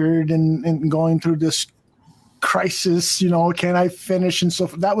tired and going through this crisis, can I finish and so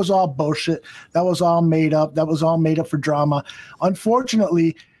forth, that was all bullshit. That was all made up. That was all made up for drama.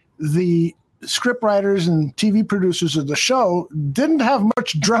 Unfortunately, the scriptwriters and TV producers of the show didn't have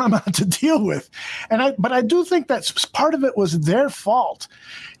much drama to deal with. But I do think that part of it was their fault.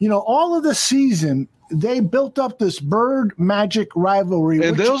 All of the season, they built up this Bird Magic rivalry.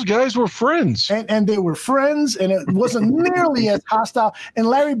 And those guys were friends. And they were friends, and it wasn't nearly as hostile. And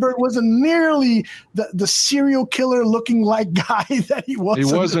Larry Bird wasn't nearly the serial killer looking like guy that he was. He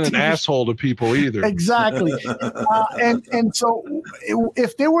wasn't an asshole to people either. Exactly. And so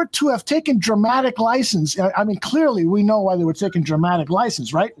if they were to have taken dramatic license, clearly we know why they were taking dramatic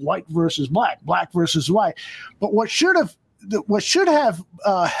license, right? White versus black, black versus white. But what should have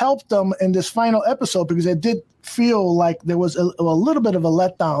helped them in this final episode, because it did feel like there was a little bit of a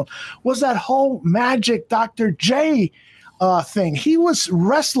letdown, was that whole Magic Dr. J thing. He was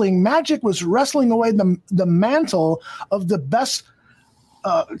wrestling, Magic was wrestling away the mantle of the best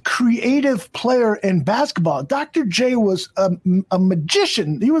creative player in basketball. Dr. J was a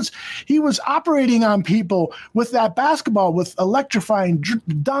magician. He was operating on people with that basketball, with electrifying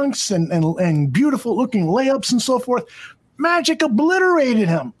dunks and beautiful looking layups and so forth. Magic obliterated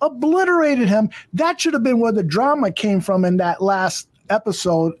him. That should have been where the drama came from in that last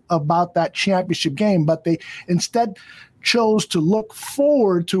episode about that championship game, but they instead chose to look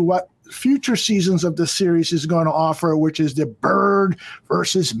forward to what future seasons of the series is going to offer, which is the Bird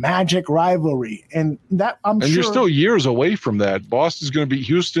versus Magic rivalry. And that you're still years away from that. Boston's going to beat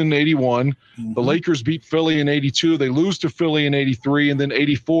Houston in 81. Mm-hmm. The Lakers beat Philly in 82. They lose to Philly in 83. And then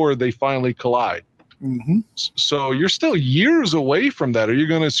 84, they finally collide. Mm-hmm. So you're still years away from that. Are you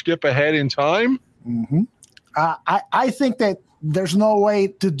going to skip ahead in time? Mm-hmm. I think that there's no way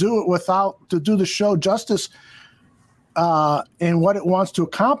to do the show justice in what it wants to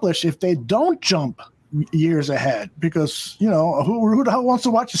accomplish if they don't jump years ahead, because who the hell wants to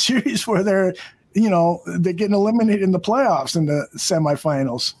watch a series where they're getting eliminated in the playoffs in the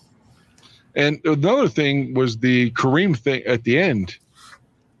semifinals. And another thing was the Kareem thing at the end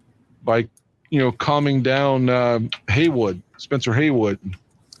by calming down Spencer Haywood,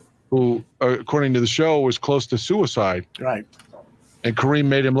 who according to the show was close to suicide. Right. And Kareem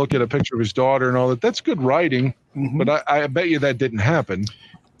made him look at a picture of his daughter and all that. That's good writing, but I bet you that didn't happen.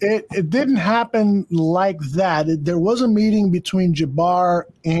 It didn't happen like that. There was a meeting between Jabbar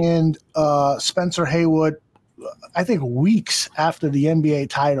and Spencer Haywood, I think weeks after the NBA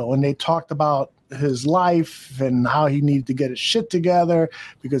title, and they talked about his life and how he needed to get his shit together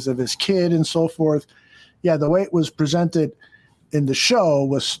because of his kid and so forth. Yeah, the way it was presented in the show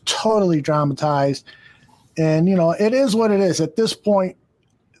was totally dramatized. And, it is what it is. At this point,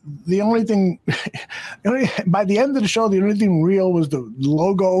 the only thing, by the end of the show, the only thing real was the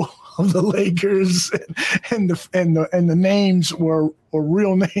logo of the Lakers, and the names were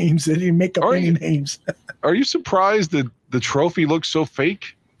real names. They didn't make up any names. Are you surprised that the trophy looks so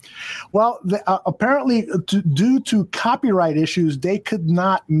fake? Well, apparently, due to copyright issues, they could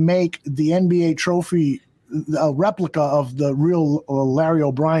not make the NBA trophy a replica of the real Larry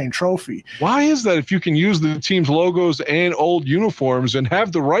O'Brien trophy. Why is that if you can use the team's logos and old uniforms and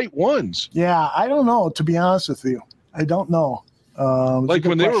have the right ones? Yeah, I don't know, to be honest with you. I don't know. Like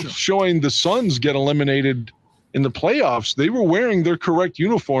when they were showing the Suns get eliminated in the playoffs, they were wearing their correct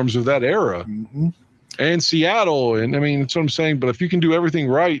uniforms of that era. Mm-hmm. And Seattle, and I mean, that's what I'm saying. But if you can do everything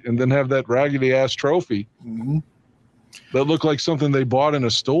right and then have that raggedy-ass trophy that looked like something they bought in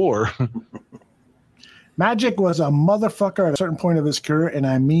a store – Magic was a motherfucker at a certain point of his career, and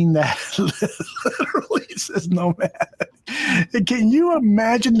I mean that literally, says Nomad. Can you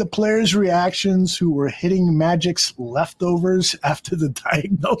imagine the players' reactions who were hitting Magic's leftovers after the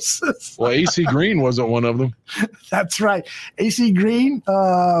diagnosis? Well, AC Green wasn't one of them. That's right. AC Green,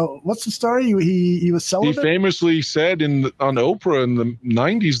 what's the story? He was celibate? He famously said on Oprah in the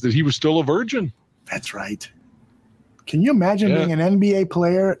 90s that he was still a virgin. That's right. Can you imagine being an NBA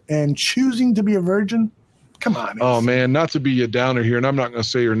player and choosing to be a virgin? Come on. Oh, man, not to be a downer here, and I'm not going to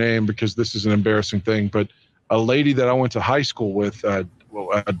say her name because this is an embarrassing thing, but a lady that I went to high school with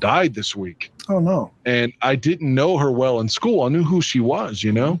died this week. Oh, no. And I didn't know her well in school. I knew who she was,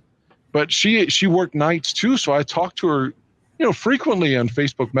 But she worked nights, too, so I talked to her, frequently on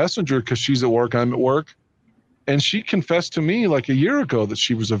Facebook Messenger because she's at work, I'm at work. And she confessed to me like a year ago that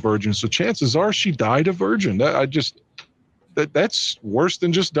she was a virgin. So chances are she died a virgin. That's worse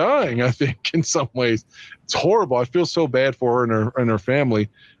than just dying, I think, in some ways. It's horrible. I feel so bad for her and her family.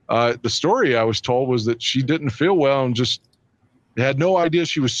 The story I was told was that she didn't feel well and just had no idea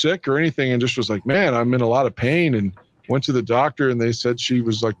she was sick or anything and just was like, man, I'm in a lot of pain, and went to the doctor and they said she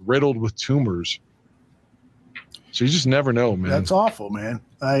was like riddled with tumors. So you just never know, man. That's awful, man.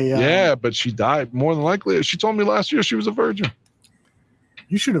 Yeah, but she died more than likely. She told me last year she was a virgin.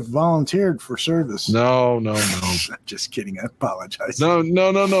 You should have volunteered for service. No. Just kidding. I apologize. No.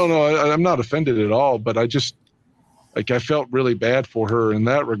 I'm not offended at all, but I just, I felt really bad for her in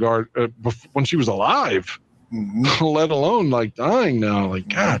that regard when she was alive, let alone like dying now. Like,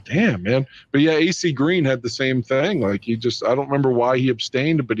 God damn, man. But yeah, AC Green had the same thing. Like I don't remember why he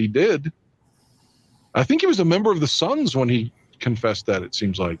abstained, but he did. I think he was a member of the Suns when he confessed that, it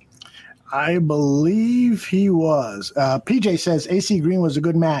seems like. I believe he was. PJ says AC Green was a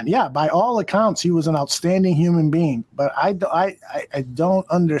good man. Yeah, by all accounts, he was an outstanding human being. But I don't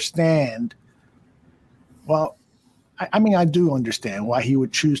understand. Well, I mean, I do understand why he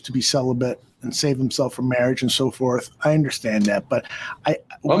would choose to be celibate and save himself from marriage and so forth. I understand that, but I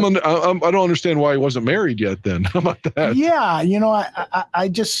don't understand why he wasn't married yet. Then how about that? Yeah, you know, I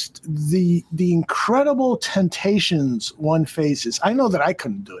just the incredible temptations one faces. I know that I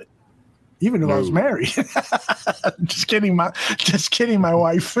couldn't do it, even if I was married. Just kidding, my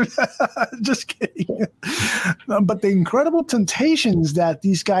wife. Just kidding. But the incredible temptations that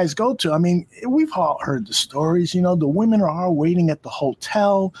these guys go to. I mean, we've all heard the stories. You know, the women are waiting at the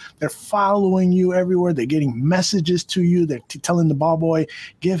hotel. They're following you everywhere. They're getting messages to you. They're telling the ball boy,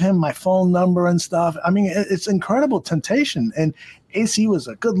 give him my phone number and stuff. I mean, it's incredible temptation. And AC was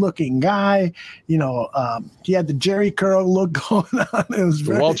a good-looking guy. You know, he had the Jerry curl look going on. It was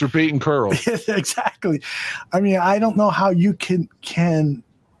the Walter Payton curl. Exactly. I mean, I don't know how you can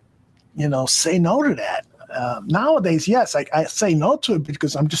you know, say no to that. Nowadays, yes, I say no to it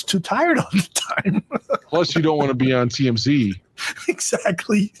because I'm just too tired all the time. Plus, you don't want to be on TMZ.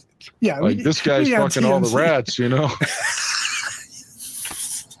 Exactly. Yeah. Like this guy's fucking all the rats, you know.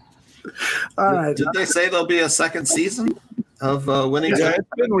 All right. Did they say there'll be a second season of Winning Time? Yeah, it's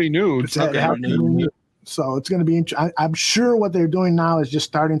been renewed. So it's going to be I'm sure what they're doing now is just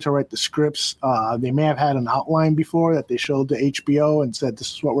starting to write the scripts. They may have had an outline before that they showed to HBO and said,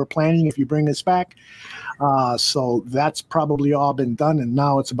 this is what we're planning if you bring this back. So that's probably all been done. And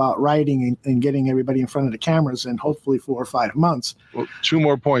now it's about writing and getting everybody in front of the cameras in hopefully 4 or 5 months. Well, 2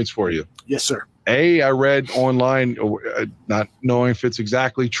 more points for you. Yes, sir. I read online, not knowing if it's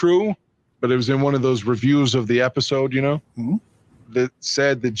exactly true, but it was in one of those reviews of the episode, you know, that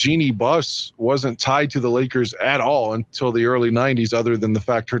said that Jeannie Buss wasn't tied to the Lakers at all until the early 90s, other than the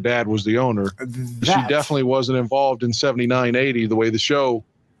fact her dad was the owner. She definitely wasn't involved in 79-80 the way the show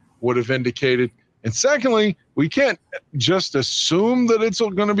would have indicated. And secondly, we can't just assume that it's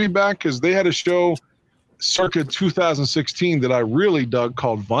going to be back, because they had a show circa 2016 that I really dug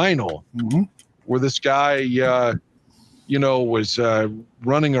called Vinyl, where this guy, you know, was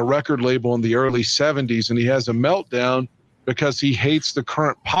running a record label in the early 70s, and he has a meltdown because he hates the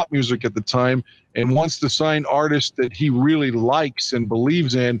current pop music at the time and wants to sign artists that he really likes and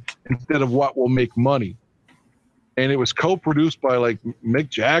believes in instead of what will make money. And it was co-produced by like Mick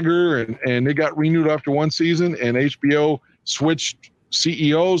Jagger, and it got renewed after 1 season, and HBO switched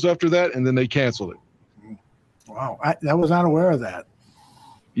CEOs after that, and then they canceled it. Wow. I was not aware of that.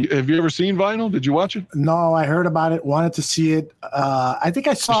 Have you ever seen Vinyl? Did you watch it? No, I heard about it, wanted to see it. I think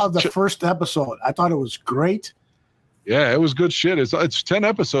I saw the first episode. I thought it was great. Yeah, it was good shit. It's 10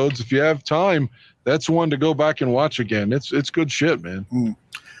 episodes. If you have time, that's one to go back and watch again. It's good shit, man.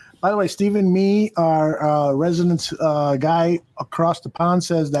 By the way, Stephen Mee, our resident guy across the pond,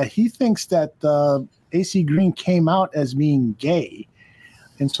 says that he thinks that AC Green came out as being gay.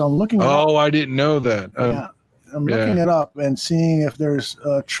 And so I'm looking I didn't know that. Yeah. I'm looking it up and seeing if there's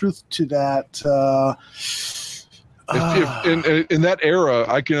truth to that. If in that era,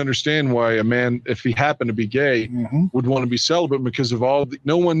 I can understand why a man, if he happened to be gay, would want to be celibate, because of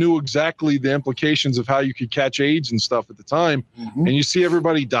no one knew exactly the implications of how you could catch AIDS and stuff at the time. And you see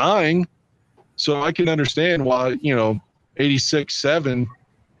everybody dying. So I can understand why, 86, 7,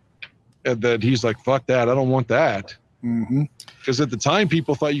 that he's like, fuck that. I don't want that. Because at the time,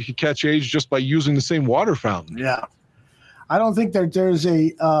 people thought you could catch AIDS just by using the same water fountain. Yeah. I don't think that there's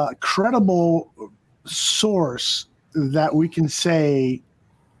a credible source that we can say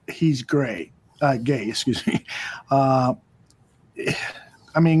he's gay, excuse me. I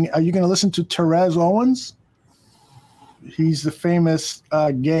mean, are you going to listen to Terez Owens? He's the famous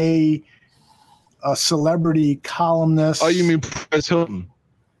gay celebrity columnist. Oh, you mean Perez Hilton?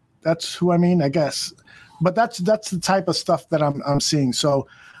 That's who I mean, I guess. But that's the type of stuff that I'm seeing. So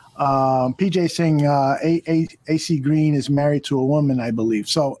PJ saying AC Green is married to a woman, I believe.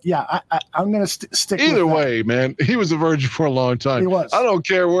 So yeah, I'm gonna stick. Either with way, man, he was a virgin for a long time. He was. I don't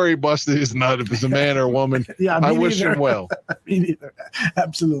care where he busted his nut, if it's a man or a woman. Yeah, I wish him well. Me neither.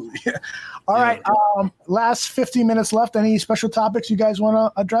 Absolutely. All right. Last 15 minutes left. Any special topics you guys want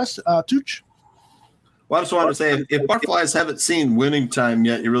to address, Tooch? Well, I just wanted to say, if Barflies haven't seen Winning Time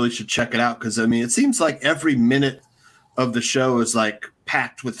yet, you really should check it out, because I mean, it seems like every minute of the show is like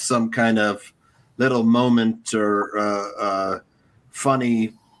packed with some kind of little moment or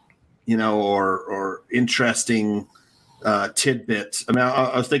funny, or interesting tidbit. I mean,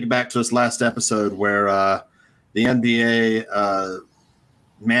 I was thinking back to this last episode where the NBA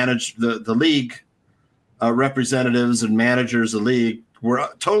managed the league representatives and managers of the league were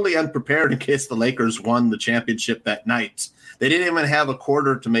totally unprepared in case the Lakers won the championship that night. They didn't even have a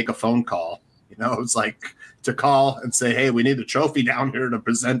quarter to make a phone call. It's like to call and say, hey, we need a trophy down here to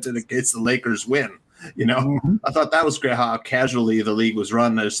present it in case the Lakers win. You know, I thought that was great how casually the league was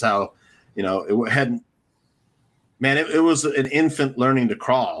run, as how, you know, it hadn't. Man, it was an infant learning to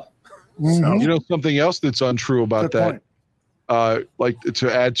crawl. So, you know, something else that's untrue about that, like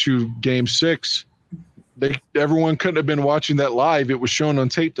to add to Game 6, everyone couldn't have been watching that live. It was shown on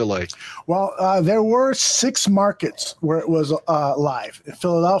tape delay. Well, there were 6 markets where it was live: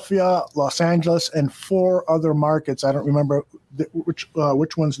 Philadelphia, Los Angeles, and 4 other markets. I don't remember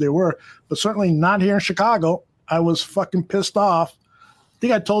which ones they were, but certainly not here in Chicago. I was fucking pissed off. I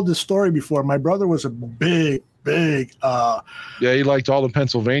think I told this story before. My brother was a big he liked all the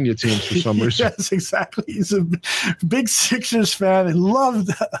Pennsylvania teams for some reason. Yes, exactly. He's a big Sixers fan and loved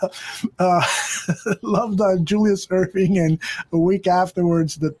Julius Erving. And a week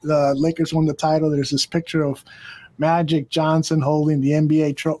afterwards, the Lakers won the title. There's this picture of Magic Johnson holding the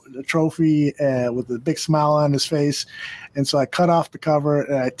NBA trophy with a big smile on his face. And so I cut off the cover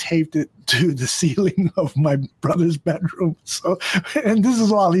and I taped it to the ceiling of my brother's bedroom. So, and this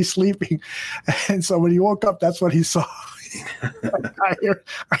is while he's sleeping. And so when he woke up, that's what he saw. I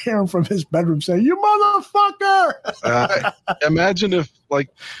hear him from his bedroom saying, "You motherfucker!" Imagine if, like,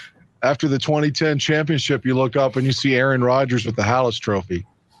 after the 2010 championship, you look up and you see Aaron Rodgers with the Hallis Trophy.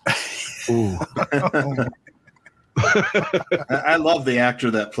 Ooh. I love the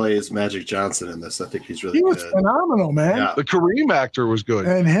actor that plays Magic Johnson in this. I think he's really good. He was phenomenal, man. Yeah. The Kareem actor was good.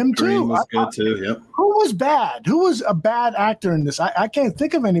 And him too. Kareem was good too, yep. Who was bad? Who was a bad actor in this? I can't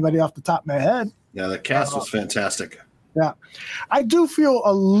think of anybody off the top of my head. Yeah, the cast was fantastic. Yeah. I do feel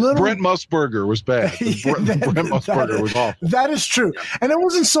a little... Brent Musburger was bad. Brent Musburger was awful. That is true. And it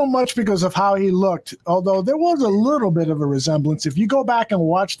wasn't so much because of how he looked, although there was a little bit of a resemblance. If you go back and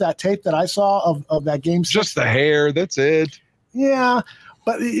watch that tape that I saw of that Game 6. Just the hair, that's it. Yeah.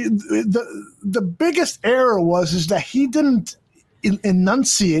 But the biggest error is that he didn't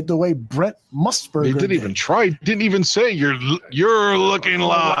enunciate the way Brent Musburger He didn't even try. Didn't even say you're looking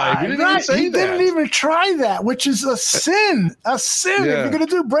live. He didn't even say he that. didn't even try that, which is a sin. A sin. Yeah. If you're gonna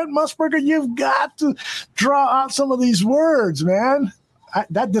do Brent Musburger, you've got to draw out some of these words, man.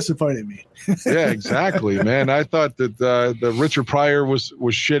 That disappointed me. Yeah, exactly, man. I thought that the Richard Pryor was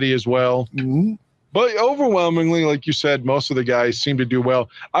shitty as well. Mm-hmm. But overwhelmingly, like you said, most of the guys seem to do well.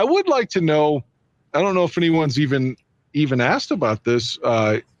 I would like to know. I don't know if anyone's even asked about this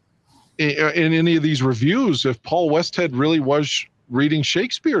in any of these reviews, if Paul Westhead really was reading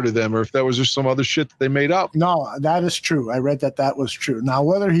Shakespeare to them, or if that was just some other shit that they made up. No, that is true. I read that was true. Now,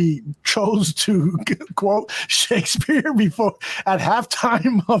 whether he chose to quote Shakespeare before at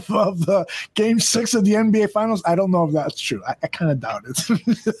halftime of the Game 6 of the NBA Finals, I don't know if that's true. I kind of doubt it.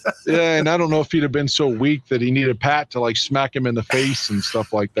 Yeah, and I don't know if he'd have been so weak that he needed Pat to like smack him in the face and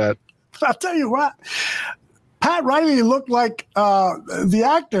stuff like that. I'll tell you what. Pat Riley looked like the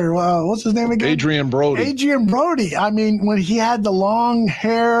actor. What's his name again? Adrian Brody. Adrian Brody. I mean, when he had the long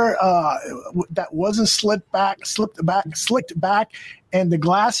hair that wasn't slicked back, and the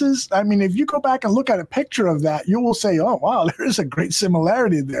glasses. I mean, if you go back and look at a picture of that, you will say, "Oh, wow, there is a great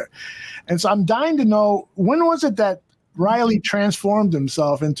similarity there." And so I'm dying to know, when was it that Riley transformed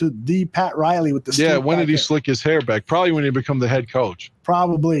himself into the Pat Riley with the when did he slick his hair back? Probably when he became the head coach.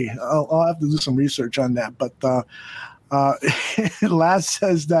 Probably. I'll have to do some research on that. But Laz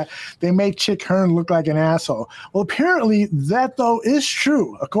says that they made Chick Hearn look like an asshole. Well, apparently that, though, is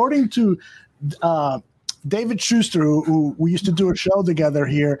true. According to David Schuster, who we used to do a show together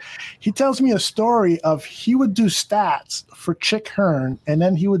here, he tells me a story of he would do stats for Chick Hearn, and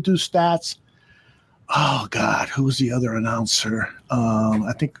then he would do stats. Oh, God, who was the other announcer?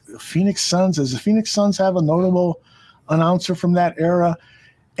 I think Phoenix Suns. Does the Phoenix Suns have a notable announcer from that era?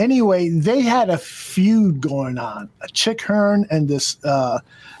 Anyway, they had a feud going on. Chick Hearn and this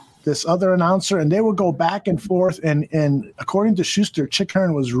other announcer, and they would go back and forth. And according to Schuster, Chick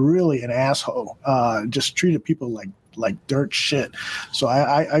Hearn was really an asshole. Just treated people like dirt shit. So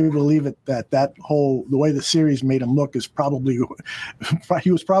I believe that whole the way the series made him look is probably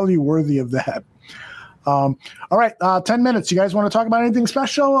he was probably worthy of that. All right, 10 minutes. You guys want to talk about anything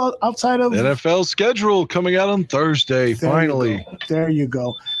special outside of NFL schedule coming out on Thursday? Finally, there you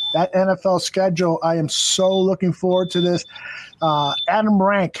go. That NFL schedule. I am so looking forward to this. Adam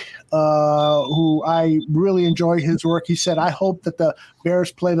Rank, who I really enjoy his work, he said, "I hope that the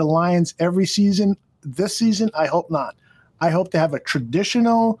Bears play the Lions every season. This season, I hope not. I hope to have a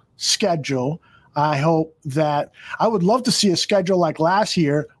traditional schedule. I hope that I would love to see a schedule like last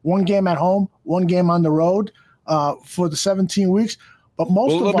year, 1 game at home, 1 game on the road for the 17 weeks. But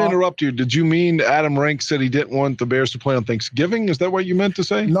let me interrupt you. Did you mean Adam Rank said he didn't want the Bears to play on Thanksgiving? Is that what you meant to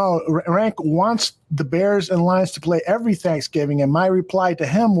say? No, Rank wants the Bears and Lions to play every Thanksgiving. And my reply to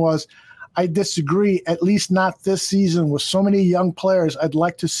him was, I disagree, at least not this season. With so many young players, I'd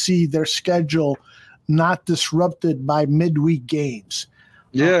like to see their schedule not disrupted by midweek games.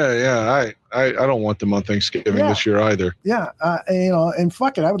 Yeah. I don't want them on Thanksgiving this year either. Yeah, and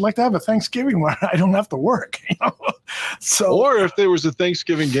fuck it, I would like to have a Thanksgiving where I don't have to work. So, or if there was a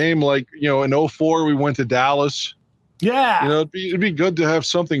Thanksgiving game, like in 2004 we went to Dallas. Yeah, it'd be good to have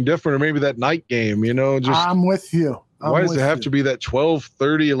something different, or maybe that night game. I'm with you. Why does it have to be that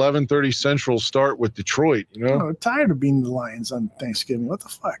 12:30, 11:30 Central start with Detroit? I'm tired of being the Lions on Thanksgiving. What the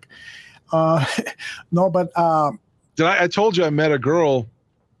fuck? No, but I told you I met a girl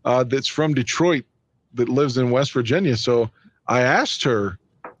that's from Detroit that lives in West Virginia. So I asked her,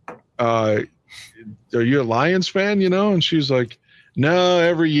 are you a Lions fan? And she's like, no,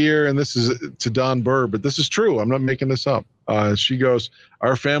 every year. And this is to Don Burr, but this is true. I'm not making this up. She goes,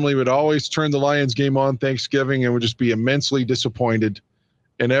 our family would always turn the Lions game on Thanksgiving and would just be immensely disappointed.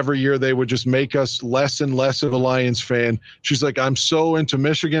 And every year they would just make us less and less of a Lions fan. She's like, I'm so into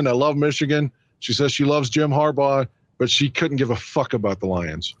Michigan. I love Michigan. She says she loves Jim Harbaugh, but she couldn't give a fuck about the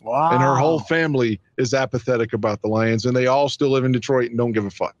Lions. Wow. And her whole family is apathetic about the Lions, and they all still live in Detroit and don't give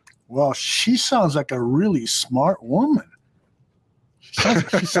a fuck. Well, she sounds like a really smart woman.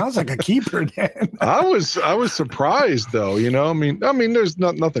 She sounds like a keeper, Dan. I was surprised though, I mean, there's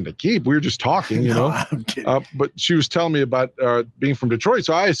nothing to keep. We were just talking, I'm kidding. But she was telling me about being from Detroit,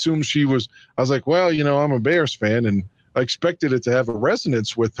 so I assumed I was like, well, I'm a Bears fan, and I expected it to have a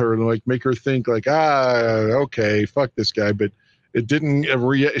resonance with her and like make her think like, okay, fuck this guy, but it didn't.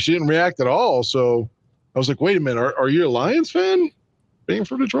 She didn't react at all. So I was like, wait a minute, are you a Lions fan? Being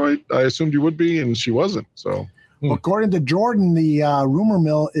from Detroit, I assumed you would be, and she wasn't. So. According to Jordan, the rumor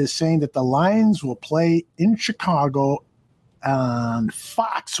mill is saying that the Lions will play in Chicago on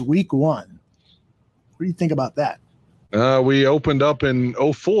Fox Week 1. What do you think about that? We opened up in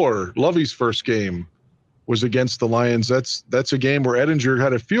 2004. Lovey's first game was against the Lions. That's a game where Edinger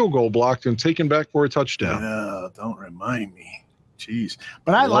had a field goal blocked and taken back for a touchdown. Don't remind me. Jeez.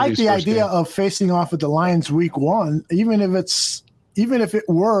 But I like the idea of facing off with the Lions Week 1, even if it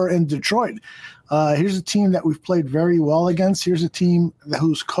were in Detroit. Here's a team that we've played very well against. Here's a team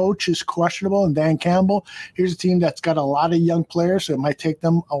whose coach is questionable, and Dan Campbell. Here's a team that's got a lot of young players, so it might take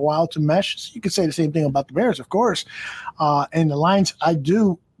them a while to mesh. So you could say the same thing about the Bears, of course. And the Lions, I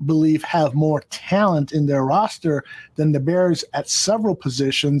do believe, have more talent in their roster than the Bears at several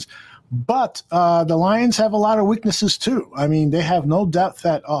positions. But the Lions have a lot of weaknesses, too. I mean, they have no depth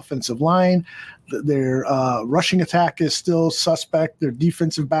at offensive line. Their rushing attack is still suspect. Their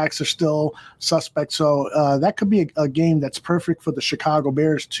defensive backs are still suspect. So that could be a game that's perfect for the Chicago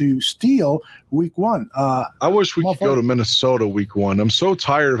Bears to steal Week 1. I wish we could go to Minnesota Week 1. I'm so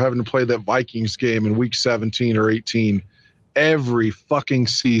tired of having to play that Vikings game in Week 17 or 18 every fucking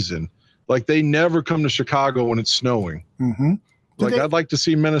season. Like, they never come to Chicago when it's snowing. Mm-hmm. I'd like to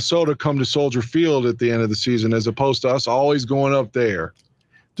see Minnesota come to Soldier Field at the end of the season as opposed to us always going up there.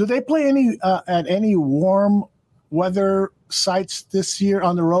 Do they play at any warm weather sites this year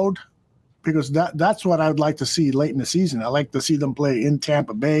on the road? Because that's what I would like to see late in the season. I like to see them play in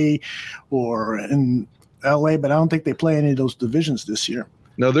Tampa Bay or in LA, but I don't think they play any of those divisions this year.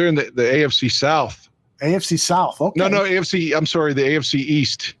 No, they're in the AFC South. AFC South, okay. No, AFC. I'm sorry, the AFC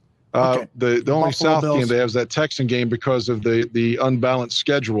East. Okay. The only Buffalo South Bills game they have is that Texan game because of the unbalanced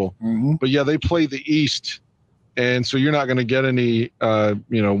schedule. Mm-hmm. But yeah, they play the East. And so you're not going to get any,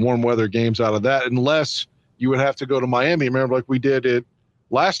 warm weather games out of that unless you would have to go to Miami. Remember, like we did it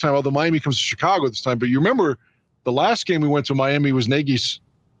last time, although Miami comes to Chicago this time. But you remember the last game we went to Miami was Nagy's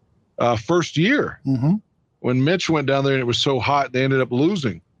first year. Mm-hmm. When Mitch went down there and it was so hot, they ended up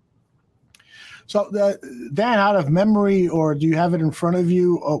losing. So, Dan, out of memory, or do you have it in front of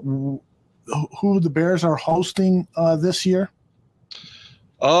you, who the Bears are hosting this year?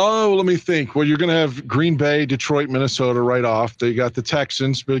 Oh, let me think. Well, you're going to have Green Bay, Detroit, Minnesota right off. They got the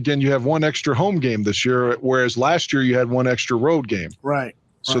Texans. But again, you have one extra home game this year, whereas last year you had one extra road game. Right.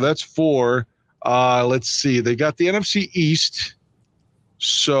 So that's 4. Let's see. They got the NFC East.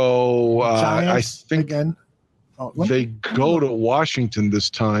 So I think again. They go to Washington this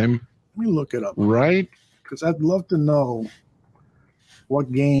time. Let me look it up. Right? Because I'd love to know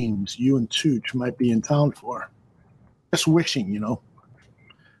what games you and Tooch might be in town for. Just wishing,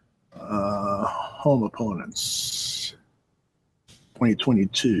 home opponents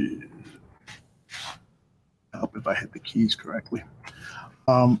 2022. I hope if I hit the keys correctly.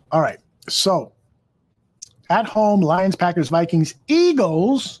 All right. So at home, Lions, Packers, Vikings,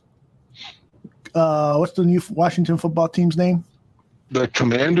 Eagles. What's the new Washington football team's name? The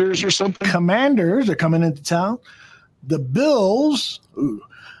Commanders or something? Commanders are coming into town. The Bills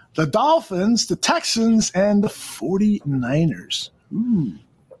the Dolphins, the Texans, and the 49ers. Ooh.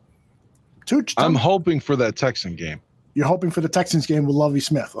 I'm hoping for that Texan game. You're hoping for the Texans game with Lovie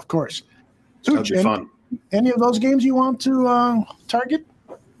Smith, of course. That'd be fun. Any of those games you want to target?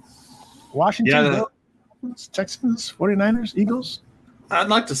 Washington, Texans, 49ers, Eagles? I'd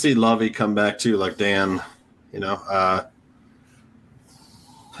like to see Lovie come back too, like Dan. I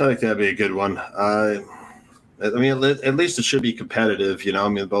think that'd be a good one. I mean, at least it should be competitive. I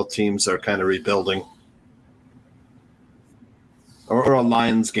mean, both teams are kind of rebuilding. Or a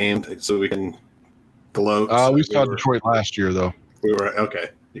Lions game, so we can gloat. We saw Detroit last year, though. We were okay.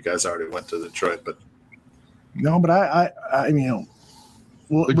 You guys already went to Detroit, but no. But I mean,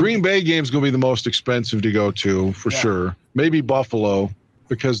 the Green Bay game is going to be the most expensive to go to for sure. Maybe Buffalo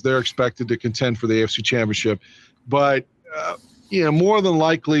because they're expected to contend for the AFC Championship, but more than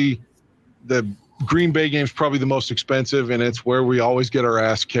likely, the Green Bay game is probably the most expensive, and it's where we always get our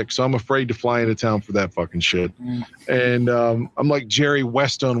ass kicked. So I'm afraid to fly into town for that fucking shit. And I'm like Jerry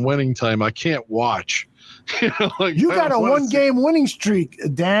West on Winning Time. I can't watch. You got a 1-game winning streak,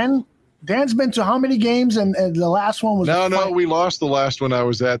 Dan. Dan's been to how many games? And the last one was no. We lost the last one. I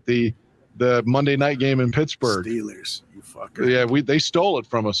was at the Monday night game in Pittsburgh. Steelers, you fucker. Yeah, they stole it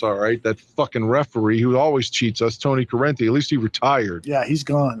from us. All right, that fucking referee who always cheats us, Tony Correnti. At least he retired. Yeah, he's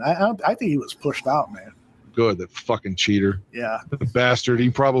gone. I think he was pushed out, man. Good, that fucking cheater. Yeah, the bastard.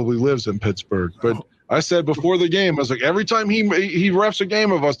 He probably lives in Pittsburgh. But I said before the game, I was like, every time he refs a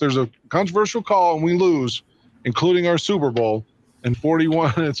game of us, there's a controversial call and we lose, including our Super Bowl. And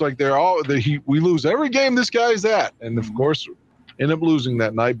 41, it's like we lose every game this guy's at. And of course, end up losing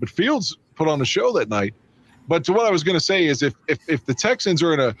that night. But Fields put on a show that night. But to what I was going to say is if the Texans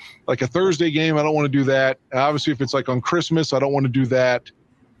are in a Thursday game, I don't want to do that. Obviously, if it's like on Christmas, I don't want to do that.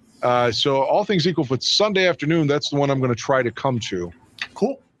 So all things equal, if it's Sunday afternoon, that's the one I'm going to try to come to.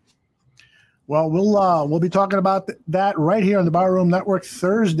 Cool. Well, we'll be talking about that right here on the Barroom Network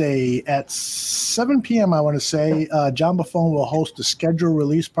Thursday at 7 p.m. I want to say John Buffone will host a schedule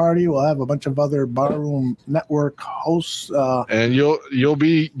release party. We'll have a bunch of other Barroom Network hosts, and you'll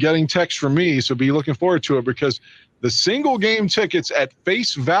be getting texts from me. So be looking forward to it because the single game tickets at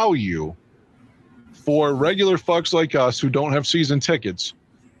face value for regular fucks like us who don't have season tickets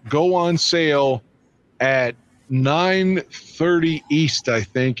go on sale at 9:30 East, I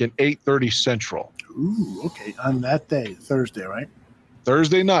think, and 8:30 Central. Ooh, okay. On that day, Thursday, right?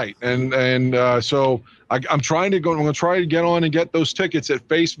 Thursday night, and so I'm going to try to get on and get those tickets at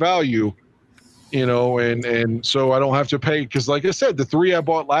face value, and so I don't have to pay because, like I said, the 3 I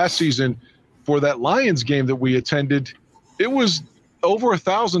bought last season for that Lions game that we attended, it was over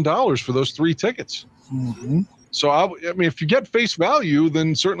 $1,000 for those 3 tickets. Mm-hmm. So I mean, if you get face value,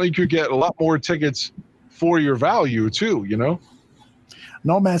 then certainly you could get a lot more tickets for your value too,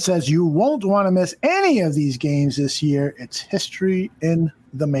 Nomad says you won't want to miss any of these games this year. It's history in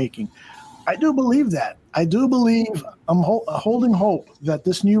the making. I do believe that. I do believe I'm holding hope that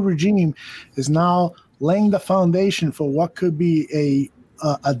this new regime is now laying the foundation for what could be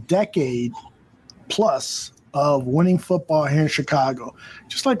a decade plus of winning football here in Chicago.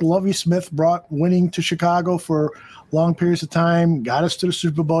 Just like Lovie Smith brought winning to Chicago for long periods of time, got us to the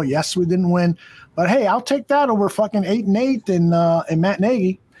Super Bowl. Yes, we didn't win, but hey, I'll take that over fucking 8-8 and Matt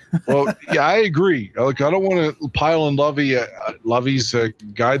Nagy. Well, yeah, I agree. Look, I don't want to pile on Lovie. Lovie's a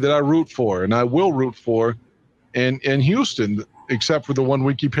guy that I root for, and I will root for in Houston, except for the 1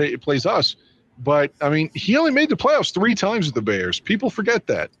 week he plays us. But, I mean, he only made the playoffs 3 times with the Bears. People forget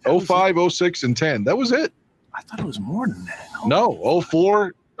that. 05, 06, and 10. That was it. I thought it was more than that. No,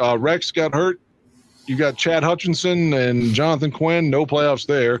 04, Rex got hurt. You got Chad Hutchinson and Jonathan Quinn, no playoffs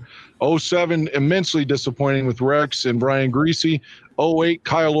there. 07, immensely disappointing with Rex and Brian Greasy. 08,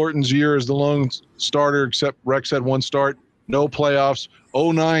 Kyle Orton's year as the lone starter, except Rex had 1 start, no playoffs.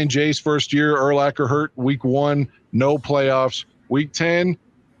 09, Jay's first year, Urlacher hurt week 1, no playoffs. Week 10,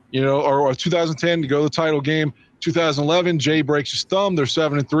 or 2010 to go to the title game. 2011, Jay breaks his thumb. They're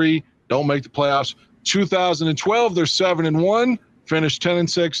 7-3, don't make the playoffs. 2012, they're 7-1. Finished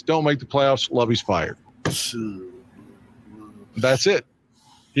 10-6, don't make the playoffs. Lovey's fired. That's it.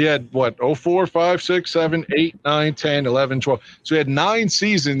 He had 04, 5, 6, 7, 8, 9, 10, 11, 12. So he had 9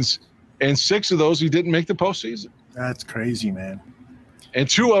 seasons, and 6 of those he didn't make the postseason. That's crazy, man. And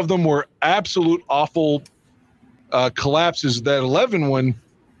 2 of them were absolute awful collapses. That 11 one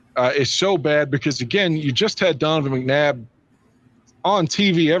is so bad because, again, you just had Donovan McNabb on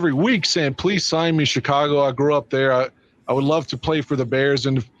TV every week saying, please sign me, Chicago. I grew up there. I would love to play for the Bears.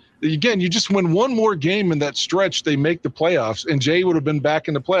 And again, you just win 1 more game in that stretch, they make the playoffs, and Jay would have been back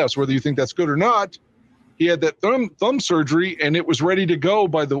in the playoffs. Whether you think that's good or not, he had that thumb surgery, and it was ready to go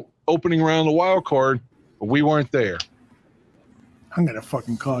by the opening round of the wild card, but we weren't there. I'm gonna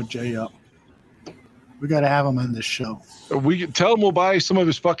fucking call Jay up. We got to have him on this show. We tell him we'll buy some of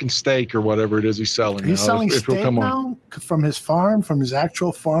his fucking steak or whatever it is he's selling. He's selling steak now from his farm, from his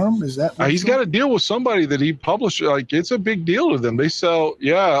actual farm. Is that? He's got a deal with somebody that he published. Like, it's a big deal to them. They sell,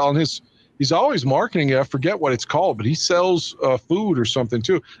 on his. He's always marketing it. I forget what it's called, but he sells food or something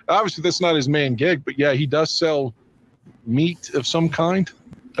too. Obviously, that's not his main gig, but yeah, he does sell meat of some kind.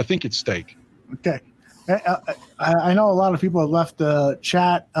 I think it's steak. Okay. I know a lot of people have left the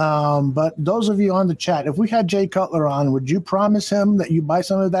chat, but those of you on the chat, if we had Jay Cutler on, would you promise him that you buy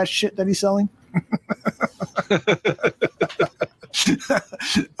some of that shit that he's selling?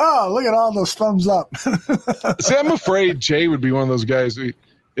 Oh, look at all those thumbs up. See, I'm afraid Jay would be one of those guys.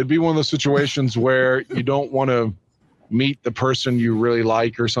 It'd be one of those situations where you don't want to meet the person you really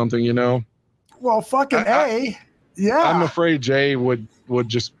like or something, you know? Well, fucking yeah. I'm afraid Jay would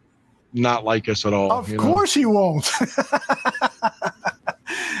just not like us at all. Of course he won't.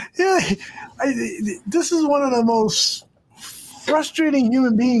 Yeah, this is one of the most frustrating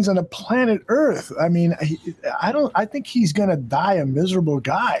human beings on the planet Earth. I mean, I think he's gonna die a miserable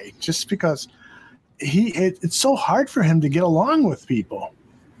guy just because it's so hard for him to get along with people.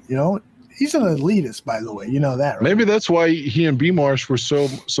 You know, he's an elitist, by the way. You know that, right? Maybe that's why he and B. Marsh were so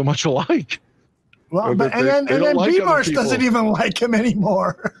much alike. Well, and then B-Marsh doesn't even like him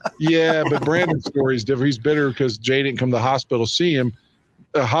anymore. Yeah, but Brandon's story is different. He's bitter because Jay didn't come to the hospital and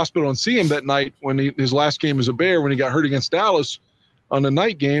see him that night when his last game as a Bear when he got hurt against Dallas on the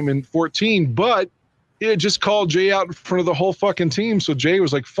night game in 14. But he had just called Jay out in front of the whole fucking team. So Jay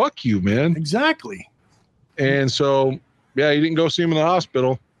was like, fuck you, man. Exactly. And so, yeah, he didn't go see him in the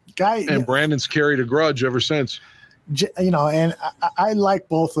hospital. Brandon's carried a grudge ever since. You know, and I like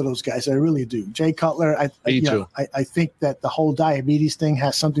both of those guys. I really do. Jay Cutler, Me too. I think that the whole diabetes thing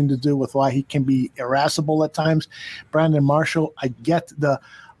has something to do with why he can be irascible at times. Brandon Marshall, I get the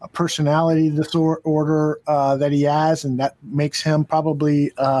personality disorder that he has, and that makes him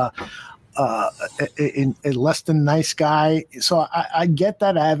probably a less than nice guy. So I get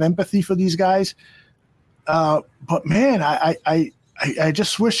that. I have empathy for these guys. But man, I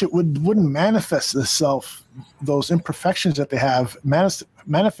just wish it wouldn't manifest itself. Those imperfections that they have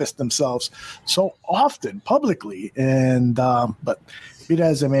manifest themselves so often publicly, and but be that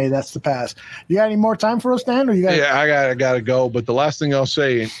as it may, that's the past. You got any more time for us, Dan? Or you got? Yeah, I gotta go. But the last thing I'll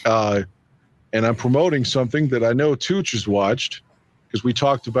say, and I'm promoting something that I know Tooch has watched because we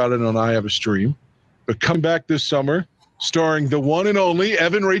talked about it on I Have a Stream. But come back this summer, starring the one and only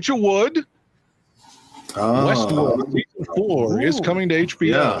Evan Rachel Wood. Westworld season 4 is coming to HBO.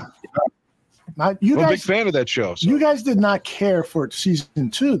 Yeah. I'm a big fan of that show. So. You guys did not care for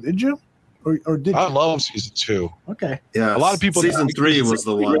season 2, did you? Or did I you? love season 2. Okay. Yeah. A lot of people. Season 3 was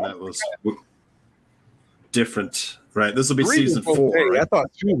the one that was different, right? This will be season 4. Okay. Right? I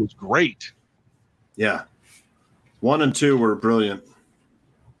thought 2 was great. Yeah. 1 and 2 were brilliant.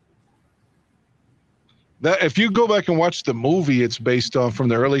 That if you go back and watch the movie it's based on from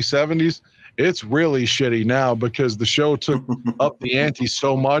the early 70s, it's really shitty now because the show took up the ante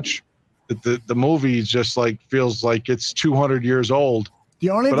so much that the movie just like feels like it's 200 years old.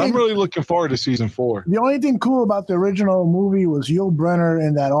 I'm really looking forward to season 4. The only thing cool about the original movie was Yul Brynner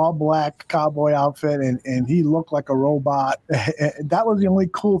in that all black cowboy outfit, and he looked like a robot. That was the only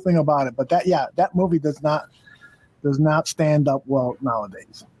cool thing about it. But that movie does not stand up well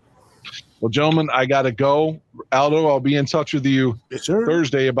nowadays. Well, gentlemen, I got to go. Aldo, I'll be in touch with you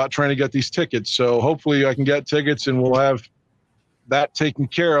Thursday about trying to get these tickets. So hopefully I can get tickets and we'll have that taken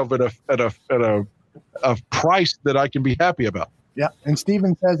care of at a price that I can be happy about. Yeah. And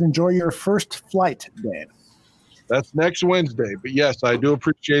Steven says, enjoy your first flight, Dan. That's next Wednesday. But yes, I do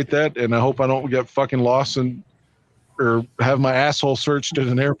appreciate that. And I hope I don't get fucking lost or have my asshole searched at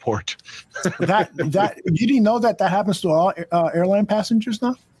an airport. that you didn't know that happens to all airline passengers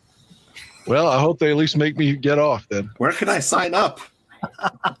now? Well, I hope they at least make me get off then. Where can I sign up?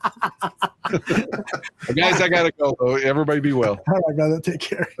 Guys, I got to go, though. Everybody be well. I got to take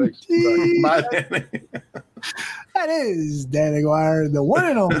care. Bye, Danny. That is Dan Aguirre, the one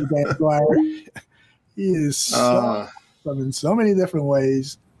and only Dan Aguirre. He is in so many different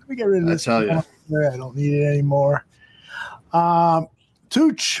ways. Let me get rid of this. I don't need it anymore.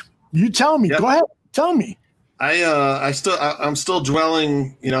 Tooch, you tell me. Yep. Go ahead. Tell me. I'm still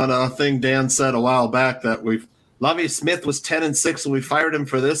dwelling, on a thing Dan said a while back that Lovie Smith was 10-6 and we fired him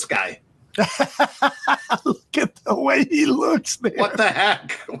for this guy. Look at the way he looks there. What the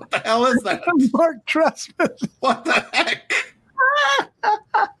heck? What the hell is that? Mark Trestman. What the heck?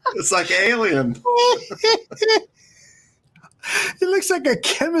 It's like Alien. He looks like a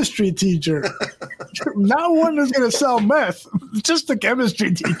chemistry teacher. Not one who's going to sell meth, just a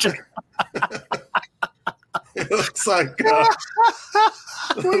chemistry teacher. It looks like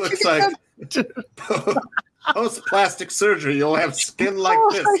post plastic surgery. You'll have skin like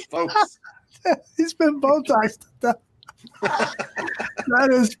this, folks. He's been Botoxed to death. That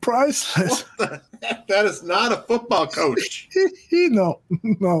is priceless. That is not a football coach. No.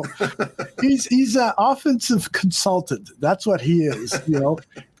 He's an offensive consultant. That's what he is.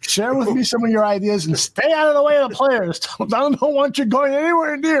 Share with me some of your ideas and stay out of the way of the players. I don't want you going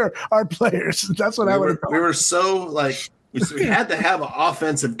anywhere near our players. That's what we were so we had to have an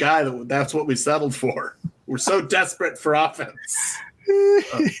offensive guy. That's what we settled for. We're so desperate for offense.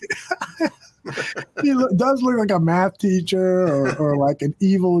 He does look like a math teacher or like an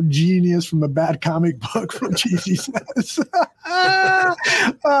evil genius from a bad comic book from Cheesy Says.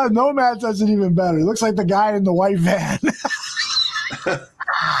 Nomad says it even better. He looks like the guy in the white van.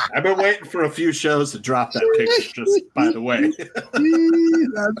 I've been waiting for a few shows to drop that picture, just by the way.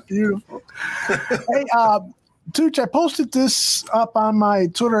 That's beautiful. Hey, Tooch, I posted this up on my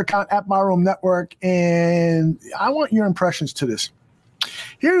Twitter account at My Room Network, and I want your impressions to this.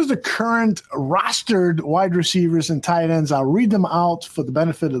 Here's the current rostered wide receivers and tight ends. I'll read them out for the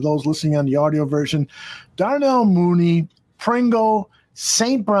benefit of those listening on the audio version. Darnell Mooney, Pringle,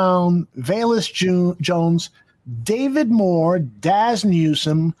 St. Brown, Velus Jones, David Moore, Daz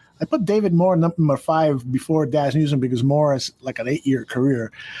Newsome. I put David Moore number 5 before Daz Newsome because Moore has like an 8-year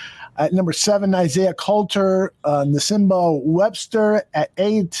career. At number 7, Isaiah Coulter, Nasimba Webster at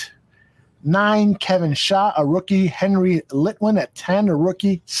 8. 9, Kevin Shaw, a rookie. Henry Litwin at 10, a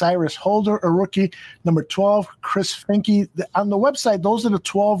rookie. Cyrus Holder, a rookie. Number 12, Chris Finke. On the website, those are the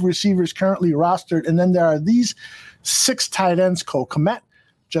 12 receivers currently rostered. And then there are these 6 tight ends: Cole Kmet,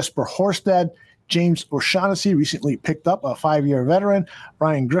 Jesper Horsted, James O'Shaughnessy, recently picked up, a 5-year veteran.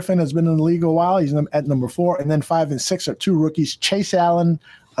 Ryan Griffin has been in the league a while. He's at number 4. And then 5 and 6 are 2 rookies: Chase Allen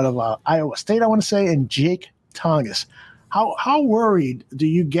out of Iowa State, I want to say, and Jake Tongas. How worried do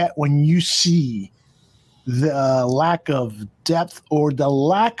you get when you see the lack of depth or the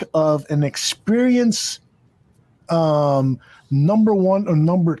lack of an experience number 1 or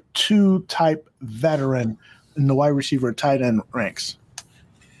number 2 type veteran in the wide receiver tight end ranks?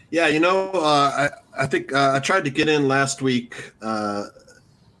 Yeah, I think I tried to get in last week a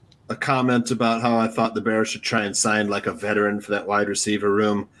comment about how I thought the Bears should try and sign like a veteran for that wide receiver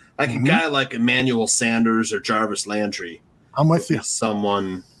room. Like a guy like Emmanuel Sanders or Jarvis Landry. I'm with you.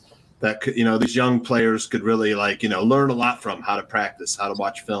 Someone that could, these young players could really learn a lot from, how to practice, how to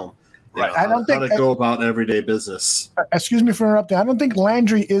watch film, Right. How to go about everyday business. Excuse me for interrupting. I don't think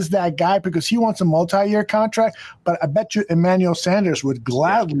Landry is that guy because he wants a multi-year contract, but I bet you Emmanuel Sanders would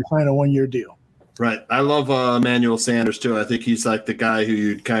gladly sign a 1-year deal. Right. I love Emmanuel Sanders too. I think he's like the guy who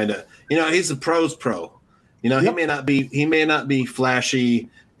you'd kind of, he's a pro's pro. He may not be flashy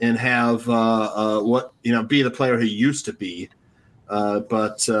and have be the player he used to be.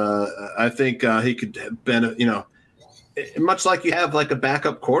 But I think he could have been, much like you have like a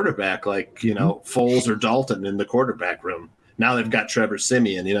backup quarterback, like, Foles or Dalton in the quarterback room. Now they've got Trevor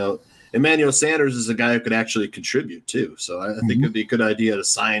Siemian, Emmanuel Sanders is a guy who could actually contribute too. So I think it'd be a good idea to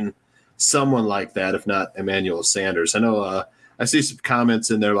sign someone like that, if not Emmanuel Sanders. I know I see some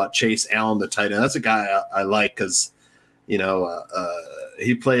comments in there about Chase Allen, the tight end. That's a guy I like because,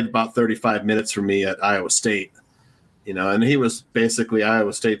 he played about 35 minutes for me at Iowa State, and he was basically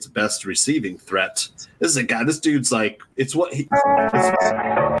Iowa State's best receiving threat. This dude's like, it's what he,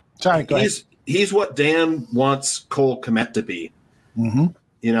 sorry, go ahead. He's what Dan wants Cole Kmet to be.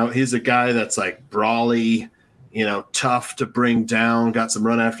 Mm-hmm. He's a guy that's like brawly, tough to bring down, got some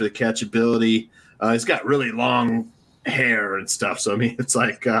run after the catch ability. He's got really long hair and stuff. So, I mean, it's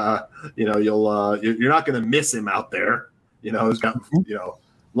like, you're not going to miss him out there. He's got,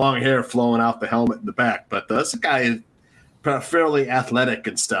 long hair flowing out the helmet in the back. But this guy is fairly athletic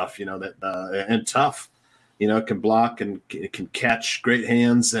and stuff, and tough, can block and can catch, great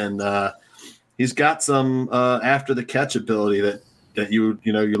hands. And he's got some after the catch ability that you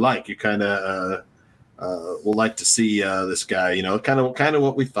like. You kind of will like to see this guy, kind of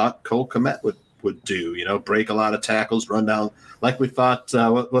what we thought Cole Kmet would do, break a lot of tackles, run down like we thought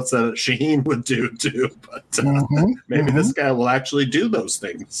what's that Shaheen would do too, but maybe this guy will actually do those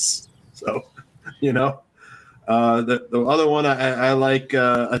things. So, the other one I like,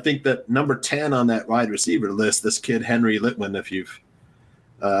 I think that number 10 on that wide receiver list, this kid Henry Litwin. If you've,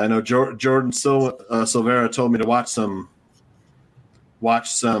 I know Jordan Silvera told me to watch some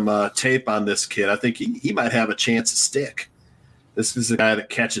tape on this kid. I think he might have a chance to stick. This is a guy that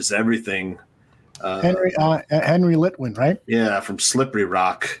catches everything. Henry Litwin, right? Yeah, from Slippery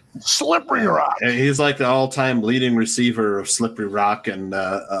Rock. Slippery Rock. And he's like the all-time leading receiver of Slippery Rock, and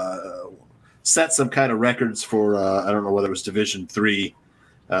set some kind of records for I don't know whether it was Division III,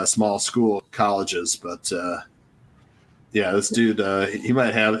 small school colleges, but yeah, this dude he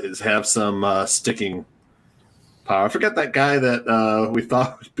might have some sticking power. I forget that guy that we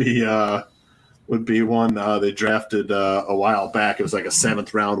thought would be one they drafted a while back. It was like a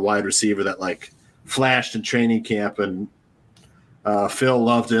 7th round wide receiver that like flashed in training camp, and Phil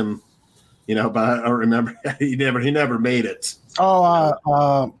loved him, but I don't remember. he never made it.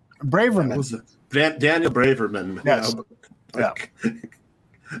 Oh, Braverman. Daniel Braverman. Yes.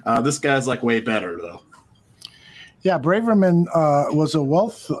 This guy's like way better though. Yeah, Braverman was a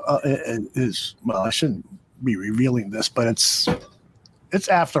wealth. I shouldn't be revealing this, but it's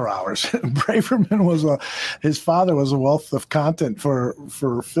after hours. Braverman his father was a wealth of content for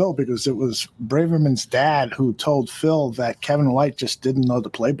Phil, because it was Braverman's dad who told Phil that Kevin White just didn't know the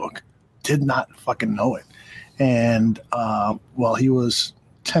playbook, did not fucking know it. And while he was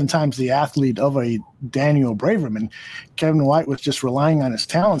 10 times the athlete of a Daniel Braverman, Kevin White was just relying on his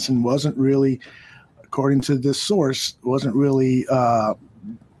talents and wasn't really, according to this source, wasn't really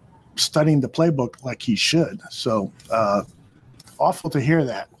studying the playbook like he should. So awful to hear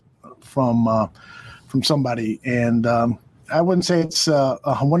that from somebody. And I wouldn't say it's a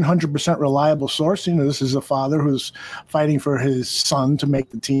 100% reliable source. This is a father who's fighting for his son to make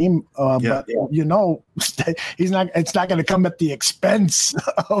the team. But he's not. It's not going to come at the expense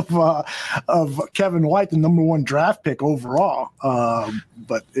of Kevin White, the number 1 draft pick overall.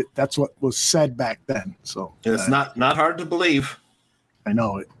 But that's what was said back then. So it's not hard to believe. I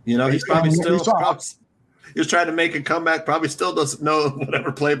know it. He's probably he was trying to make a comeback. Probably still doesn't know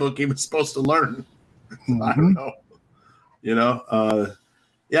whatever playbook he was supposed to learn. Mm-hmm. I don't know.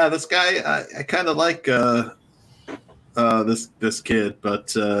 This guy, I kind of like this kid, but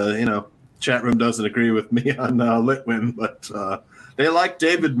chat room doesn't agree with me on Litwin, but they like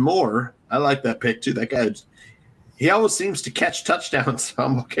David Moore. I like that pick too. That guy, he always seems to catch touchdowns.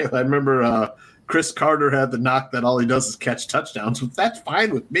 I'm okay. I remember Chris Carter had the knock that all he does is catch touchdowns. That's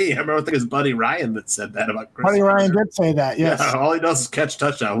fine with me. I remember, I think it was Buddy Ryan that said that about Chris. Buddy Ryan did say that. Yes. Yeah, all he does is catch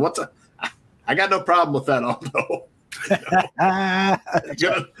touchdowns. I got no problem with that, although.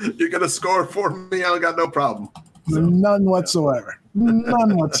 You're gonna score for me. I got no problem. So. None whatsoever.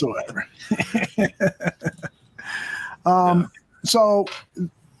 None whatsoever. So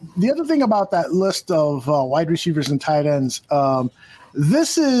the other thing about that list of wide receivers and tight ends,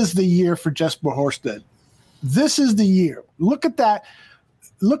 this is the year for Jesper Horsted. This is the year. Look at that.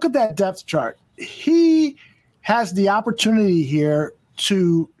 Look at that depth chart. He has the opportunity here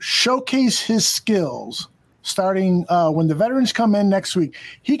to showcase his skills. Starting when the veterans come in next week,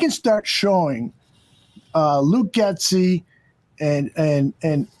 he can start showing Luke Getsy and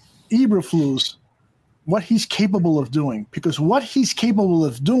Eberflus what he's capable of doing. Because what he's capable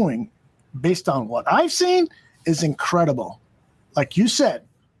of doing, based on what I've seen, is incredible. Like you said,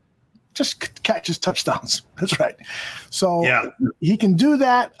 just catches touchdowns. That's right. So he can do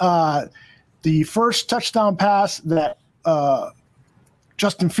that. The first touchdown pass that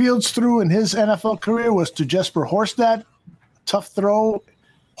Justin Fields threw in his NFL career was to Jesper Horsted. Tough throw.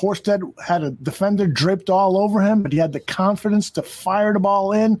 Horsted had a defender draped all over him, but he had the confidence to fire the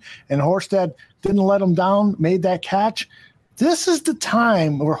ball in, and Horsted didn't let him down, made that catch. This is the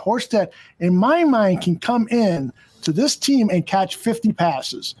time where Horsted, in my mind, can come in to this team and catch 50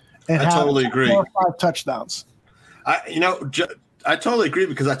 passes and have totally agree. 4 or 5 touchdowns. I totally agree,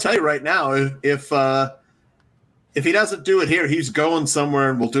 because I tell you right now, if he doesn't do it here, he's going somewhere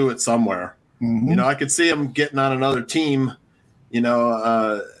and will do it somewhere. Mm-hmm. I could see him getting on another team, and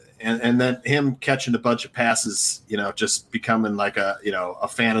then him catching a bunch of passes, just becoming like a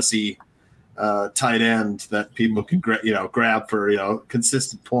fantasy tight end that people can grab for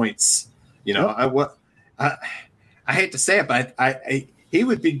consistent points. I hate to say it, but he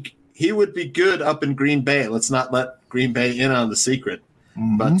would be good up in Green Bay. Let's not let Green Bay in on the secret.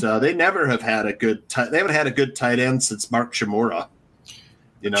 Mm-hmm. But they never have had a good they haven't had a good tight end since Mark Chmura.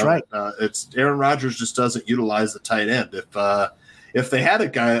 That's right. It's Aaron Rodgers just doesn't utilize the tight end. If they had a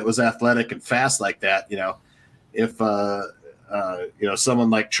guy that was athletic and fast like that, if someone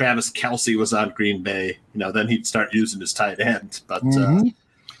like Travis Kelce was on Green Bay, then he'd start using his tight end. But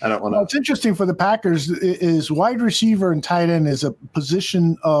I don't want to. What's interesting for the Packers is wide receiver and tight end is a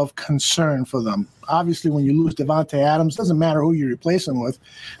position of concern for them. obviously when you lose Devontae Adams, doesn't matter who you replace him with,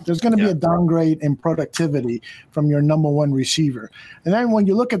 there's going to be a downgrade in productivity from your number one receiver. And then when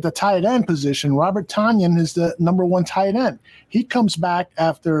you look at the tight end position, Robert Tonyan is the number one tight end. He comes back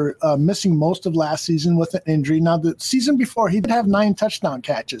after missing most of last season with an injury. Now, the season before, he did have 9 touchdown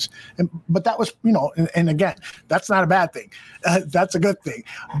catches, but that was, and again, that's not a bad thing. That's a good thing.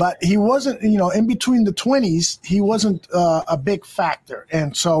 But he wasn't, in between the 20s, he wasn't a big factor.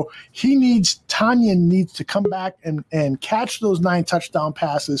 And so Tonyan needs to come back and catch those 9 touchdown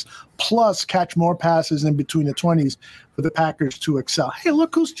passes, plus catch more passes in between the 20s for the Packers to excel. Hey,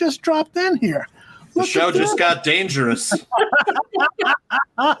 look who's just dropped in here. The show just got dangerous.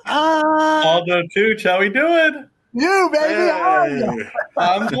 Aldo Tooch, how we doing? You, baby. Hey. How are you?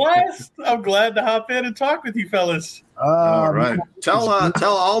 I'm blessed. I'm glad to hop in and talk with you fellas. All right. Tell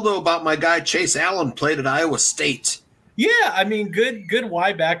Aldo about my guy Chase Allen, played at Iowa State. Yeah, I mean, good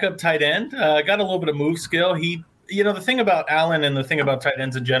Y backup tight end. Got a little bit of move skill. He, the thing about Allen and the thing about tight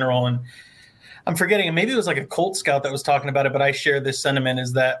ends in general, and I'm forgetting, and maybe it was like a Colt scout that was talking about it, but I share this sentiment,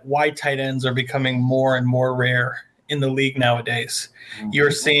 is that wide tight ends are becoming more and more rare in the league nowadays. You're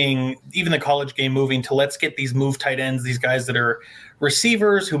seeing even the college game moving to, let's get these move tight ends, these guys that are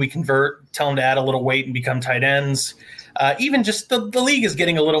receivers who we convert, tell them to add a little weight and become tight ends. Even just the league is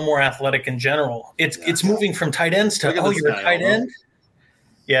getting a little more athletic in general. It's moving from tight ends to, you're a tight end?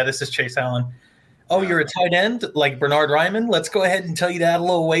 Yeah, this is Chase Allen. Oh, you're a tight end like Bernard Ryman? Let's go ahead and tell you to add a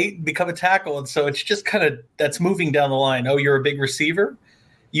little weight and become a tackle. And so it's just kind of, that's moving down the line. Oh, you're a big receiver?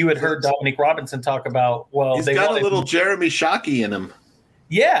 You had heard Dominique Robinson talk about, he's got a little Jeremy Shockey in him.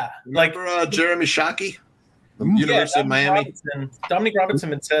 Yeah. Remember Jeremy Shockey? University of Miami. Dominique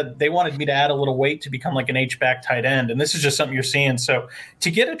Robinson had said they wanted me to add a little weight to become like an H-back tight end. And this is just something you're seeing. So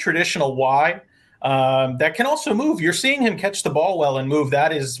to get a traditional Y, that can also move. You're seeing him catch the ball well and move.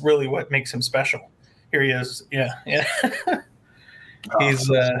 That is really what makes him special. Here he is. Yeah. He's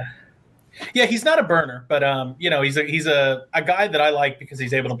not a burner, but he's a guy that I like because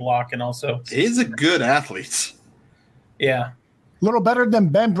he's able to block and also he's a good athlete. Yeah. A little better than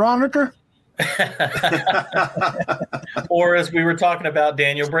Ben Braunecker. Or as we were talking about,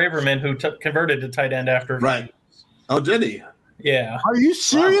 Daniel Braverman, who converted to tight end after. Right. Oh, did he? Yeah. Are you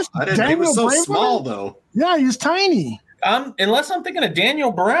serious? Wow. I didn't. He was so small, though. Yeah, he's tiny. Unless I'm thinking of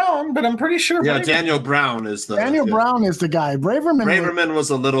Daniel Brown, but I'm pretty sure. Yeah, Daniel Brown is the Brown is the guy. Braverman was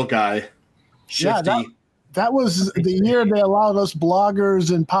a little guy. Shifty. Yeah, that was the year they allowed us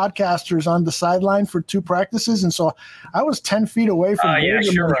bloggers and podcasters on the sideline for 2 practices, and so I was 10 feet away from. Yeah,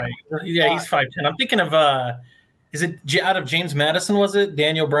 sure, right. Yeah, he's 5'10". I'm thinking of is it out of James Madison? Was it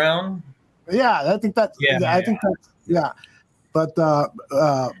Daniel Brown? Yeah, I think that's. Yeah. But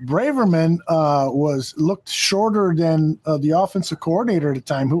Braverman looked shorter than the offensive coordinator at the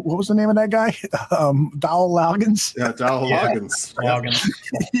time. What was the name of that guy? Dowell Loggins. Yeah, Dowell Loggins.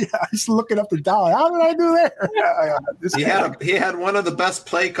 Yeah, I was looking up the Dowell. How did I do there? He had one of the best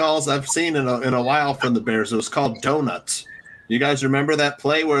play calls I've seen in a while from the Bears. It was called Donuts. You guys remember that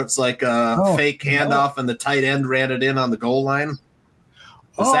play where it's like a fake handoff and the tight end ran it in on the goal line?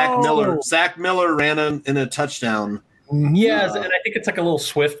 Zach Miller ran in a touchdown. Yeah, and I think it's like a little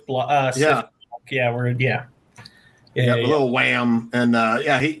swift block. A little wham, and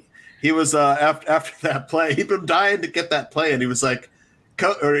he was after that play. He'd been dying to get that play, and he was like,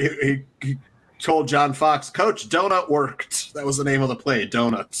 he told John Fox, "Coach, donut worked." That was the name of the play,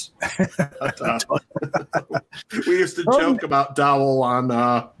 donuts. We used to joke about Dowell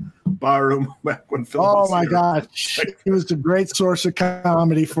on Barroom back when Phil was my here. gosh, he was a great source of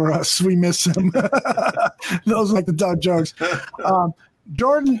comedy for us. We miss him. Those are like the dog jokes.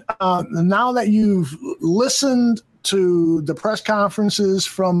 Jordan, now that you've listened to the press conferences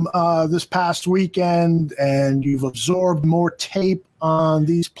from this past weekend and you've absorbed more tape on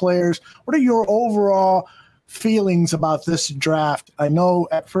these players, what are your overall feelings about this draft? I know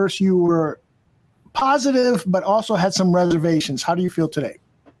at first you were positive, but also had some reservations. How do you feel today?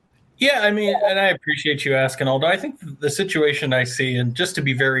 Yeah, I mean, and I appreciate you asking, Aldo. I think the situation I see, and just to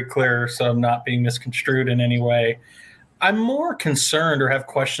be very clear so I'm not being misconstrued in any way, I'm more concerned or have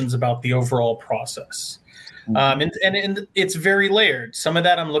questions about the overall process. And it's very layered. Some of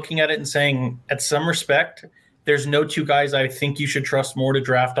that I'm looking at it and saying, at some respect, there's no 2 guys I think you should trust more to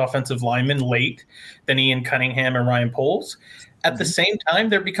draft offensive linemen late than Ian Cunningham and Ryan Poles. At the same time,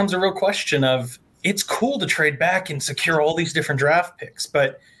 there becomes a real question of, it's cool to trade back and secure all these different draft picks,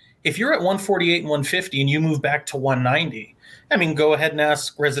 but if you're at 148 and 150 and you move back to 190, I mean, go ahead and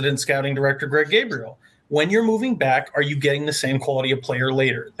ask resident scouting director Greg Gabriel. when you're moving back, are you getting the same quality of player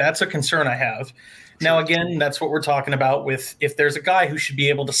later? That's a concern I have. Now, again, that's what we're talking about with if there's a guy who should be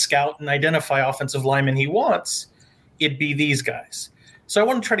able to scout and identify offensive linemen he wants, it'd be these guys. So I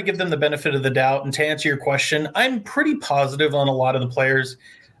want to try to give them the benefit of the doubt. And to answer your question, I'm pretty positive on a lot of the players.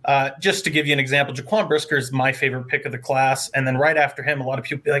 Just to give you an example, Jaquan Brisker is my favorite pick of the class. And then right after him, a lot of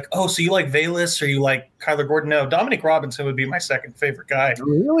people be like, oh, so you like Velus or you like Kyler Gordon? No, Dominic Robinson would be my second favorite guy.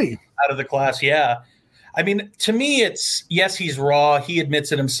 Really? Out of the class, yeah. I mean, to me, it's, yes, he's raw. He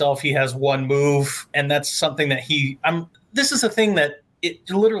admits it himself. He has one move, and that's something that this is a thing that it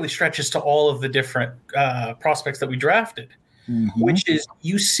literally stretches to all of the different prospects that we drafted, which is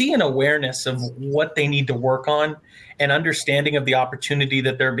you see an awareness of what they need to work on, an understanding of the opportunity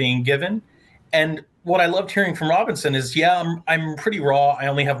that they're being given. And what I loved hearing from Robinson is, I'm pretty raw. I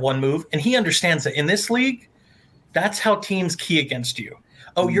only have one move. And he understands that in this league, that's how teams key against you.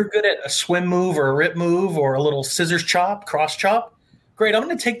 Oh, you're good at a swim move or a rip move or a little scissors chop, cross chop. Great, I'm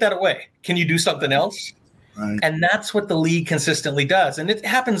going to take that away. Can you do something else? Right. And that's what the league consistently does. And it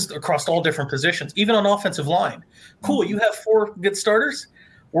happens across all different positions, even on offensive line. Cool, you have 4 good starters.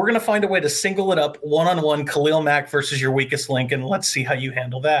 We're going to find a way to single it up one-on-one, Khalil Mack versus your weakest link, and let's see how you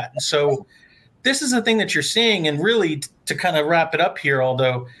handle that. And so this is the thing that you're seeing. And really, to kind of wrap it up here,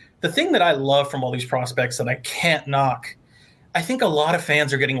 Aldo, the thing that I love from all these prospects that I can't knock, I think a lot of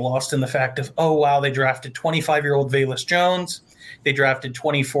fans are getting lost in the fact of, oh, wow, they drafted 25-year-old Velus Jones. They drafted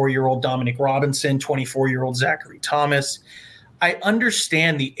 24-year-old Dominic Robinson, 24-year-old Zachary Thomas. I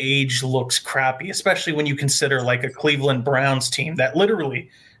understand the age looks crappy, especially when you consider like a Cleveland Browns team that literally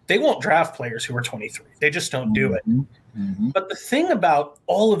they won't draft players who are 23. They just don't do it. But the thing about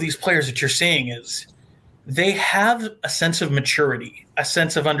all of these players that you're seeing is they have a sense of maturity, a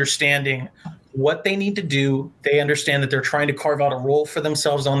sense of understanding what they need to do. They understand that they're trying to carve out a role for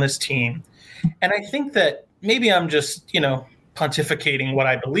themselves on this team. And I think that maybe I'm just, pontificating what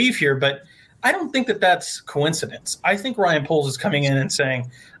I believe here, but I don't think that that's coincidence. I think Ryan Poles is coming in and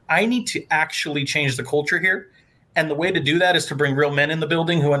saying, I need to actually change the culture here. And the way to do that is to bring real men in the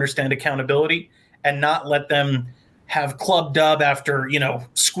building who understand accountability and not let them have club dub after,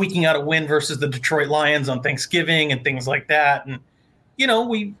 squeaking out a win versus the Detroit Lions on Thanksgiving and things like that. And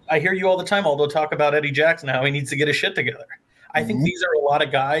I hear you all the time, although talk about Eddie Jackson, how he needs to get his shit together. I think these are a lot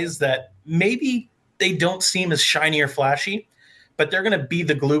of guys that maybe they don't seem as shiny or flashy, but they're going to be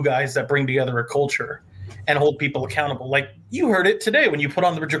the glue guys that bring together a culture and hold people accountable. Like you heard it today when you put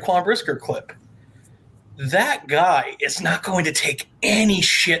on the Jaquan Brisker clip. That guy is not going to take any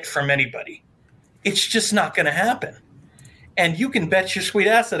shit from anybody. It's just not going to happen. And you can bet your sweet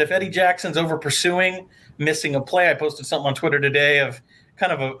ass that if Eddie Jackson's over pursuing, missing a play, I posted something on Twitter today of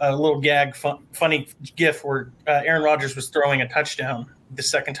kind of a little gag, funny gif where Aaron Rodgers was throwing a touchdown the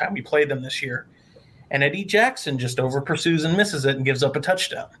second time we played them this year. And Eddie Jackson just over pursues and misses it and gives up a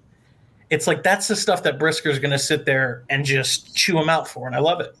touchdown. It's like that's the stuff that Brisker's going to sit there and just chew him out for, and I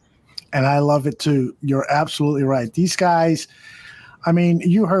love it. And I love it too. You're absolutely right. These guys, I mean,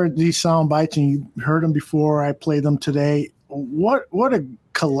 you heard these sound bites and you heard them before. I played them today. What a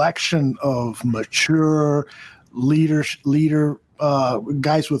collection of mature leader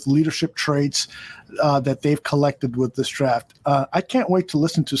guys with leadership traits that they've collected with this draft. I can't wait to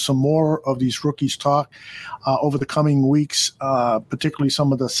listen to some more of these rookies talk over the coming weeks, particularly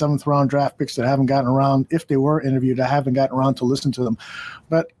some of the 7th-round draft picks that haven't gotten around. If they were interviewed, I haven't gotten around to listen to them.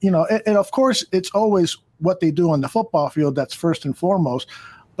 But, and of course, it's always what they do on the football field that's first and foremost.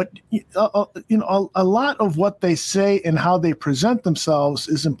 But, a lot of what they say and how they present themselves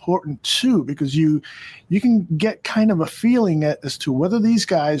is important, too, because you can get kind of a feeling as to whether these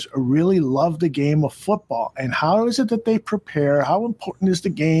guys really love the game of football and how is it that they prepare, how important is the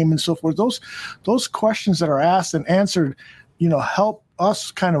game and so forth. Those questions that are asked and answered, help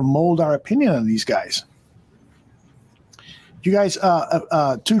us kind of mold our opinion on these guys. You guys,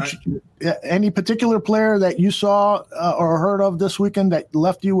 any particular player that you saw or heard of this weekend that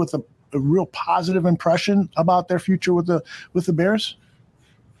left you with a real positive impression about their future with the Bears?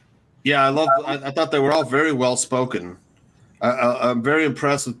 Yeah, I thought they were all very well spoken. I'm very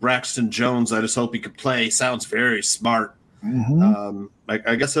impressed with Braxton Jones. I just hope he could play. Sounds very smart.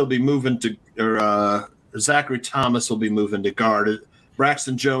 I guess he'll be moving to, or Zachary Thomas will be moving to guard.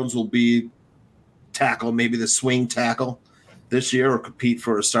 Braxton Jones will be tackle, maybe the swing tackle this year, or compete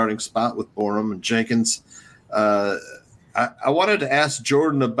for a starting spot with Borum and Jenkins. I wanted to ask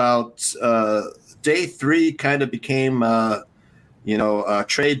Jordan about day 3 kind of became, a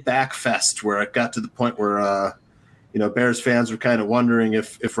trade back fest where it got to the point where, Bears fans were kind of wondering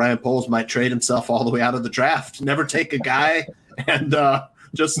if Ryan Poles might trade himself all the way out of the draft, never take a guy and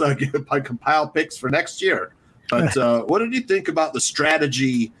compile picks for next year. But what did you think about the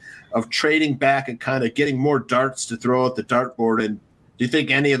strategy of trading back and kind of getting more darts to throw at the dartboard? And do you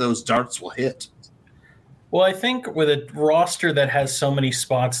think any of those darts will hit? Well, I think with a roster that has so many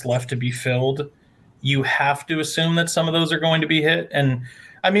spots left to be filled, you have to assume that some of those are going to be hit. And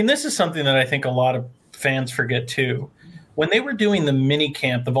I mean, this is something that I think a lot of fans forget too. When they were doing the mini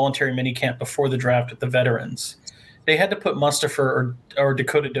camp, the voluntary mini camp before the draft with the veterans, they had to put Mustafa or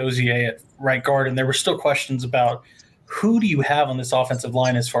Dakota Dozier at right guard, and there were still questions about who do you have on this offensive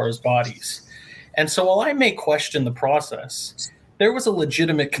line as far as bodies. And so while I may question the process, there was a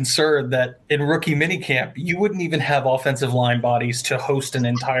legitimate concern that in rookie minicamp, you wouldn't even have offensive line bodies to host an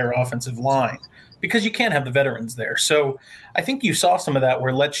entire offensive line because you can't have the veterans there. So I think you saw some of that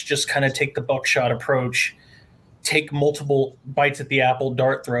where let's just kind of take the buckshot approach, take multiple bites at the apple,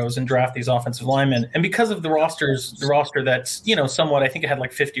 dart throws, and draft these offensive linemen. And because of the roster that's, somewhat, I think it had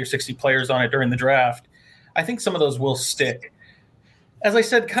like 50 or 60 players on it during the draft, I think some of those will stick. As I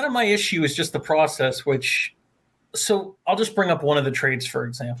said, kind of my issue is just the process, so I'll just bring up one of the trades, for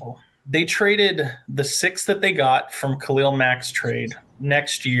example. They traded the 6 that they got from Khalil Mack's trade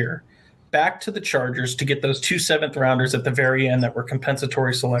next year back to the Chargers to get those 2 7th-rounders at the very end that were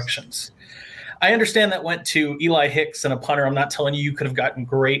compensatory selections. I understand that went to Eli Hicks and a punter. I'm not telling you could have gotten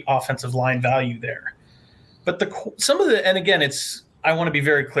great offensive line value there. But and again, I want to be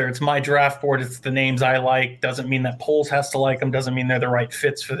very clear. It's my draft board. It's the names I like. Doesn't mean that Poles has to like them. Doesn't mean they're the right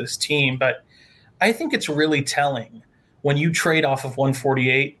fits for this team. But I think it's really telling when you trade off of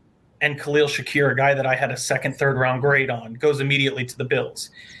 148 and Khalil Shakir, a guy that I had a 2nd, 3rd round grade on, goes immediately to the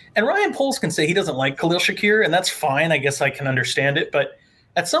Bills. And Ryan Poles can say he doesn't like Khalil Shakir, and that's fine. I guess I can understand it. But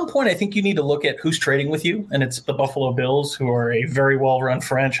at some point, I think you need to look at who's trading with you, and it's the Buffalo Bills, who are a very well-run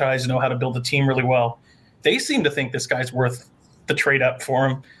franchise, know how to build a team really well. They seem to think this guy's worth the trade up for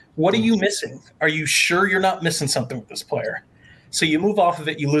him. What are you missing? Are you sure you're not missing something with this player? So you move off of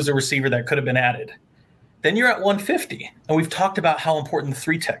it, you lose a receiver that could have been added. Then you're at 150, and we've talked about how important the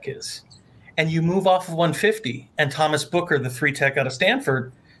 3-tech is. And you move off of 150, and Thomas Booker, the 3-tech out of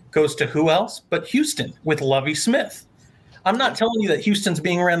Stanford, goes to who else but Houston with Lovie Smith. I'm not telling you that Houston's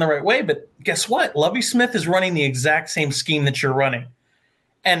being ran the right way, but guess what? Lovie Smith is running the exact same scheme that you're running.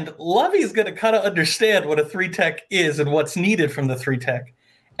 And Lovie is going to kind of understand what a 3-tech is and what's needed from the 3-tech.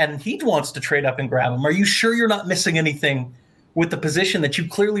 And he wants to trade up and grab him. Are you sure you're not missing anything with the position that you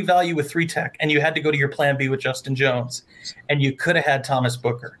clearly value with 3-tech, and you had to go to your plan B with Justin Jones, and you could have had Thomas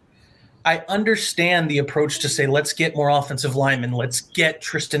Booker? I understand the approach to say, let's get more offensive linemen. Let's get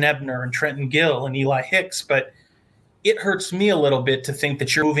Tristan Ebner and Trenton Gill and Eli Hicks. But it hurts me a little bit to think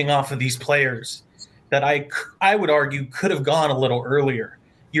that you're moving off of these players that I would argue could have gone a little earlier.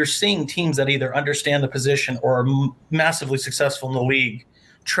 You're seeing teams that either understand the position or are massively successful in the league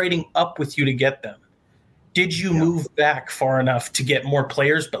trading up with you to get them. Did you move back far enough to get more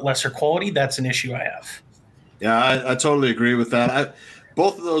players but lesser quality? That's an issue I have. Yeah, I totally agree with that.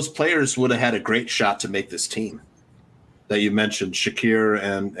 Both of those players would have had a great shot to make this team that you mentioned, Shakir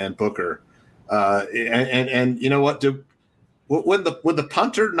and Booker. And you know what? Would the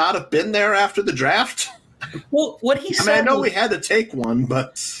punter not have been there after the draft? Well, what he said. I know we had to take one,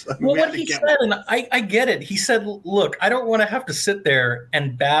 but what he said, and I get it. He said, "Look, I don't want to have to sit there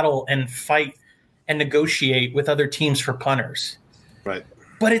and battle and fight and negotiate with other teams for punters." Right.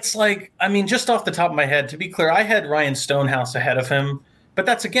 But it's like, I mean, just off the top of my head, to be clear, I had Ryan Stonehouse ahead of him. But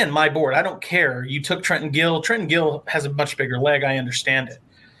that's, again, my board. I don't care. You took Trenton Gill. Trenton Gill has a much bigger leg. I understand it.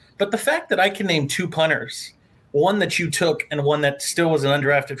 But the fact that I can name 2 punters, one that you took and one that still was an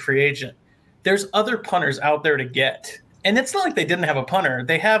undrafted free agent, there's other punters out there to get. And it's not like they didn't have a punter.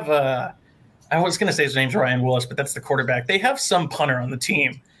 They have I was going to say his name's Ryan Willis, but that's the quarterback. They have some punter on the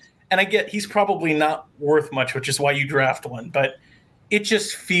team. And I get he's probably not worth much, which is why you draft one. But it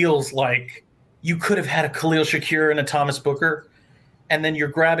just feels like you could have had a Khalil Shakir and a Thomas Booker, and then you're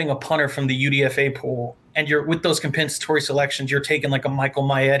grabbing a punter from the UDFA pool, and you're with those compensatory selections, you're taking like a Michael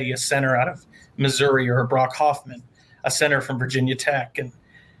Maietti, a center out of Missouri, or a Brock Hoffman, a center from Virginia Tech. And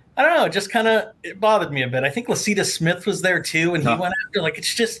I don't know, it just kind of it bothered me a bit. I think Lacita Smith was there too, and he went after, like,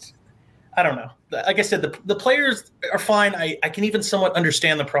 it's just, I don't know. Like I said, the players are fine. I can even somewhat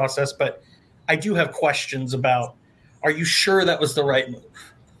understand the process, but I do have questions about, are you sure that was the right move?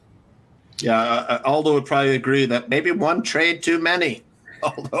 Yeah, Aldo would probably agree that maybe one trade too many.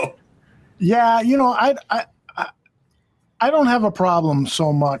 Aldo. Yeah, I don't have a problem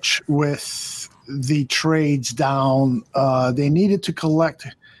so much with the trades down. They needed to collect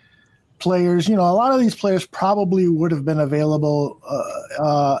players, a lot of these players probably would have been available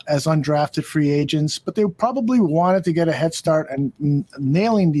as undrafted free agents, but they probably wanted to get a head start and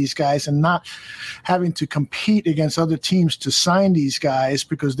nailing these guys and not having to compete against other teams to sign these guys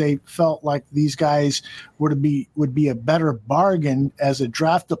because they felt like these guys would be a better bargain as a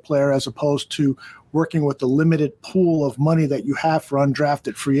drafted player as opposed to working with the limited pool of money that you have for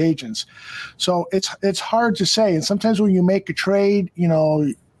undrafted free agents. So it's hard to say. And sometimes when you make a trade,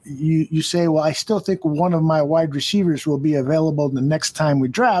 you say, well, I still think one of my wide receivers will be available the next time we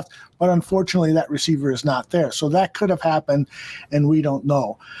draft, but unfortunately that receiver is not there. So that could have happened, and we don't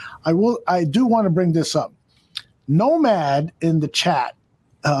know. I do want to bring this up. Nomad in the chat,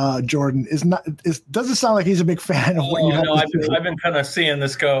 Jordan, doesn't sound like he's a big fan of what you have to say. I've been kind of seeing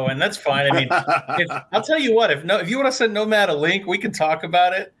this go, and that's fine. I mean, I'll tell you what, if you want to send Nomad a link, we can talk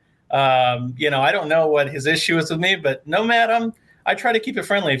about it. I don't know what his issue is with me, but Nomad, I try to keep it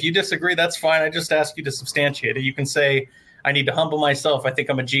friendly. If you disagree, that's fine. I just ask you to substantiate it. You can say, I need to humble myself. I think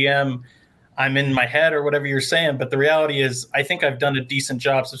I'm a GM. I'm in my head or whatever you're saying. But the reality is, I think I've done a decent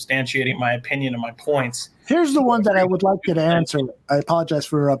job substantiating my opinion and my points. Here's the one that I would like you to answer. I apologize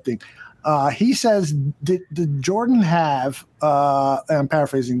for interrupting. He says, did Jordan have, I'm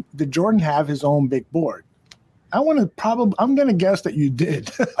paraphrasing, did Jordan have his own big board? I'm going to guess that you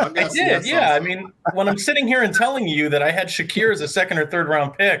did. I did, yeah. I mean, when I'm sitting here and telling you that I had Shakir as a second or third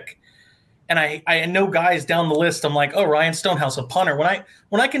round pick, and I know guys down the list, I'm like, oh, Ryan Stonehouse, a punter.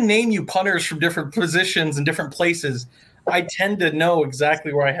 When I can name you punters from different positions and different places, I tend to know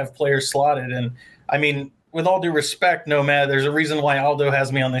exactly where I have players slotted. And I mean, with all due respect, Nomad, there's a reason why Aldo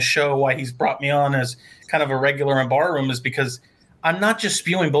has me on this show, why he's brought me on as kind of a regular in Barroom, is because I'm not just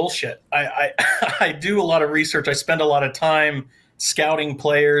spewing bullshit. I do a lot of research. I spend a lot of time scouting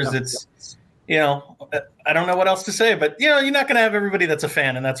players. It's, I don't know what else to say, but you're not going to have everybody that's a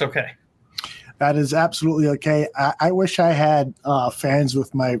fan, and that's okay. That is absolutely okay. I wish I had fans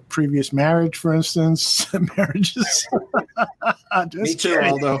with my previous marriage, for instance, marriages. Me too,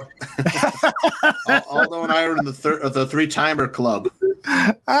 Aldo. Aldo and I are in the three-timer club.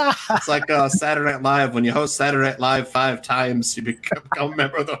 It's like Saturday Night Live. When you host Saturday Night Live 5 times, you become a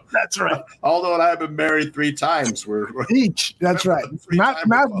member of the. That's right. Aldo and I have been married 3 times. We're each. That's right.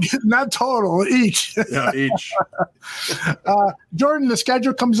 Not total. Each. Yeah, each. Jordan, the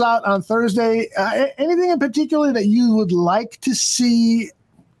schedule comes out on Thursday. Anything in particular that you would like to see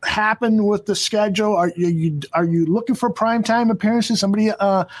happen with the schedule? Are you looking for primetime appearances? Somebody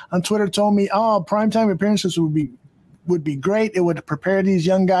on Twitter told me, primetime appearances would be great. It would prepare these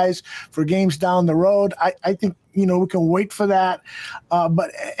young guys for games down the road. I think we can wait for that.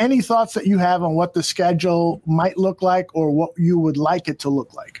 But any thoughts that you have on what the schedule might look like or what you would like it to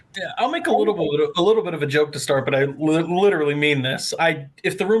look like? Yeah, I'll make a little bit of a joke to start, but I literally mean this.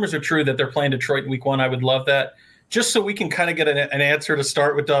 If the rumors are true that they're playing Detroit in week 1, I would love that. Just so we can kind of get an answer to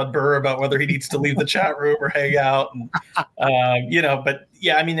start with Dodd Burr about whether he needs to leave the chat room or hang out. And, but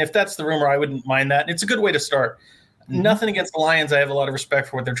yeah, I mean, if that's the rumor, I wouldn't mind that. It's a good way to start. Mm-hmm. Nothing against the Lions. I have a lot of respect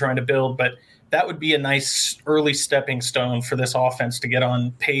for what they're trying to build, but that would be a nice early stepping stone for this offense to get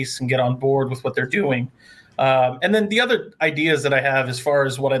on pace and get on board with what they're doing. And then the other ideas that I have as far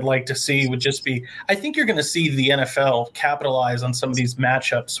as what I'd like to see would just be, I think you're going to see the NFL capitalize on some of these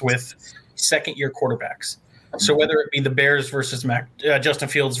matchups with second-year quarterbacks. So whether it be the Bears versus Justin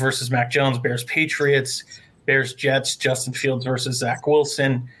Fields versus Mac Jones, Bears Patriots, Bears Jets, Justin Fields versus Zach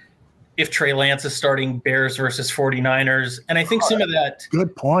Wilson, if Trey Lance is starting, Bears versus 49ers. And I think some of that.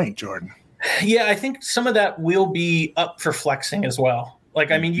 Good point, Jordan. Yeah, I think some of that will be up for flexing as well.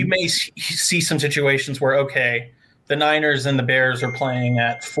 Like, I mean, you may see some situations where, okay, the Niners and the Bears are playing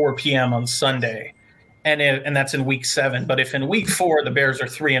at 4 p.m. on Sunday, and that's in week 7. But if in week 4 the Bears are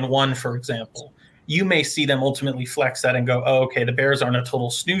 3-1, for example, you may see them ultimately flex that and go, oh, okay, the Bears aren't a total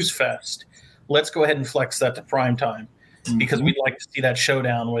snooze fest. Let's go ahead and flex that to prime time because we'd like to see that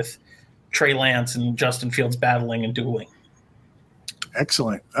showdown with Trey Lance and Justin Fields battling and dueling.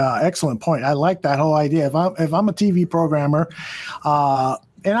 Excellent. Excellent point. I like that whole idea. If I'm a TV programmer,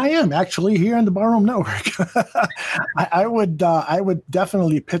 and I am actually here in the Barroom Network, I would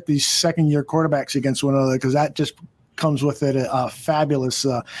definitely pit these second-year quarterbacks against one another because that just comes with it a fabulous,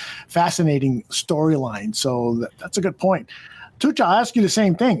 fascinating storyline. So that's a good point. Tuch, I'll ask you the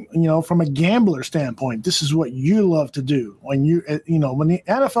same thing. From a gambler standpoint, this is what you love to do. When when the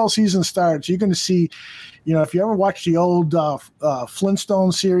NFL season starts, you're going to see, if you ever watch the old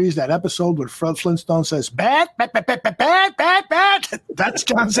Flintstone series, that episode where Fred Flintstone says, bat, bat, bat, bat, bat, bat, bat, bat. That's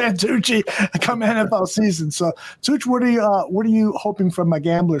John Santucci come NFL season. So, Tuch, what are you hoping from a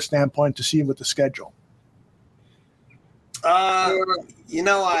gambler standpoint to see with the schedule? You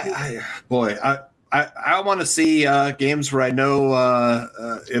know, I want to see games where I know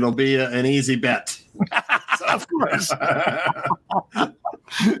it'll be an easy bet. Of course.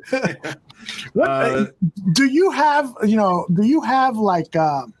 Do you have like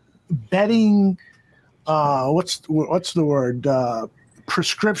betting? What's the word?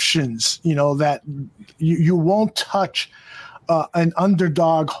 Prescriptions. That you won't touch an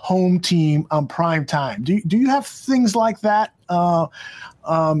underdog home team on prime time. Do you have things like that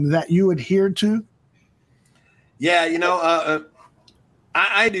that you adhere to? Yeah,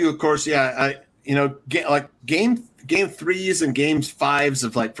 I do, of course. Yeah, like game threes and games fives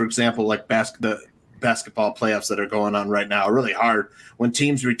of, like, for example, like the basketball playoffs that are going on right now are really hard when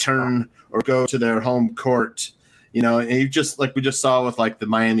teams return or go to their home court. And you just, like we just saw with, like, the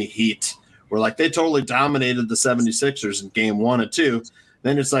Miami Heat, where, like, they totally dominated the 76ers in game 1 and 2.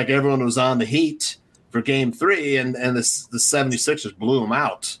 Then it's like everyone was on the Heat for game 3, and the 76ers blew them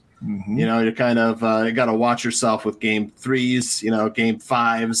out. Mm-hmm. You kind of you got to watch yourself with game 3s, game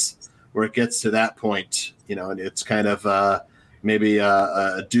 5s, where it gets to that point, and it's kind of maybe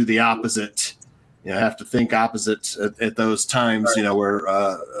do the opposite. Have to think opposite at those times,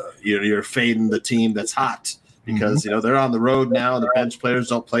 where you're fading the team that's hot because, they're on the road now. The bench players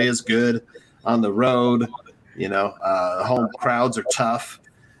don't play as good on the road. Home crowds are tough.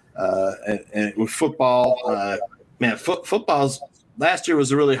 And with football, football's last year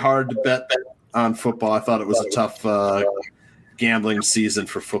was really hard to bet on football. I thought it was a tough gambling season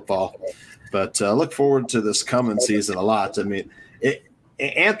for football, but look forward to this coming season a lot. I mean,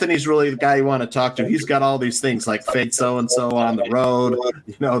 Anthony's really the guy you want to talk to. He's got all these things like fade so-and-so on the road.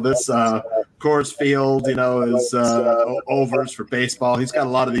 This Coors Field, is overs for baseball. He's got a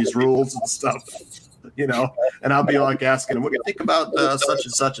lot of these rules and stuff, and I'll be like asking him, what do you think about such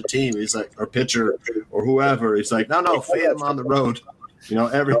and such a team? He's like, or pitcher or whoever. He's like, no, fade him on the road,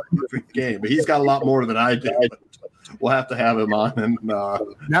 every game. But he's got a lot more than I do. But we'll have to have him on. And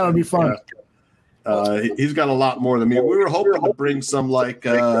that would be fun. He's got a lot more than me. We were hoping to bring some like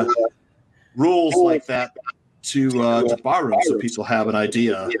rules like that to barroom so people have an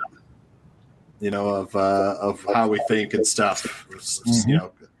idea, of how we think and stuff.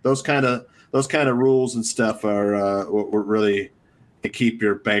 Those kind of rules and stuff are what really to keep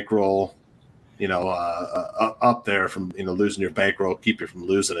your bankroll, up there from losing your bankroll, keep you from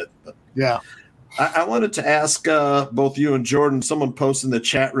losing it. But yeah. I wanted to ask both you and Jordan, someone posted in the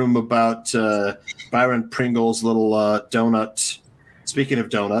chat room about Byron Pringle's little donut. Speaking of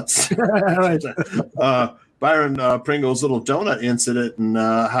donuts, Byron Pringle's little donut incident and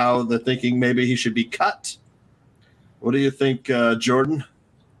how they're thinking maybe he should be cut. What do you think, Jordan?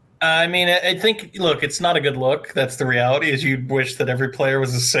 I mean, I think, look, it's not a good look. That's the reality, is you'd wish that every player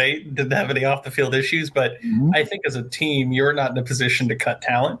was a saint, didn't have any off-the-field issues. But I think as a team, you're not in a position to cut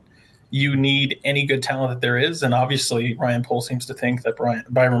talent. You need any good talent that there is. And obviously, Ryan Pohl seems to think that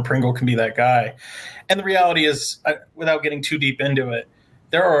Byron Pringle can be that guy. And the reality is, without getting too deep into it,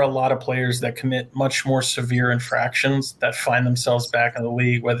 there are a lot of players that commit much more severe infractions that find themselves back in the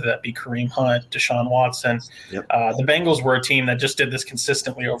league, whether that be Kareem Hunt, Deshaun Watson. Yep. The Bengals were a team that just did this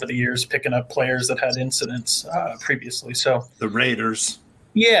consistently over the years, picking up players that had incidents previously. So the Raiders.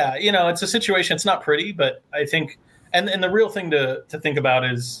 Yeah, it's a situation. It's not pretty, but I think – and the real thing to think about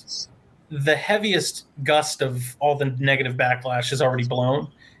is – the heaviest gust of all the negative backlash is already blown.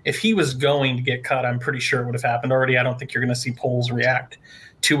 If he was going to get cut, I'm pretty sure it would have happened already. I don't think you're going to see Poles react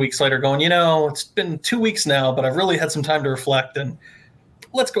 2 weeks later going, it's been 2 weeks now, but I've really had some time to reflect and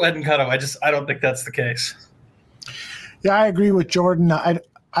let's go ahead and cut him. I don't think that's the case. Yeah, I agree with Jordan.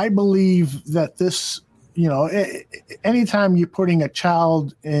 I believe that this, anytime you're putting a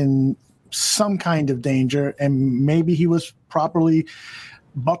child in some kind of danger, and maybe he was properly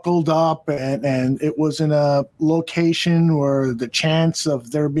buckled up and it was in a location where the chance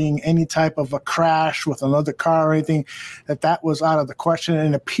of there being any type of a crash with another car or anything, that was out of the question.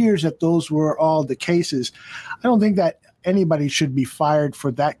 And it appears that those were all the cases. I don't think that anybody should be fired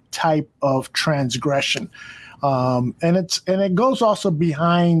for that type of transgression. And it goes also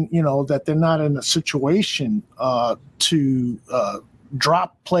behind, that they're not in a situation to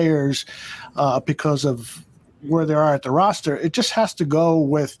drop players because of where they are at the roster. It just has to go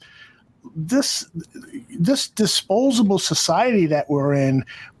with this disposable society that we're in.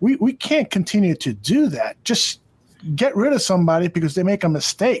 We can't continue to do that. Just get rid of somebody because they make a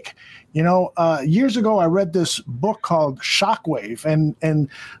mistake. Years ago, I read this book called Shockwave, and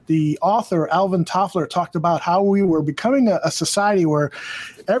the author, Alvin Toffler, talked about how we were becoming a society where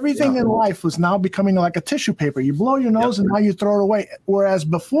everything in life was now becoming like a tissue paper. You blow your nose and now you throw it away. Whereas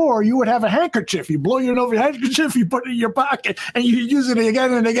before, you would have a handkerchief. You blow your nose with a handkerchief, you put it in your pocket, and you use it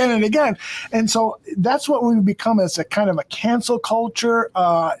again and again and again. And so that's what we've become as a kind of a cancel culture.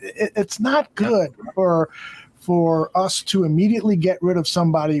 It's not good for us to immediately get rid of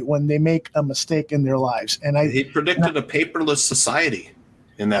somebody when they make a mistake in their lives. And he predicted a paperless society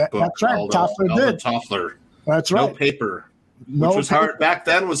in that book. That's right. Toffler did. Toffler. That's right. No paper. Which was hard back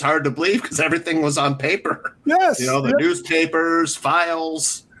then, was hard to believe because everything was on paper. Yes. The newspapers,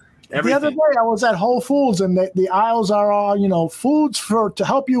 files, everything. The other day I was at Whole Foods and the aisles are all, foods to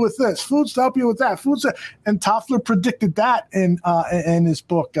help you with this, foods to help you with that, and Toffler predicted that in his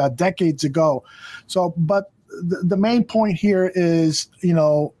book decades ago. So, but the main point here is,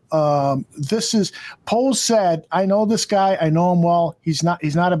 this is Poles said, I know this guy, I know him well. He's not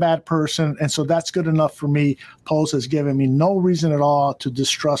a bad person. And so that's good enough for me. Poles has given me no reason at all to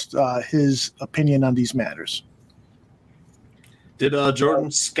distrust his opinion on these matters. Did Jordan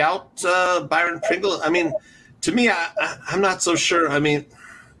scout Byron Pringle? I mean, to me, I'm not so sure. I mean,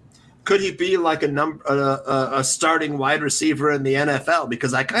 could he be like a starting wide receiver in the NFL?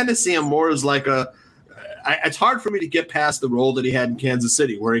 Because I kind of see him more as like it's hard for me to get past the role that he had in Kansas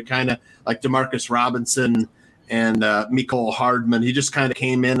City, where he kind of like Demarcus Robinson and Mecole Hardman. He just kind of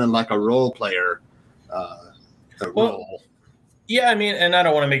came in and like a role player role. Yeah, I mean, and I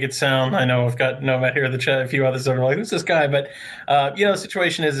don't want to make it sound, I know I've got Nomad here in the chat, a few others that are like, who's this guy? But, the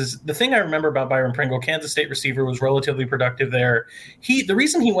situation is the thing I remember about Byron Pringle, Kansas State receiver, was relatively productive there. The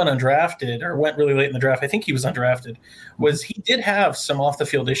reason he went undrafted or went really late in the draft, I think he was undrafted, was he did have some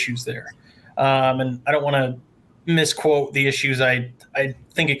off-the-field issues there. And I don't want to misquote the issues. I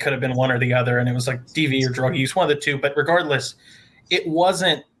think it could have been one or the other, and it was like DV or drug use, one of the two. But regardless, it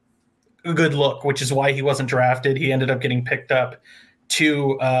wasn't a good look, which is why he wasn't drafted. He ended up getting picked up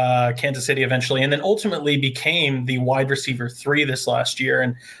to Kansas City eventually, and then ultimately became the wide receiver 3 this last year.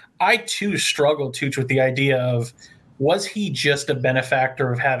 And I, too, struggled, Tooch, with the idea of, was he just a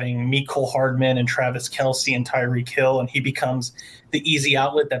benefactor of having Mecole Hardman and Travis Kelce and Tyreek Hill, and he becomes the easy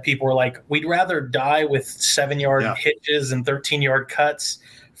outlet that people were like, we'd rather die with 7-yard hitches and 13-yard cuts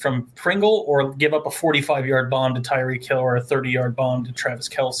from Pringle or give up a 45-yard bomb to Tyreek Hill or a 30-yard bomb to Travis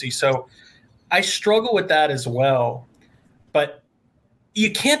Kelce. So I struggle with that as well. But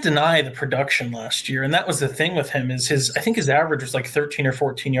you can't deny the production last year, and that was the thing with him is I think his average was like 13 or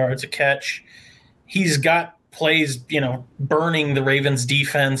 14 yards a catch. He's got plays, burning the Ravens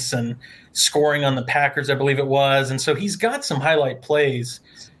defense and scoring on the Packers, I believe it was. And so he's got some highlight plays.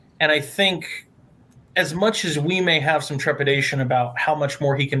 And I think as much as we may have some trepidation about how much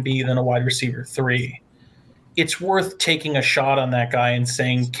more he can be than a wide receiver 3, it's worth taking a shot on that guy and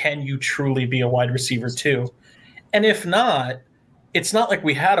saying, can you truly be a wide receiver 2? And if not, it's not like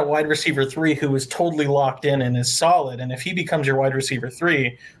we had a wide receiver 3 who is totally locked in and is solid. And if he becomes your wide receiver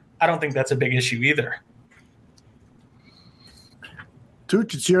 3, I don't think that's a big issue either.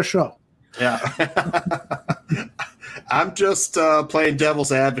 Tooch, it's your show. Yeah. I'm just playing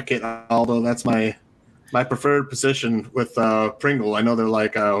devil's advocate, although that's my preferred position with Pringle. I know they're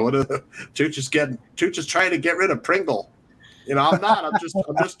like, Tooch is trying to get rid of Pringle. I'm not. I'm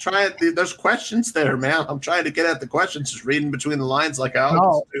just trying. There's questions there, man. I'm trying to get at the questions, just reading between the lines like I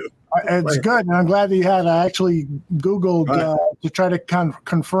always do. It's good, and I'm glad that you had actually Googled to try to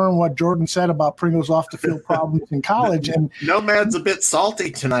confirm what Jordan said about Pringle's off-the-field problems in college. And Nomad's a bit salty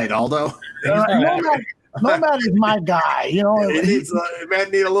tonight, Aldo. Nomad is my guy.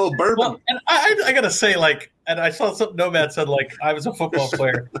 Man need a little bourbon. Well, and I gotta say, and I saw something Nomad said, I was a football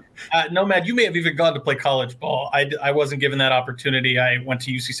player. Nomad, you may have even gone to play college ball. I wasn't given that opportunity. I went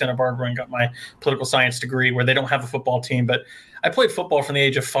to UC Santa Barbara and got my political science degree, where they don't have a football team. But I played football from the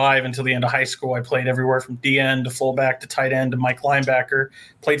age of 5 until the end of high school. I played everywhere from DN to fullback to tight end to Mike linebacker.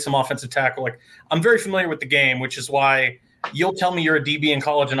 Played some offensive tackle. I'm very familiar with the game, which is why you'll tell me you're a DB in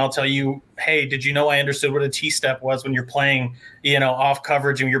college, and I'll tell you, hey, did you know I understood what a T-step was when you're playing, off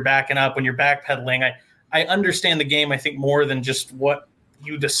coverage and you're backing up, when you're backpedaling. I understand the game, I think, more than just what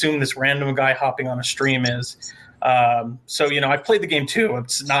you'd assume this random guy hopping on a stream is. So, I've played the game too.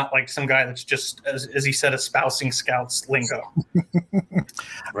 It's not like some guy that's just, as he said, espousing scouts lingo.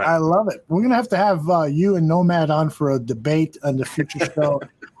 Right. I love it. We're going to have you and Nomad on for a debate on the future show.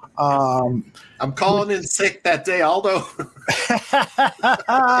 I'm calling in sick that day, Aldo.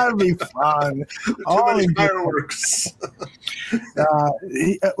 It'll be fun. Too many fireworks.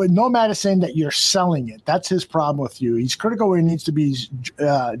 Nomad is saying that you're selling it. That's his problem with you. He's critical where he needs to be.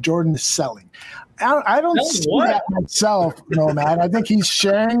 Jordan is selling. I don't see that myself, Nomad. I think he's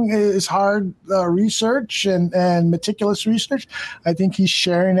sharing his hard research and meticulous research. I think he's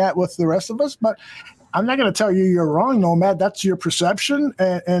sharing that with the rest of us. But I'm not going to tell you you're wrong, Nomad. That's your perception,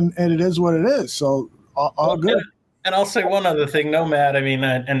 and it is what it is. So all good. And I'll say one other thing, Nomad. I mean,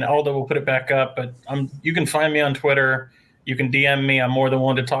 and Aldo will put it back up, but you can find me on Twitter. You can DM me. I'm more than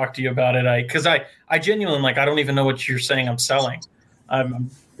willing to talk to you about it. Because I genuinely, I don't even know what you're saying I'm selling.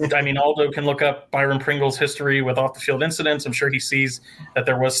 I mean, Aldo can look up Byron Pringle's history with off-the-field incidents. I'm sure he sees that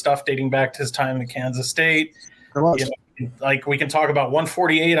there was stuff dating back to his time in Kansas State. We can talk about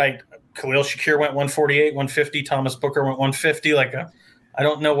 148. Khalil Shakir went 148, 150. Thomas Booker went 150. I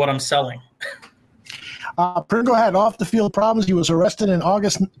don't know what I'm selling. Pringle had off-the-field problems. He was arrested in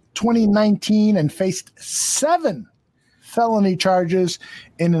August 2019 and faced 7 felony charges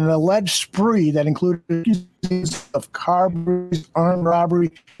in an alleged spree that included accusations of car burglary, armed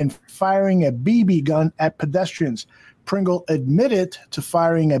robbery, and firing a BB gun at pedestrians. Pringle admitted to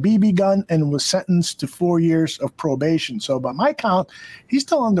firing a BB gun and was sentenced to 4 years of probation. So by my count, he's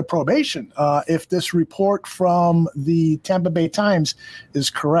still under probation if this report from the Tampa Bay Times is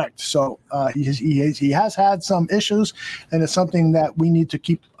correct. So he has had some issues, and it's something that we need to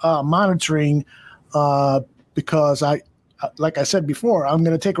keep monitoring because like I said before, I'm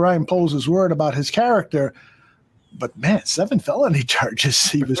going to take Ryan Poles' word about his character. But man, 7 felony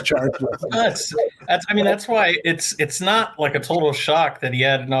charges he was charged with. That's why it's not like a total shock that he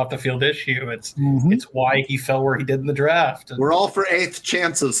had an off the field issue. It's why he fell where he did in the draft. We're all for 8th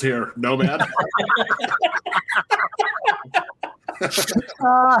chances here, Nomad. I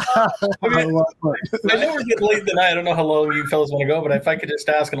know we're getting late in the night. I don't know how long you fellas want to go, but if I could just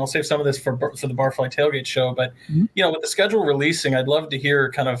ask, and I'll save some of this for the Barfly Tailgate show. But with the schedule releasing, I'd love to hear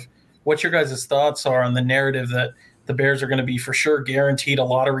kind of what your guys' thoughts are on the narrative that the Bears are going to be for sure guaranteed a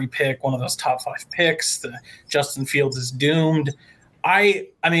lottery pick, one of those top 5 picks. The Justin Fields is doomed. I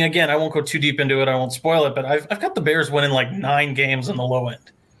mean, again, I won't go too deep into it. I won't spoil it, but I've got the Bears winning 9 games on the low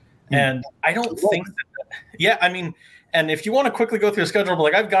end. And I don't think and if you want to quickly go through the schedule,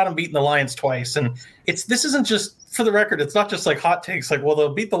 but I've got them beating the Lions twice. And this isn't just, for the record, it's not just hot takes.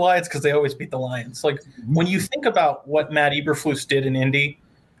 They'll beat the Lions because they always beat the Lions. When you think about what Matt Eberflus did in Indy,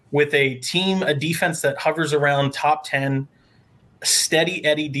 with a defense that hovers around top 10, steady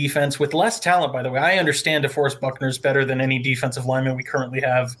Eddie defense with less talent, by the way. I understand DeForest Buckner is better than any defensive lineman we currently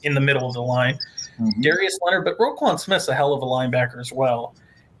have in the middle of the line. Darius Leonard, but Roquan Smith's a hell of a linebacker as well.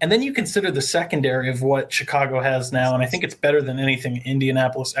 And then you consider the secondary of what Chicago has now, and I think it's better than anything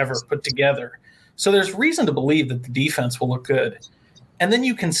Indianapolis ever put together. So there's reason to believe that the defense will look good. And then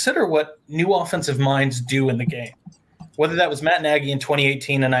you consider what new offensive minds do in the game. Whether that was Matt Nagy in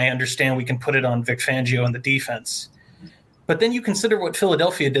 2018, and I understand we can put it on Vic Fangio and the defense. But then you consider what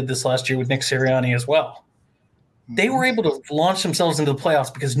Philadelphia did this last year with Nick Sirianni as well. They were able to launch themselves into the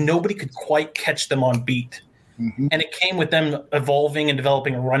playoffs because nobody could quite catch them on beat. And it came with them evolving and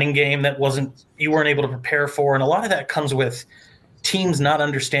developing a running game that you weren't able to prepare for. And a lot of that comes with teams not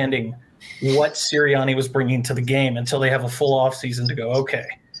understanding what Sirianni was bringing to the game until they have a full offseason to go, okay,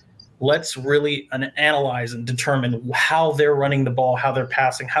 let's really analyze and determine how they're running the ball, how they're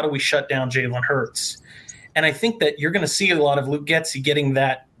passing, how do we shut down Jalen Hurts. And I think that you're going to see a lot of Luke Getsy getting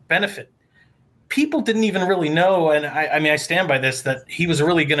that benefit. People didn't even really know, and I stand by this, that he was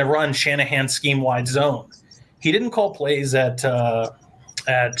really going to run Shanahan's scheme-wide zone. He didn't call plays at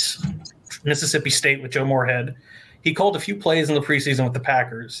Mississippi State with Joe Moorhead. He called a few plays in the preseason with the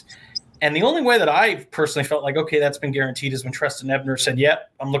Packers. And the only way that I personally felt like, okay, that's been guaranteed is when Treston Ebner said,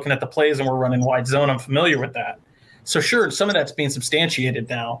 yep, I'm looking at the plays and we're running wide zone. I'm familiar with that. So sure, some of that's being substantiated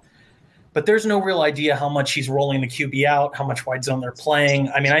now. But there's no real idea how much he's rolling the QB out, how much wide zone they're playing.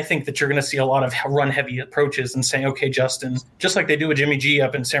 I mean, I think that you're going to see a lot of run-heavy approaches and saying, okay, Justin, just like they do with Jimmy G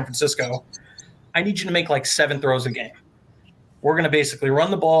up in San Francisco, I need you to make 7 throws a game. We're going to basically run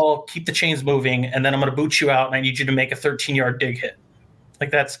the ball, keep the chains moving, and then I'm going to boot you out, and I need you to make a 13-yard dig hit.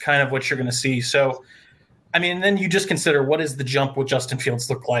 That's kind of what you're going to see. So, I mean, then you just consider what does the jump with Justin Fields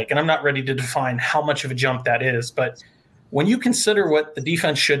look like? And I'm not ready to define how much of a jump that is. But when you consider what the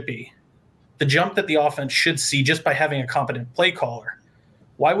defense should be, the jump that the offense should see just by having a competent play caller,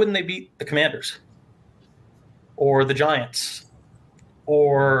 why wouldn't they beat the Commanders or the Giants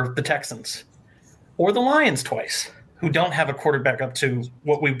or the Texans or the Lions twice, who don't have a quarterback up to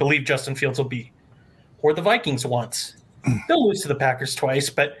what we believe Justin Fields will be, or the Vikings once? They'll lose to the Packers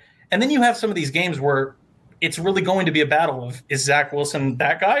twice, and then you have some of these games where it's really going to be a battle of, is Zach Wilson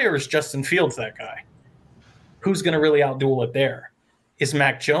that guy or is Justin Fields that guy? who's going to really outduel it there? Is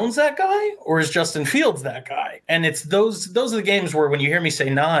Mac Jones that guy, or is Justin Fields that guy? And it's those are the games where when you hear me say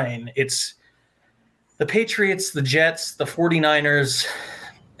 9, it's the Patriots, the Jets, the 49ers,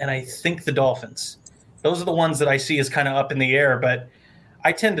 and I think the Dolphins. Those are the ones that I see as kind of up in the air. But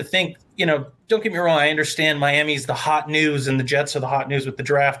I tend to think, don't get me wrong, I understand Miami's the hot news and the Jets are the hot news with the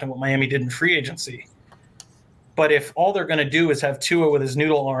draft and what Miami did in free agency. But if all they're going to do is have Tua with his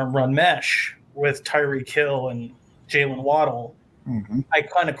noodle arm run mesh with Tyreek Hill and Jalen Waddle, I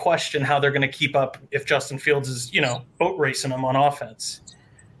kind of question how they're going to keep up if Justin Fields is, boat racing them on offense.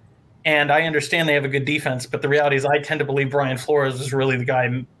 And I understand they have a good defense, but the reality is I tend to believe Brian Flores is really the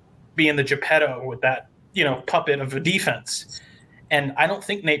guy being the Geppetto with that, puppet of a defense. And I don't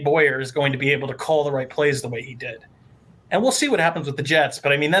think Nate Boyer is going to be able to call the right plays the way he did. And we'll see what happens with the Jets.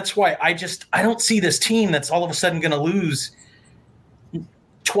 But, that's why I don't see this team that's all of a sudden going to lose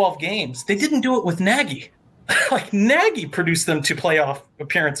 12 games. They didn't do it with Nagy. Nagy produced them to playoff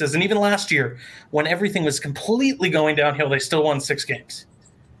appearances. And even last year, when everything was completely going downhill, they still won 6 games.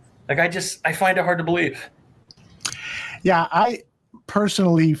 I find it hard to believe. Yeah, I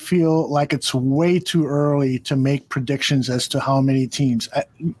personally feel like it's way too early to make predictions as to how many teams.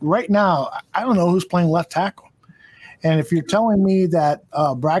 Right now, I don't know who's playing left tackle. And if you're telling me that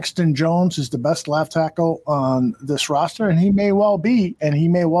Braxton Jones is the best left tackle on this roster, and he may well be, and he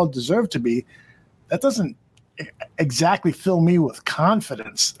may well deserve to be, that doesn't exactly fill me with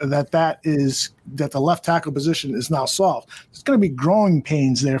confidence that the left tackle position is now solved. There's going to be growing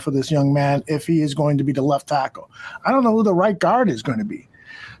pains there for this young man if he is going to be the left tackle. I don't know who the right guard is going to be.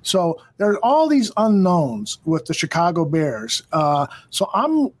 So there are all these unknowns with the Chicago Bears. So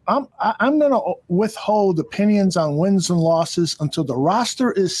I'm going to withhold opinions on wins and losses until the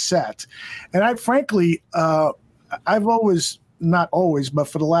roster is set. And I've always, not always, but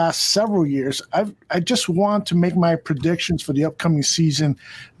for the last several years, I just want to make my predictions for the upcoming season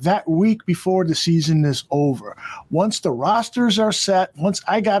that week before the season is over. Once the rosters are set, once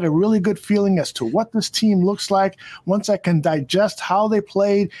I got a really good feeling as to what this team looks like, once I can digest how they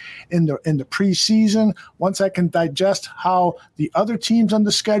played in the preseason, once I can digest how the other teams on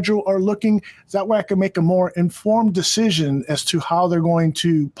the schedule are looking, that way I can make a more informed decision as to how they're going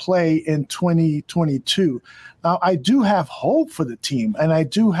to play in 2022. Now, I do have hope for the team, and I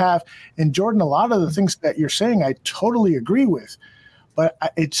do have, and Jordan, a lot of the things that you're saying, I totally agree with. But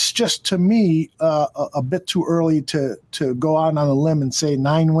it's just, to me, a bit too early to go out on a limb and say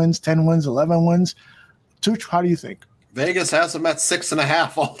 9 wins, 10 wins, 11 wins. Tooch, how do you think? Vegas has them at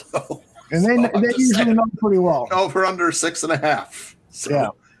 6.5, although. And they usually know pretty well. Over under 6.5.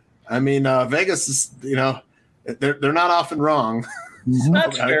 So, yeah. Vegas is, they're not often wrong.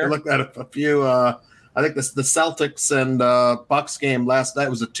 That's fair. I looked at a few. I think the Celtics and Bucks game last night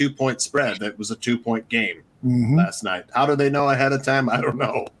was a 2-point spread. It was a 2-point game last night. How do they know ahead of time? I don't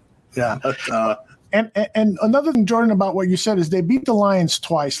know. Yeah. But, and another thing, Jordan, about what you said is they beat the Lions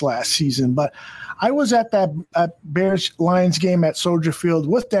twice last season. But I was at that Bears-Lions game at Soldier Field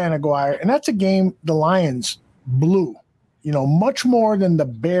with Dan Aguirre, and that's a game the Lions blew. Much more than the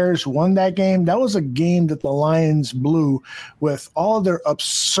Bears won that game. That was a game that the Lions blew with all of their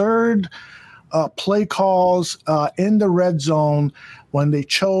absurd play calls in the red zone when they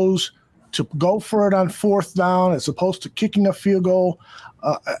chose to go for it on 4th down as opposed to kicking a field goal.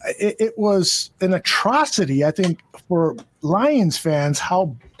 It was an atrocity, I think, for Lions fans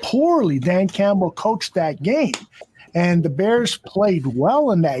how poorly Dan Campbell coached that game. And the Bears played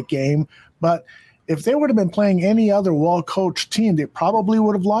well in that game, but if they would have been playing any other well-coached team, they probably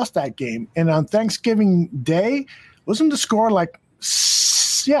would have lost that game. And on Thanksgiving Day, wasn't the score like –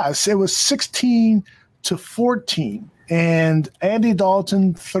 yes, it was 16-14. And Andy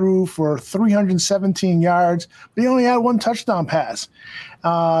Dalton threw for 317 yards, but he only had 1 touchdown pass.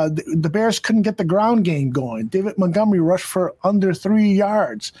 The Bears couldn't get the ground game going. David Montgomery rushed for under 3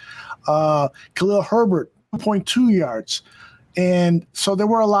 yards. Khalil Herbert, 2.2 yards. And so there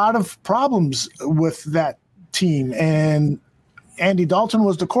were a lot of problems with that team. And Andy Dalton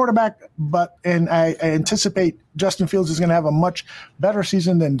was the quarterback, and I anticipate Justin Fields is going to have a much better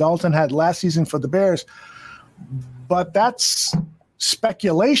season than Dalton had last season for the Bears. But that's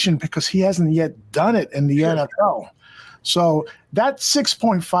speculation because he hasn't yet done it in the NFL. So that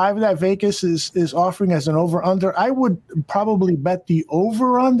 6.5 that Vegas is offering as an over-under, I would probably bet the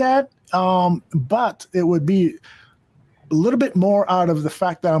over on that, but it would be a little bit more out of the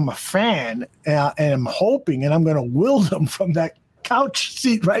fact that I'm a fan and I'm hoping, and I'm going to will them from that couch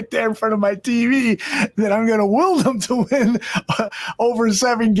seat right there in front of my TV that I'm going to will them to win over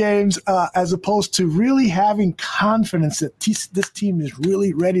 7 games, as opposed to really having confidence that this team is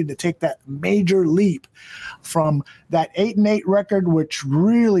really ready to take that major leap from that 8-8 record, which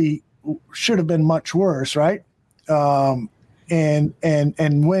really should have been much worse, right? And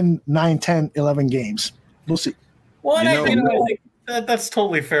win 9, 10, 11 games. We'll see. Well, and I think that's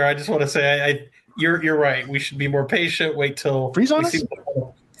totally fair. I just want to say, you're right. We should be more patient. Wait till we see what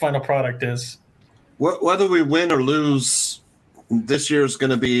the final product is. Whether we win or lose, this year is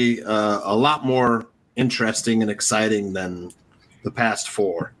going to be a lot more interesting and exciting than the past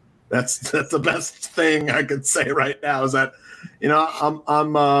 4. That's the best thing I could say right now. Is that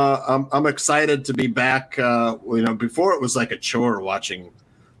I'm excited to be back. Before it was like a chore watching.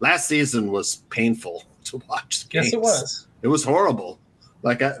 Last season was painful to watch games. Yes, it was. It was horrible.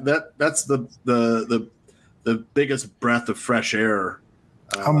 Like that's the biggest breath of fresh air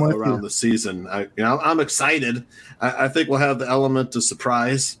around the season. I'm excited. I think we'll have the element of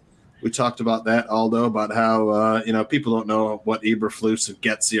surprise. We talked about that, Aldo, about how people don't know what Eberflus and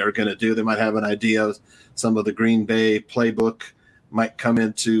Getsy are going to do. They might have an idea of some of the Green Bay playbook might come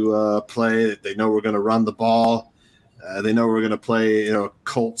into play. They know we're going to run the ball. They know we're going to play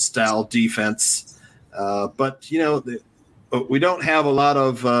Colt-style defense. But we don't have a lot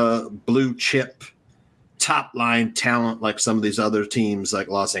of blue chip top line talent like some of these other teams like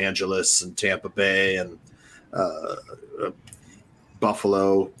Los Angeles and Tampa Bay and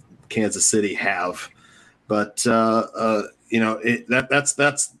Buffalo, Kansas City have. But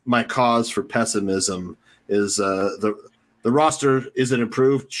that's my cause for pessimism is the roster. Is it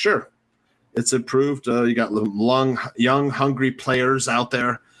improved? Sure, it's improved. You got young, hungry players out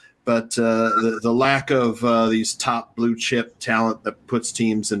there. But the lack of these top blue chip talent that puts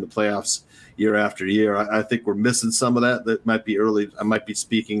teams in the playoffs year after year, I think we're missing some of that. That might be early. I might be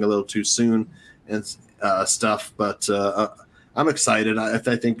speaking a little too soon and stuff. But I'm excited. I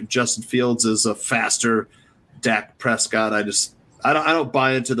think Justin Fields is a faster Dak Prescott. I don't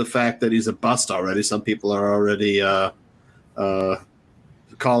buy into the fact that he's a bust already. Some people are already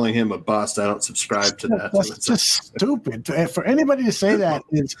calling him a bust. I don't subscribe to that. That's just stupid. For anybody to say that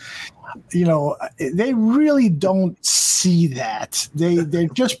is, they really don't see that. They're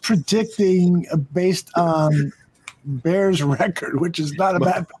just predicting based on Bears record, which is not a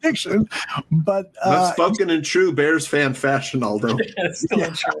bad prediction, but spoken in true Bears fan fashion, Aldo.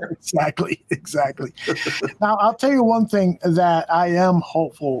 Exactly. Now, I'll tell you one thing that I am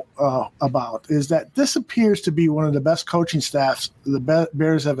hopeful about is that this appears to be one of the best coaching staffs the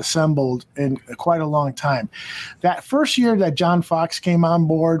Bears have assembled in quite a long time. That first year that John Fox came on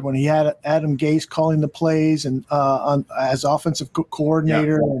board, when he had Adam Gase calling the plays and as offensive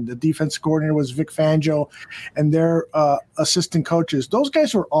coordinator, and the defensive coordinator was Vic Fangio, and their assistant coaches, those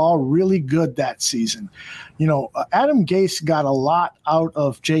guys were all really good that season. Adam Gase got a lot out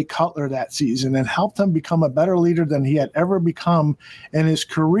of Jay Cutler that season and helped him become a better leader than he had ever become in his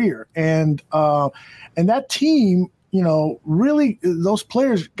career. And that team, really, those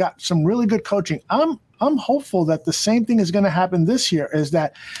players got some really good coaching. I'm hopeful that the same thing is going to happen this year, is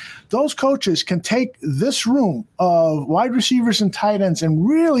that those coaches can take this room of wide receivers and tight ends and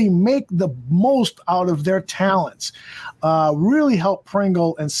really make the most out of their talents, really help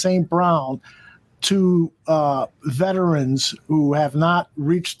Pringle and St. Brown, to veterans who have not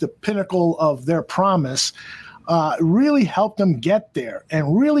reached the pinnacle of their promise, really help them get there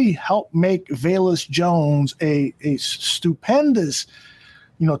and really help make Velus Jones a stupendous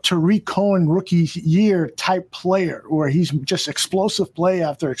Tariq Cohen rookie year type player where he's just explosive play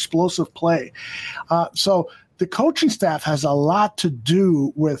after explosive play. So the coaching staff has a lot to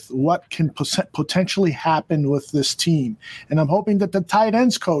do with what can potentially happen with this team. And I'm hoping that the tight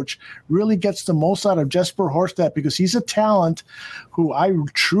ends coach really gets the most out of Jesper Horsted, because he's a talent who I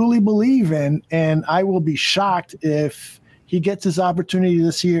truly believe in, and I will be shocked if he gets his opportunity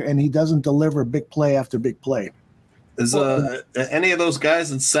this year and he doesn't deliver big play after big play. Is any of those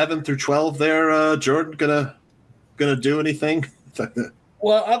guys in 7 through 12 there, Jordan, gonna do anything?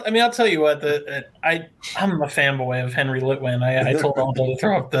 Well, I'll tell you what. I'm a fanboy of Henry Litwin. I told Aldo to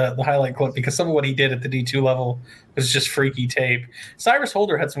throw up the highlight clip because some of what he did at the D2 level was just freaky tape. Cyrus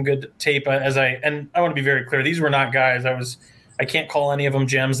Holder had some good tape. And I want to be very clear. These were not guys I can't call any of them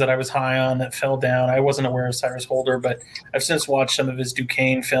gems that I was high on that fell down. I wasn't aware of Cyrus Holder, but I've since watched some of his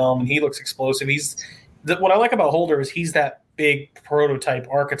Duquesne film, and he looks explosive. What I like about Holder is he's that big prototype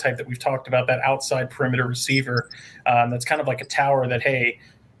archetype that we've talked about, that outside perimeter receiver that's kind of like a tower that, hey,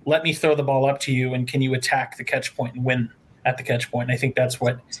 let me throw the ball up to you, and can you attack the catch point and win at the catch point. And I think that's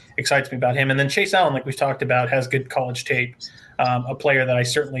what excites me about him. And then Chase Allen, like we've talked about, has good college tape. A player that I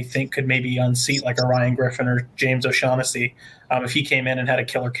certainly think could maybe unseat like a Ryan Griffin or James O'Shaughnessy if he came in and had a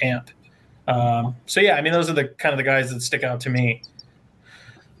killer camp. So yeah, I mean, those are the kind of the guys that stick out to me.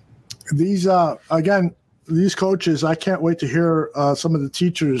 These these coaches, I can't wait to hear some of the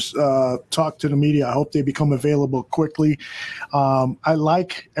teachers talk to the media. I hope they become available quickly. I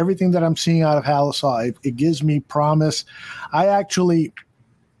like everything that I'm seeing out of Halasaw. It gives me promise. I actually,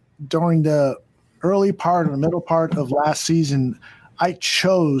 during the early part or middle part of last season, I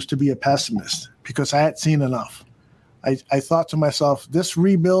chose to be a pessimist because I had seen enough. I thought to myself, this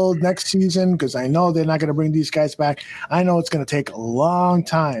rebuild next season, because I know they're not going to bring these guys back. I know it's going to take a long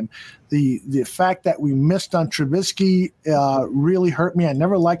time. The fact that we missed on Trubisky really hurt me. I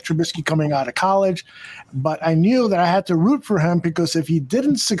never liked Trubisky coming out of college, but I knew that I had to root for him because if he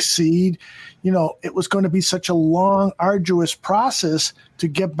didn't succeed, it was going to be such a long, arduous process to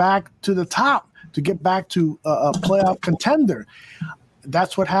get back to the top, to get back to a playoff contender.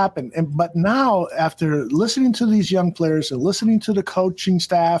 That's what happened. But now, after listening to these young players and listening to the coaching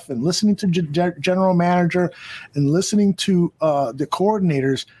staff and listening to general manager and listening to the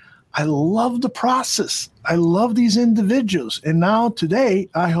coordinators, I love the process. I love these individuals. And now today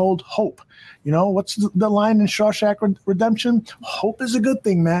I hold hope. What's the line in Shawshank Redemption? Hope is a good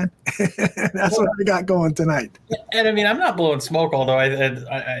thing, man. That's what I got going tonight. And I mean, I'm not blowing smoke, although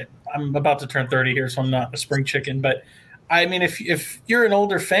I'm about to turn 30 here, so I'm not a spring chicken, but I mean, if you're an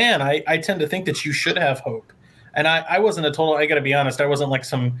older fan, I tend to think that you should have hope. And I wasn't I got to be honest, I wasn't like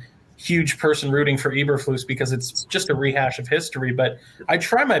some huge person rooting for Eberflus because it's just a rehash of history. But I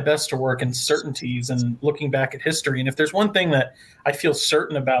try my best to work in certainties and looking back at history. And if there's one thing that I feel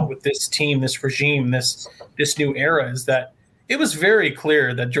certain about with this team, this regime, this new era, is that it was very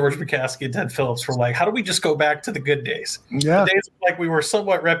clear that George McCaskey and Ted Phillips were like, how do we just go back to the good days? Yeah. The days like we were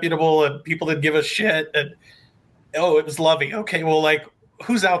somewhat reputable and people didn't give a shit. And it was Lovey. Okay, well, like,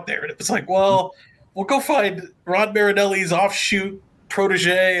 who's out there? And it was like, well, we'll go find Rod Marinelli's offshoot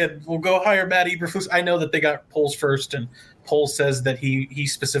protege, and we'll go hire Matt Eberflus. I know that they got polls first, and polls says that he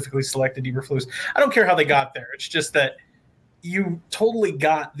specifically selected Eberflus. I don't care how they got there. It's just that you totally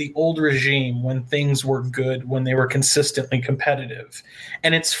got the old regime when things were good, when they were consistently competitive.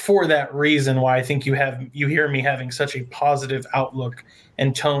 And it's for that reason why I think you hear me having such a positive outlook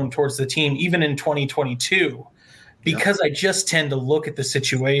and tone towards the team, even in 2022. Because I just tend to look at the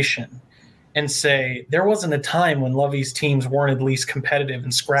situation and say there wasn't a time when Lovey's teams weren't at least competitive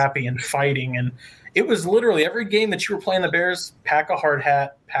and scrappy and fighting. And it was literally every game that you were playing the Bears, pack a hard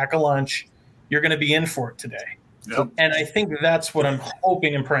hat, pack a lunch, you're going to be in for it today. Yep. And I think that's what I'm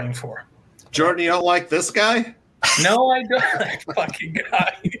hoping and praying for. Jordan, you don't like this guy? No, I don't. That fucking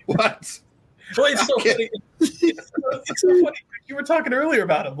guy. What? Well, it's so funny. It's so funny. You were talking earlier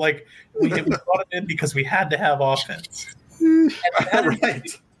about him. Like, we brought him in because we had to have offense. And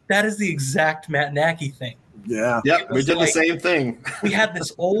that is the exact Matt Nagy thing. Yeah. Yep, we did the same thing. We had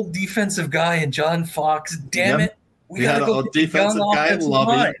this old defensive guy in John Fox. Damn it. We had a defensive guy in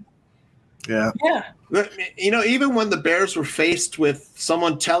Lovey. Yeah. Yeah. Even when the Bears were faced with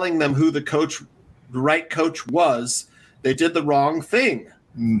someone telling them who the right coach was, they did the wrong thing.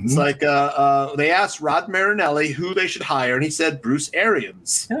 Mm-hmm. It's like they asked Rod Marinelli who they should hire, and he said Bruce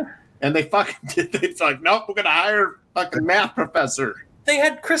Arians. Yeah. And they fucking did. It's like, nope, we're going to hire fucking math professor. They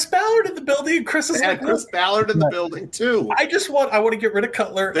had Chris Ballard in the building, and Chris is like, Chris Ballard in the building too. I want to get rid of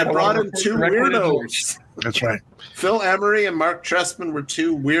Cutler. They brought in two weirdos. That's right. Phil Emery and Mark Trestman were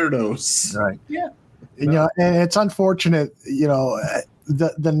two weirdos. Right. Yeah. And it's unfortunate,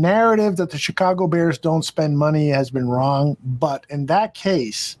 the narrative that the Chicago Bears don't spend money has been wrong. But in that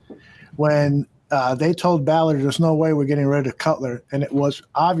case, when they told Ballard there's no way we're getting rid of Cutler, and it was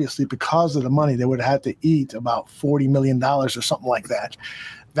obviously because of the money, they would have had to eat about $40 million or something like that.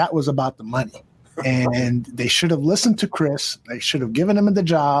 That was about the money. And they should have listened to Chris. They should have given him the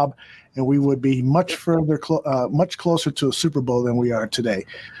job, and we would be much closer to a Super Bowl than we are today.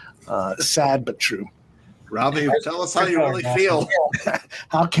 Sad but true. Robbie, tell us how you really feel.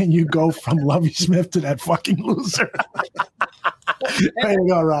 How can you go from Lovie Smith to that fucking loser? There you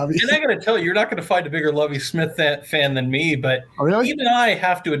go, Robbie. And I got to tell you, you're not going to find a bigger Lovie Smith fan than me. But even I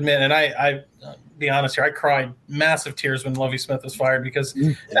have to admit, and I be honest here, I cried massive tears when Lovie Smith was fired because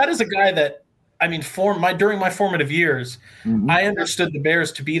that is a guy that, I mean, during my formative years, I understood the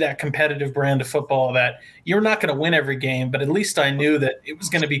Bears to be that competitive brand of football that you're not going to win every game, but at least I knew that it was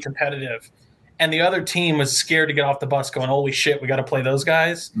going to be competitive. And the other team was scared to get off the bus going, holy shit, we got to play those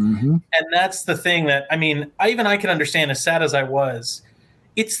guys. Mm-hmm. And that's the thing that, I mean, I can understand, as sad as I was,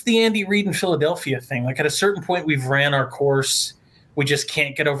 it's the Andy Reid in Philadelphia thing. Like at a certain point, we've ran our course. We just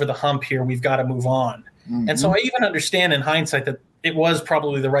can't get over the hump here. We've got to move on. Mm-hmm. And so I even understand in hindsight that it was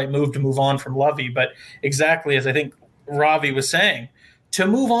probably the right move to move on from Lovey. But exactly as I think Ravi was saying, to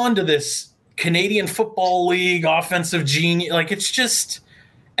move on to this Canadian Football League offensive genius, like it's just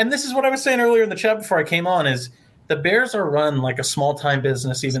 – and this is what I was saying earlier in the chat before I came on is the Bears are run like a small-time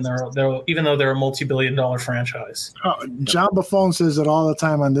business even though they're a multi-billion-dollar franchise. John Buffon says it all the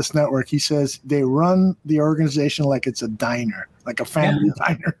time on this network. He says they run the organization like it's a diner, like a family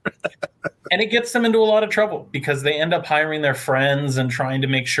diner. And it gets them into a lot of trouble because they end up hiring their friends and trying to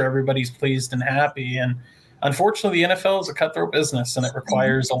make sure everybody's pleased and happy. And unfortunately, the NFL is a cutthroat business, and it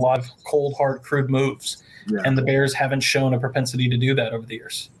requires a lot of cold, hard, crude moves. Yeah. And the Bears haven't shown a propensity to do that over the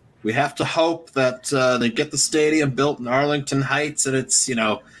years. We have to hope that they get the stadium built in Arlington Heights, and it's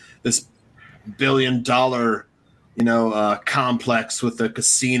this $1 billion complex with a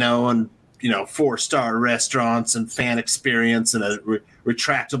casino and 4-star restaurants and fan experience and a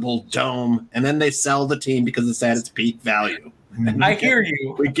retractable dome, and then they sell the team because it's at its peak value. And I hear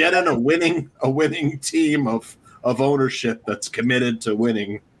you. We get in a winning team of ownership that's committed to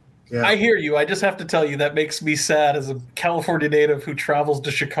winning. Yeah. I hear you. I just have to tell you that makes me sad as a California native who travels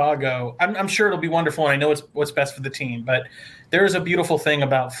to Chicago. I'm sure it'll be wonderful, and I know it's what's best for the team. But there is a beautiful thing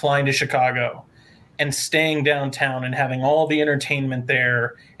about flying to Chicago and staying downtown and having all the entertainment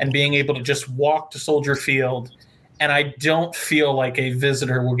there and being able to just walk to Soldier Field. And I don't feel like a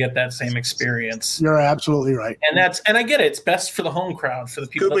visitor will get that same experience. You're absolutely right. And I get it. It's best for the home crowd, for the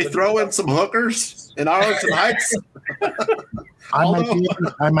people. Could we throw in some hookers in Arlington Heights?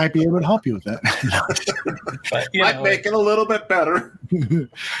 I might be able to help you with that. But, might make it a little bit better.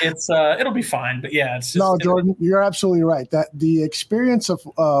 It's it'll be fine. But yeah, it's just, Jordan, you're absolutely right. That the experience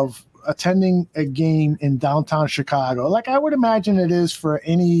of attending a game in downtown Chicago, like I would imagine it is for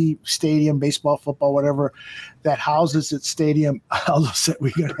any stadium, baseball, football, whatever, that houses its stadium. Aldo said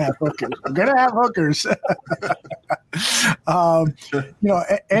we're going to have hookers. We're going to have hookers.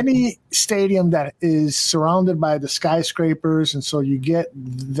 Any stadium that is surrounded by the skyscrapers, and so you get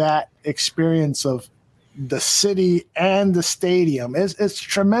that experience of the city and the stadium. It's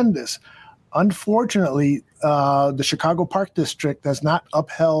tremendous. Unfortunately, the Chicago Park District has not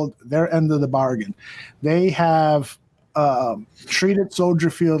upheld their end of the bargain. They have treated Soldier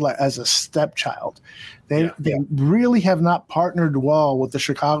Field as a stepchild. They really have not partnered well with the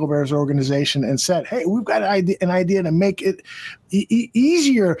Chicago Bears organization and said, hey, we've got an idea to make it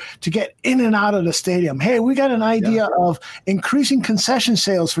easier to get in and out of the stadium. Hey, we got an idea of increasing concession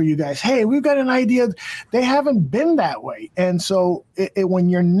sales for you guys. Hey, we've got an idea. They haven't been that way. And so when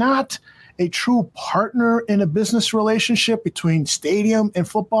you're not a true partner in a business relationship between stadium and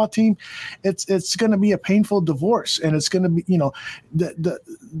football team, it's going to be a painful divorce, and it's going to be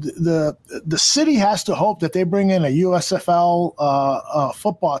the city has to hope that they bring in a USFL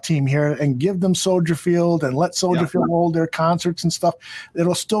football team here and give them Soldier Field and let Soldier Field hold their concerts and stuff.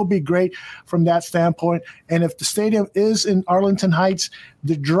 It'll still be great from that standpoint. And if the stadium is in Arlington Heights,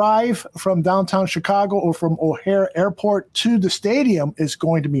 the drive from downtown Chicago or from O'Hare Airport to the stadium is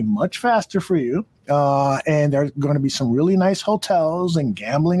going to be much faster for you. And there's going to be some really nice hotels and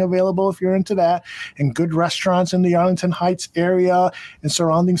gambling available if you're into that, and good restaurants in the Arlington Heights area and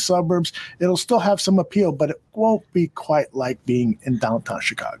surrounding suburbs. It'll still have some appeal, but it won't be quite like being in downtown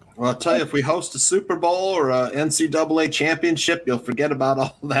Chicago. Well, I'll tell you, if we host a Super Bowl or a NCAA championship, you'll forget about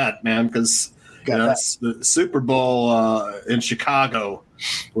all that, man, because the Super Bowl in Chicago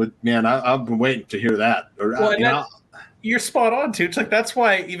I've been waiting to hear that. You're spot on, too. It's like that's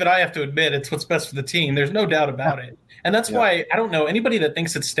why even I have to admit it's what's best for the team. There's no doubt about it. And that's why I don't know anybody that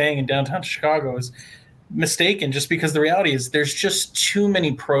thinks that staying in downtown Chicago is mistaken, just because the reality is there's just too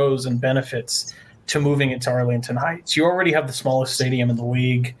many pros and benefits to moving it to Arlington Heights. You already have the smallest stadium in the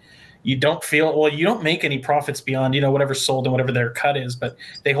league. You don't make any profits beyond, whatever's sold and whatever their cut is, but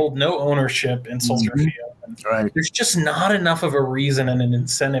they hold no ownership in Soldier Field. Right. There's just not enough of a reason and an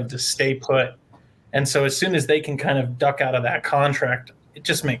incentive to stay put. And so as soon as they can kind of duck out of that contract, it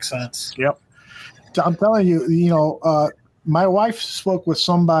just makes sense. Yep. I'm telling you, my wife spoke with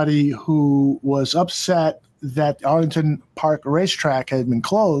somebody who was upset that Arlington Park racetrack had been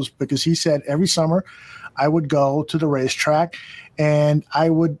closed because he said every summer I would go to the racetrack and I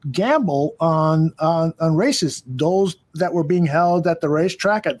would gamble on races, those that were being held at the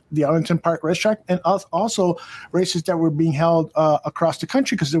racetrack, at the Arlington Park racetrack, and also races that were being held across the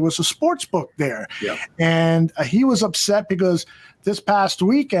country because there was a sports book there. Yeah. And he was upset because this past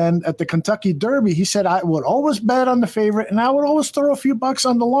weekend at the Kentucky Derby, he said, I would always bet on the favorite and I would always throw a few bucks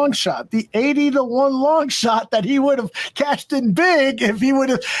on the long shot, the 80-1 long shot that he would have cashed in big if he would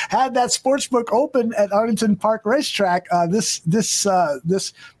have had that sportsbook open at Arlington Park Racetrack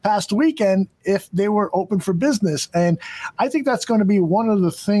this past weekend if they were open for business. And I think that's going to be one of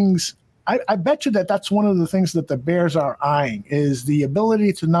the things. I bet you that's one of the things that the Bears are eyeing is the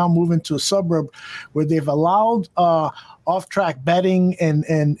ability to now move into a suburb where they've allowed off-track betting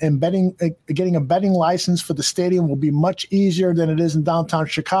and betting, getting a betting license for the stadium will be much easier than it is in downtown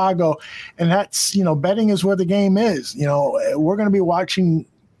Chicago. And that's, betting is where the game is. We're going to be watching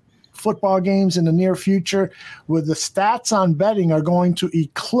football games in the near future where the stats on betting are going to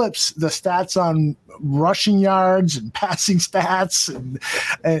eclipse the stats on rushing yards and passing stats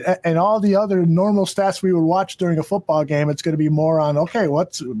and all the other normal stats we would watch during a football game. It's going to be more on, okay,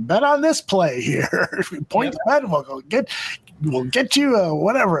 bet on this play here. Point to bet, we'll get you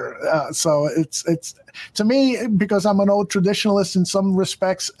whatever. So it's to me, because I'm an old traditionalist in some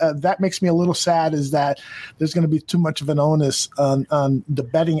respects, that makes me a little sad is that there's going to be too much of an onus on the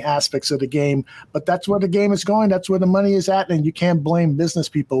betting aspects of the game. But that's where the game is going. That's where the money is at. And you can't blame business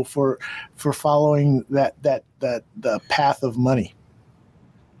people for following the path of money.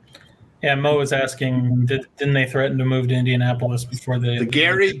 Yeah, Mo was asking, didn't they threaten to move to Indianapolis before the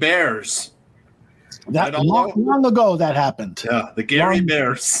Gary Bears? That long ago that happened. Yeah, the Gary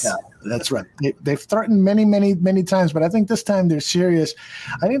Bears. Yeah, that's right. They've threatened many times, but I think this time they're serious.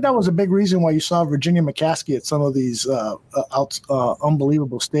 I think that was a big reason why you saw Virginia McCaskey at some of these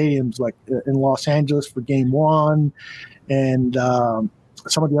unbelievable stadiums, like in Los Angeles for Game 1, and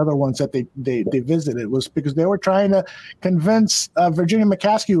some of the other ones that they visited was because they were trying to convince Virginia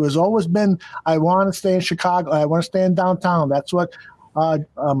McCaskey, who has always been, I want to stay in Chicago, I want to stay in downtown. That's what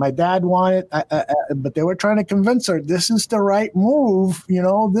my dad wanted, but they were trying to convince her this is the right move.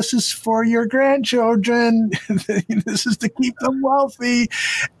 This is for your grandchildren. This is to keep them wealthy,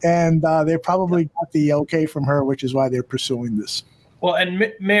 and they probably got the okay from her, which is why they're pursuing this. Well,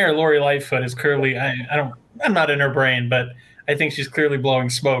 and Mayor Lori Lightfoot is clearly I'm not in her brain, but I think she's clearly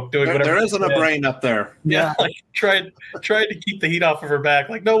blowing smoke, doing whatever. There isn't a brain up there. Yeah, like tried to keep the heat off of her back.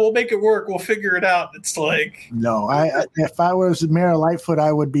 Like, no, we'll make it work. We'll figure it out. It's like no. If I was Mayor Lightfoot,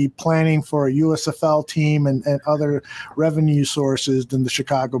 I would be planning for a USFL team and other revenue sources than the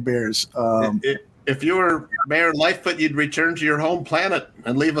Chicago Bears. If you were Mayor Lightfoot, you'd return to your home planet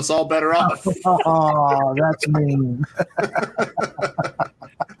and leave us all better off. Oh, that's mean.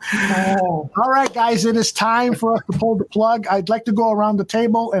 All right, guys, it is time for us to pull the plug. I'd like to go around the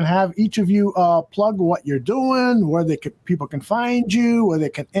table and have each of you plug what you're doing, where people can find you, where they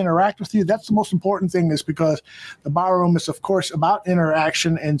can interact with you. That's the most important thing, is because the Bar Room is, of course, about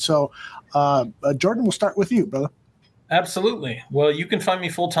interaction. And so, Jordan, we'll start with you, brother. Absolutely. Well, you can find me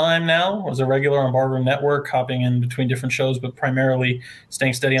full-time now as a regular on Barroom Network, hopping in between different shows, but primarily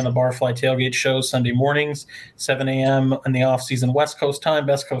staying steady on the Barfly Tailgate show Sunday mornings, 7 a.m. in the off-season West Coast time,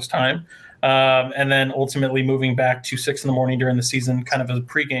 Best Coast time, and then ultimately moving back to 6 in the morning during the season, kind of as a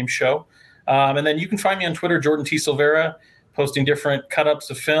pregame show. And then you can find me on Twitter, Jordan T. Silvera, posting different cut-ups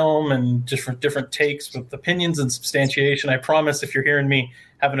of film and different takes with opinions and substantiation. I promise if you're hearing me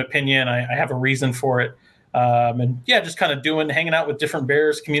have an opinion, I have a reason for it. And yeah, just kind of hanging out with different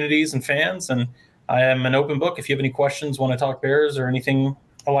Bears communities and fans. And I am an open book. If you have any questions, want to talk Bears or anything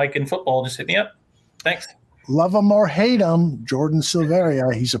alike in football, just hit me up. Thanks. Love him or hate him, Jordan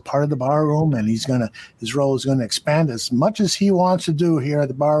Silveria. He's a part of the Bar Room, and his role is going to expand as much as he wants to do here at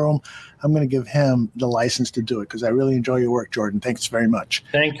the Bar Room. I'm going to give him the license to do it because I really enjoy your work, Jordan. Thanks very much.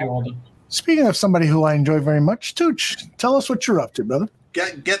 Thank you, Alden. Speaking of somebody who I enjoy very much, Tooch, tell us what you're up to, brother.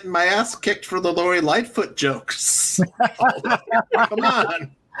 Getting my ass kicked for the Lori Lightfoot jokes. Come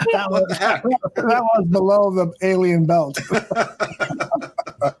on. What the heck? That was below the alien belt.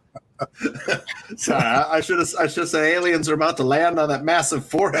 Sorry, I should say aliens are about to land on that massive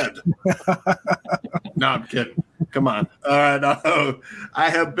forehead. No, I'm kidding. Come on. No. I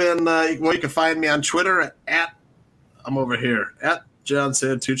have been, you can find me on Twitter I'm over here, at John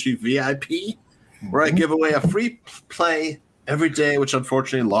Santucci VIP, where I give away a free play every day, which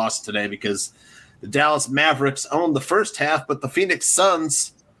unfortunately lost today because the Dallas Mavericks owned the first half, but the Phoenix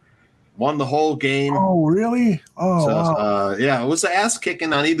Suns won the whole game. Oh, really? Oh, so, wow. Yeah, it was an ass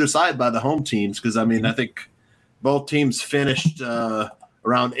kicking on either side by the home teams because, I think both teams finished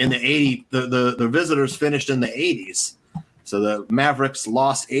around in the 80s. The visitors finished in the 80s. So the Mavericks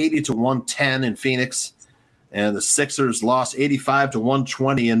lost 80-110 in Phoenix, and the Sixers lost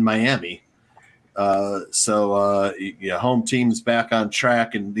 85-120 in Miami. Home team's back on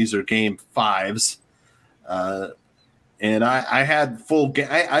track, and these are game 5s. And I had full game.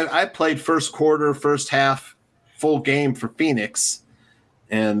 I played first quarter, first half, full game for Phoenix,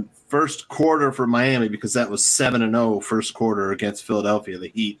 and first quarter for Miami because that was 7-0 first quarter against Philadelphia, the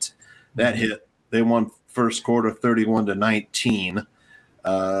Heat. That hit. They won first quarter 31-19.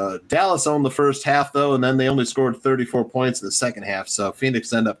 Dallas owned the first half, though, and then they only scored 34 points in the second half. So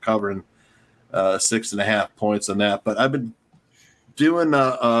Phoenix ended up covering 6.5 points on that. But I've been doing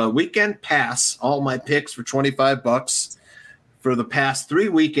a weekend pass, all my picks for $25. For the past 3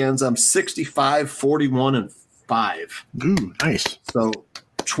 weekends, I'm 65, 41, and 5. Ooh, nice. So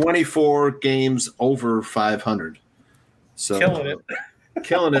 24 games over 500. So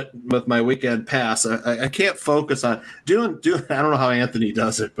killing it with my weekend pass. I can't focus on doing. I don't know how Anthony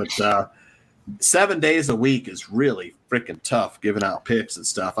does it, but 7 days a week is really freaking tough giving out picks and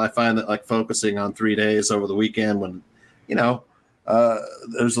stuff. I find that like focusing on 3 days over the weekend when,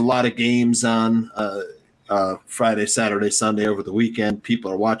 there's a lot of games on Friday, Saturday, Sunday over the weekend.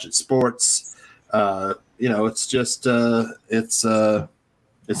 People are watching sports. It's just it's a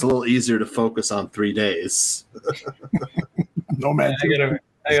little easier to focus on 3 days. Nomad. I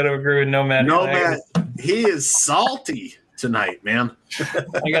gotta agree with Nomad. Nomad, he is salty tonight, man.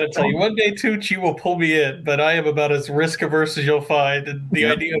 I gotta tell you, one day Tucci will pull me in, but I am about as risk averse as you'll find. And the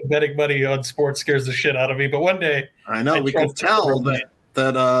idea of betting money on sports scares the shit out of me. But one day, I know we can tell that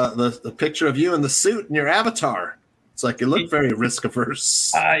the picture of you in the suit and your avatar. It's like you look very risk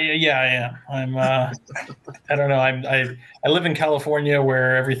averse. Yeah, I am. I'm. I don't know. I live in California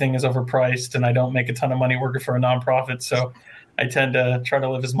where everything is overpriced, and I don't make a ton of money working for a nonprofit. So I tend to try to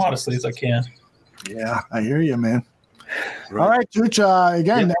live as modestly as I can. Yeah, I hear you, man. Right. All right, Tooch.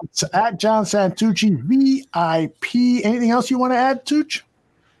 Again, that's at John Santucci VIP. Anything else you want to add, Tooch?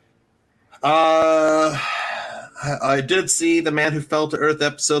 I did see The Man Who Fell to Earth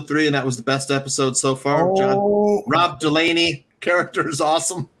episode 3, and that was the best episode so far. Rob Delaney character is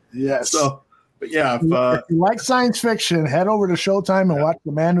awesome. Yes. So, but yeah, if you like science fiction, head over to Showtime and watch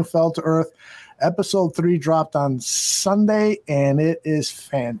The Man Who Fell to Earth. Episode 3 dropped on Sunday, and it is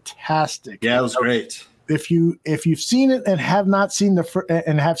fantastic. Yeah, it was great. If you've seen it and have not seen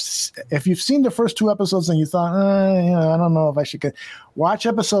if you've seen the first 2 episodes and you thought, I don't know if I should get, watch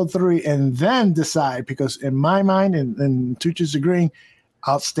episode 3 and then decide, because in my mind, and Tooch is agreeing,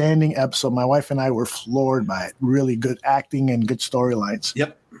 outstanding episode. My wife and I were floored by it. Really good acting and good storylines.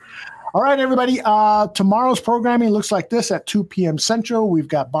 Yep. All right, everybody. Tomorrow's programming looks like this at 2 p.m. Central. We've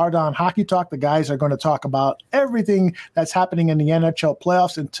got Bar Down Hockey Talk. The guys are going to talk about everything that's happening in the NHL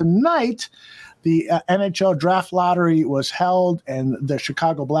playoffs. And tonight, the NHL draft lottery was held, and the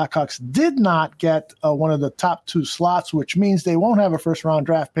Chicago Blackhawks did not get one of the top 2 slots, which means they won't have a first-round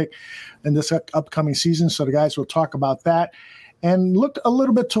draft pick in this upcoming season. So the guys will talk about that and look a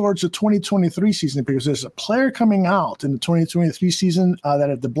little bit towards the 2023 season, because there's a player coming out in the 2023 season that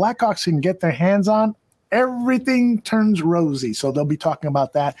if the Blackhawks can get their hands on, everything turns rosy. So they'll be talking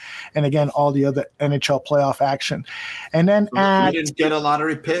about that. And again, all the other NHL playoff action. And then you didn't get a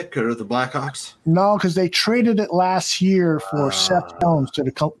lottery pick, or the Blackhawks? No, because they traded it last year for Seth Jones to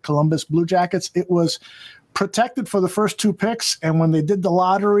the Columbus Blue Jackets. It was protected for the first 2 picks. And when they did the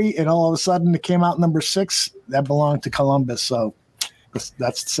lottery and all of a sudden it came out number 6, that belonged to Columbus. So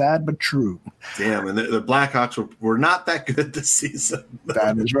that's sad, but true. Damn, and the Blackhawks were not that good this season.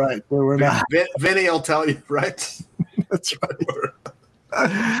 That is right. They were not. Vinny will tell you, right? That's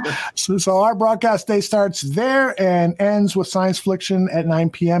right. So our broadcast day starts there and ends with Science Fiction at 9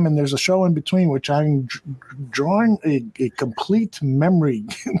 p.m. And there's a show in between, which I'm drawing a complete memory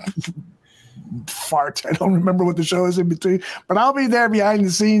fart. I don't remember what the show is in between, but I'll be there behind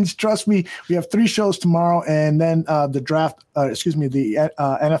the scenes. Trust me. We have 3 shows tomorrow, and then the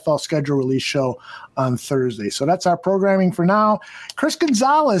NFL schedule release show on Thursday. So that's our programming for now. Chris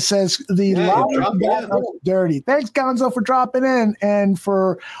Gonzalez says dirty. Thanks, Gonzo, for dropping in, and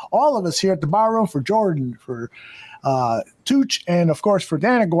for all of us here at the Bar Room, for Jordan, for Tooch, and of course for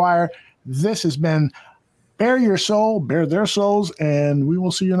Dan Aguirre. This has been Bare Your Soul, Bare Their Souls, and we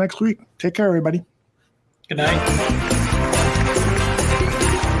will see you next week. Take care, everybody. Good night.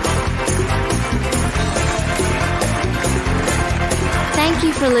 Thank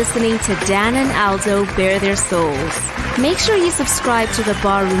you for listening to Dan and Aldo Bare Their Souls. Make sure you subscribe to the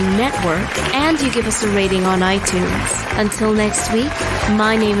Barroom Network and you give us a rating on iTunes. Until next week,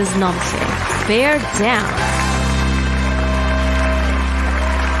 my name is Nomse. Bear down.